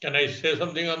 Can I say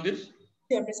something on this?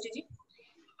 Sure, Prestiji.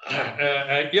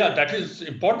 Yeah, that is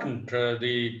important.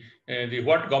 The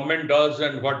what government does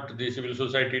and what the civil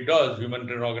society does,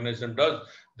 humanitarian organization does,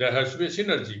 there has to be a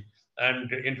synergy.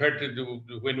 And in fact,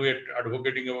 when we are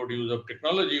advocating about use of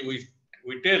technology,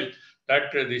 we tell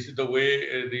that this is the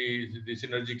way the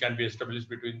synergy can be established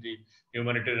between the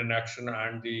humanitarian action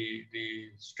and the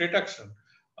state action.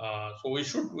 So we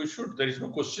should. There is no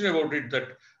question about it that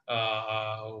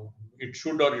it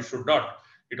should or it should not.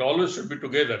 It always should be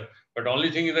together. But only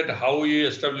thing is that how we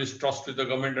establish trust with the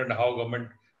government and how government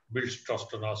builds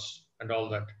trust on us and all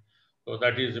that. So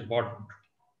that is important.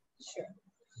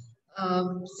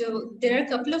 Sure. So there are a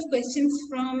couple of questions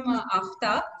from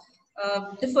Aftab.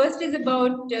 The first is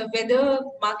about whether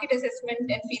market assessment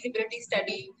and feasibility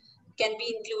study can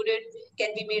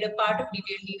be made a part of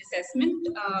detailed need assessment.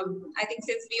 I think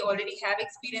since we already have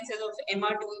experiences of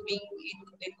MR tool being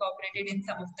incorporated in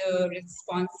some of the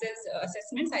responses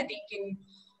assessments, I think in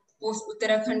post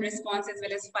Uttarakhand response as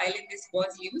well as filing this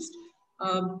was used.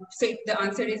 So the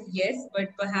answer is yes, but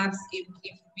perhaps if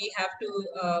we have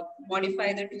to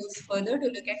modify the tools further to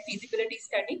look at feasibility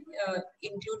study,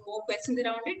 include more questions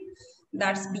around it,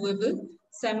 that's doable.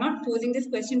 So I'm not posing this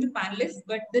question to panelists,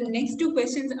 but the next two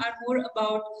questions are more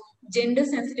about gender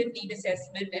sensitive need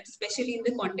assessment, especially in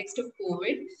the context of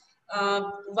COVID.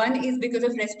 One is because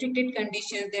of restricted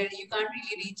conditions there, you can't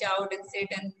really reach out and sit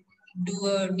and do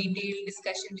a detailed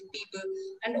discussion with people.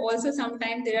 And also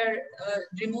sometimes there are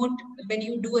remote, when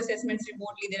you do assessments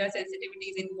remotely, there are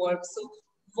sensitivities involved. So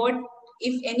what,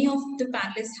 if any of the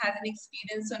panelists have an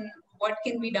experience on what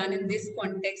can be done in this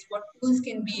context, what tools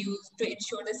can be used to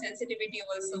ensure the sensitivity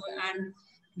also and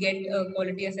get a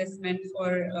quality assessment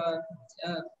for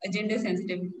a gender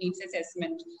sensitive needs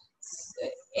assessment.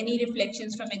 Any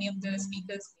reflections from any of the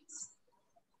speakers, please?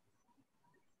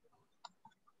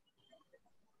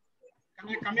 Can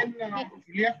I come in,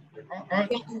 Ilya?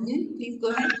 Please go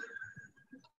ahead.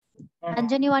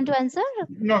 Anjan, you want to answer?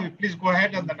 No, please go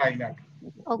ahead and then I'll add.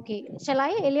 Okay. Shall I,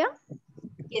 Ilya?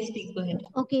 Yes, please go ahead.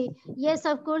 Okay. Yes,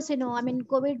 of course, I mean,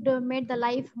 COVID made the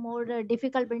life more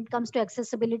difficult when it comes to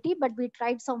accessibility, but we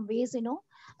tried some ways,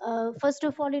 First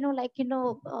of all,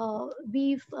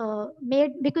 we've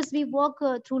made, because we work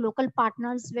through local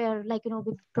partners where,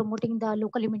 we're promoting the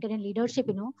local humanitarian leadership,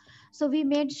 so we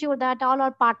made sure that all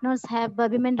our partners have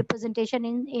women representation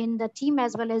in the team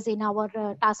as well as in our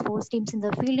task force teams in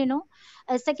the field,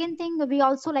 second thing, we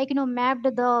also mapped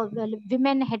the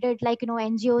women headed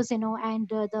NGOs, and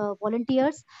the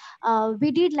volunteers.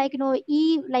 We did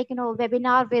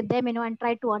webinar with them, and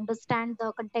try to understand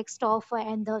the context of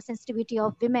and the sensitivity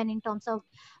of women in terms of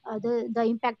the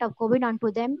impact of COVID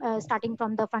onto them, starting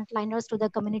from the frontliners to the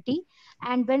community.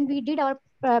 And when we did our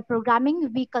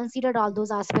programming, we considered all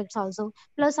those aspects also.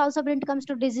 Plus also when it comes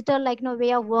to digital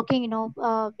way of working,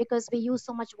 because we use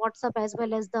so much WhatsApp as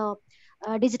well as the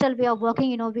digital way of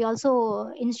working, we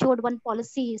also ensured one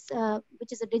policy,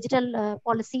 which is a digital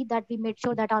policy, that we made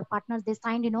sure that our partners, they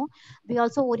signed. We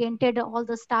also oriented all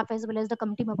the staff as well as the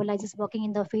community mobilizers working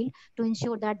in the field to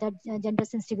ensure that gender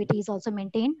sensitivity is also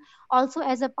maintained. Also,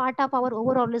 as a part of our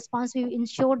overall response, we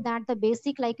ensured that the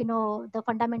basic the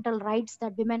fundamental rights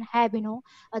that women have,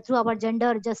 through our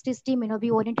gender justice team,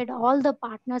 we oriented all the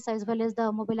partners as well as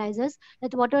the mobilizers,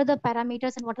 that what are the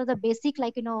parameters and what are the basic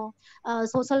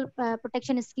social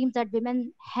protection schemes that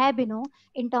women have,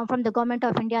 in term from the government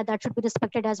of India, that should be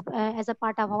respected as a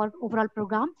part of our overall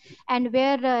program. And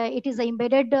where it is an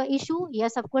embedded issue,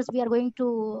 yes, of course, we are going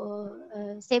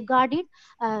to safeguard it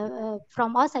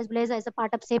from us, as well as a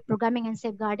part of safe programming and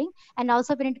safeguarding. And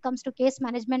also when it comes to case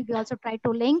management, we also try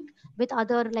to link with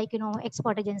other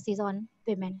expert agencies on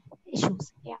women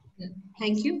issues. Yeah.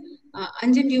 Thank you.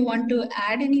 Anjan, do you want to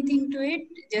add anything to it?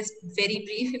 Just very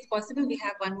brief, if possible. We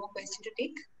have one more question to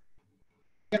take.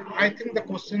 Yeah, I think the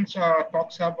questions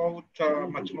talks about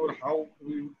much more how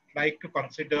we like to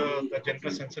consider the gender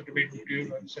sensitivity in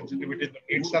the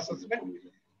needs assessment.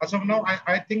 As of now,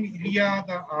 I think India,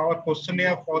 our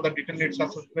questionnaire for the detailed needs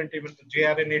assessment, even the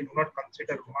JRNA, do not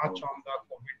consider much on the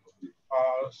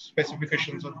COVID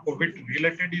specifications of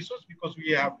COVID-related issues, because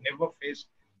we have never faced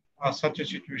such a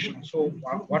situation. So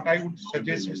what I would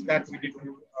suggest is that we need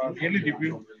to really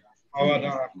review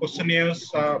our questionnaires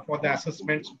for the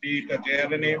assessments, be it the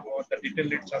JRNA or the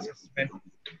detailed needs assessment,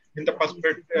 in the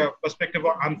perspective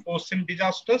of unforeseen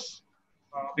disasters,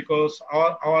 because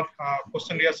our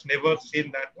questionnaires never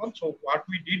seen that one. So what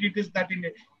we did it is that in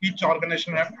each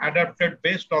organization have adapted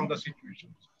based on the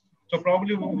situations. So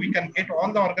probably we can get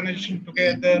all the organization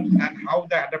together and how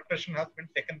the adaptation has been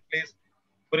taken place,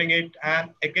 bring it and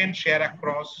again share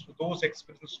across those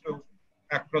experiences to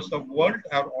across the world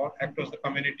or across the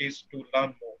communities to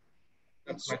learn more.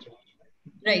 That's my suggestion.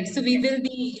 Right. So we will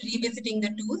be revisiting the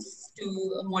tools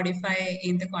to modify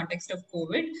in the context of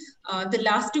COVID. The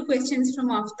last two questions from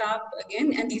Aftab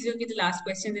again, and these will be the last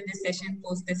questions in this session.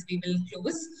 Post this, we will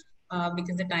close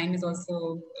because the time is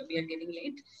also, we are getting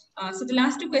late. So the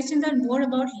last two questions are more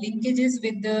about linkages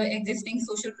with the existing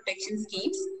social protection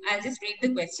schemes. I'll just read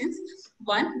the questions.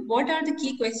 One, what are the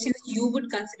key questions you would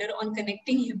consider on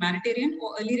connecting humanitarian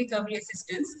or early recovery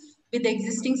assistance with the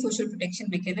existing social protection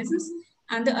mechanisms?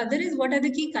 And the other is, what are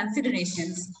the key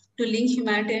considerations to link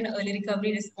humanitarian early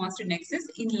recovery response to Nexus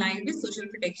in line with social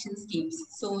protection schemes?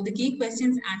 So the key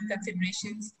questions and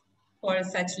considerations for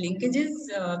such linkages,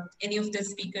 any of the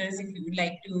speakers, if you would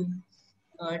like to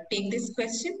take this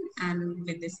question, and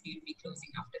with this we'll be closing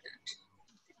after that.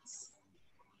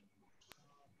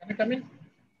 Can I come in?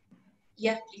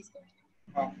 Yeah, please go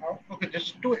ahead. Okay,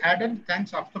 just to add on,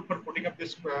 thanks after for putting up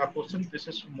this question. This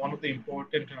is one of the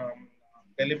important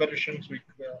deliberations we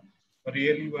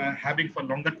really were having for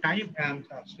longer time, and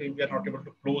still we are not able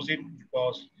to close it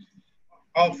because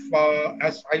of,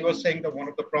 as I was saying, that one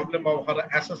of the problem of her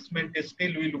assessment is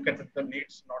still we look at the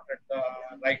needs, not at the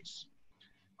rights.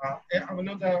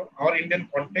 Our Indian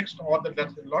context, or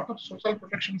there's a lot of social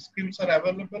protection schemes are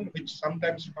available, which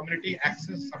sometimes community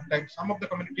access, sometimes some of the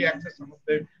community access,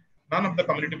 none of the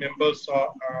community members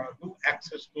do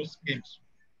access those schemes.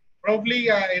 Probably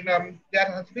there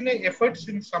has been efforts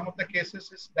in some of the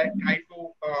cases is that try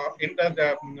to enter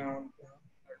the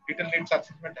detailed needs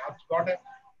assessment has got a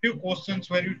few questions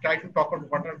where you try to talk about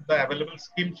what are the available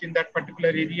schemes in that particular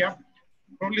area.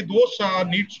 Probably those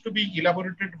needs to be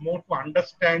elaborated more to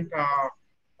understand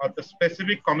the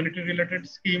specific community related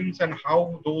schemes and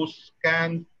how those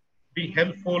can be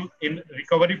helpful in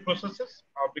recovery processes,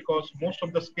 because most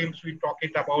of the schemes we talk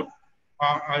it about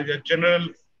are general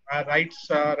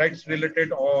rights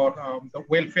related or the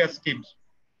welfare schemes.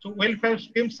 So welfare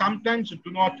schemes sometimes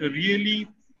do not really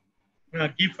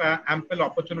give ample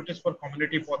opportunities for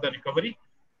community for the recovery.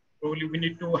 Probably we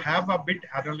need to have a bit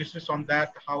analysis on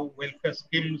that, how welfare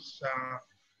schemes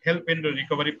help in the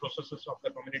recovery processes of the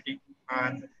community.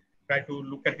 And try to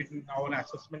look at it in our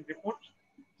assessment report.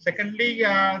 Secondly,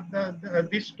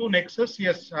 these two nexus,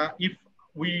 yes, if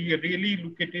we really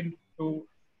look it into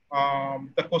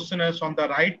the questionnaires on the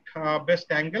right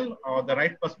best angle or the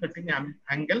right perspective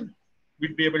angle,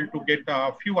 we'd be able to get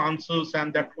a few answers,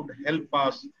 and that would help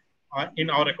us in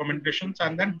our recommendations.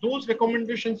 And then those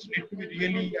recommendations need to be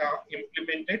really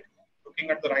implemented, looking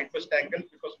at the right best angle,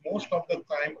 because most of the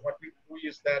time what we do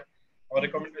is that our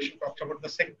recommendation talks about the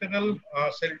sectoral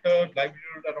shelter,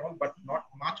 livelihood and all, but not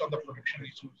much on the protection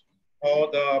issues or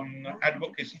the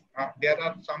advocacy. There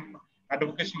are some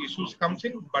advocacy issues comes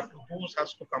in, but those has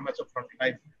to come as a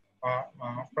frontline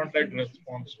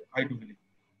response, I do believe.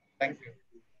 Thank you.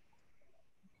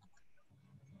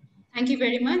 Thank you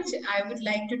very much. I would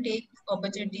like to take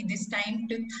opportunity this time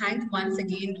to thank once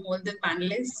again all the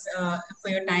panelists for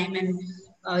your time and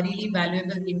really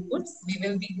valuable inputs. We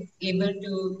will be able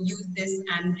to use this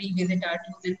and revisit our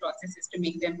tools and processes to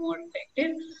make them more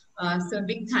effective. So a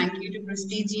big thank you to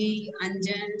Prustiji,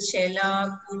 Anjan,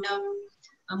 Shaila, Poonam,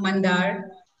 Mandar.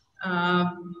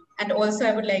 And also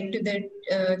I would like to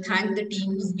thank the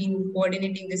team who's been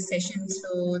coordinating this session.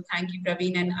 So thank you,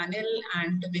 Praveen and Anil,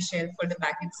 and to Michelle for the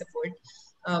backend support.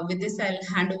 With this, I'll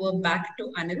hand over back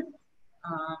to Anil.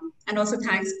 And also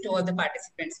thanks to all the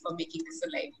participants for making this so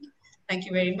lively. Thank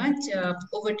you very much.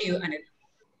 Over to you, Anil.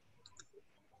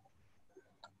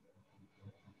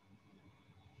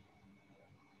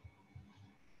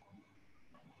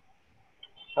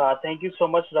 Thank you so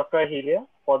much, Dr. Ahilia,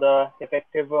 for the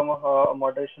effective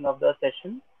moderation of the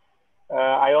session.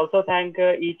 I also thank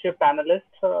each panelist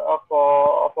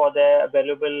for their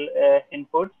valuable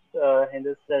inputs in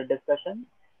this discussion.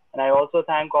 And I also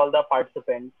thank all the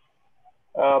participants.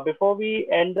 Before we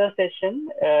end the session,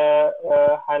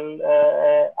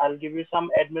 I'll give you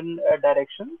some admin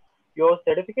directions. Your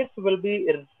certificates will be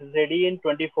ready in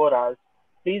 24 hours.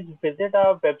 Please visit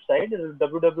our website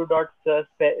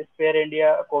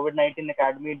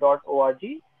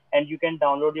www.spareindiacovid19academy.org, and you can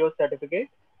download your certificate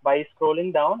by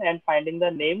scrolling down and finding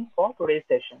the name for today's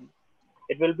session.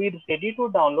 It will be ready to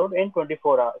download in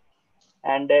 24 hours.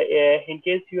 And in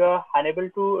case you are unable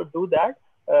to do that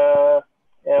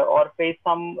or face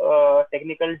some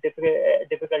technical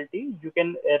difficulty, you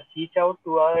can reach out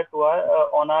to our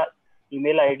on our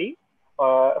email ID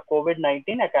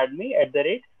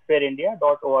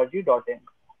covid19academy@spareindia.org.in.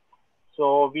 So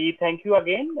we thank you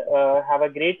again. Have a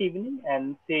great evening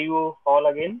and see you all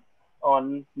again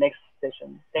on next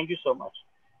session. Thank you so much.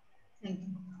 Thank you.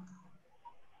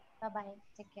 Bye-bye.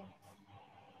 Take care.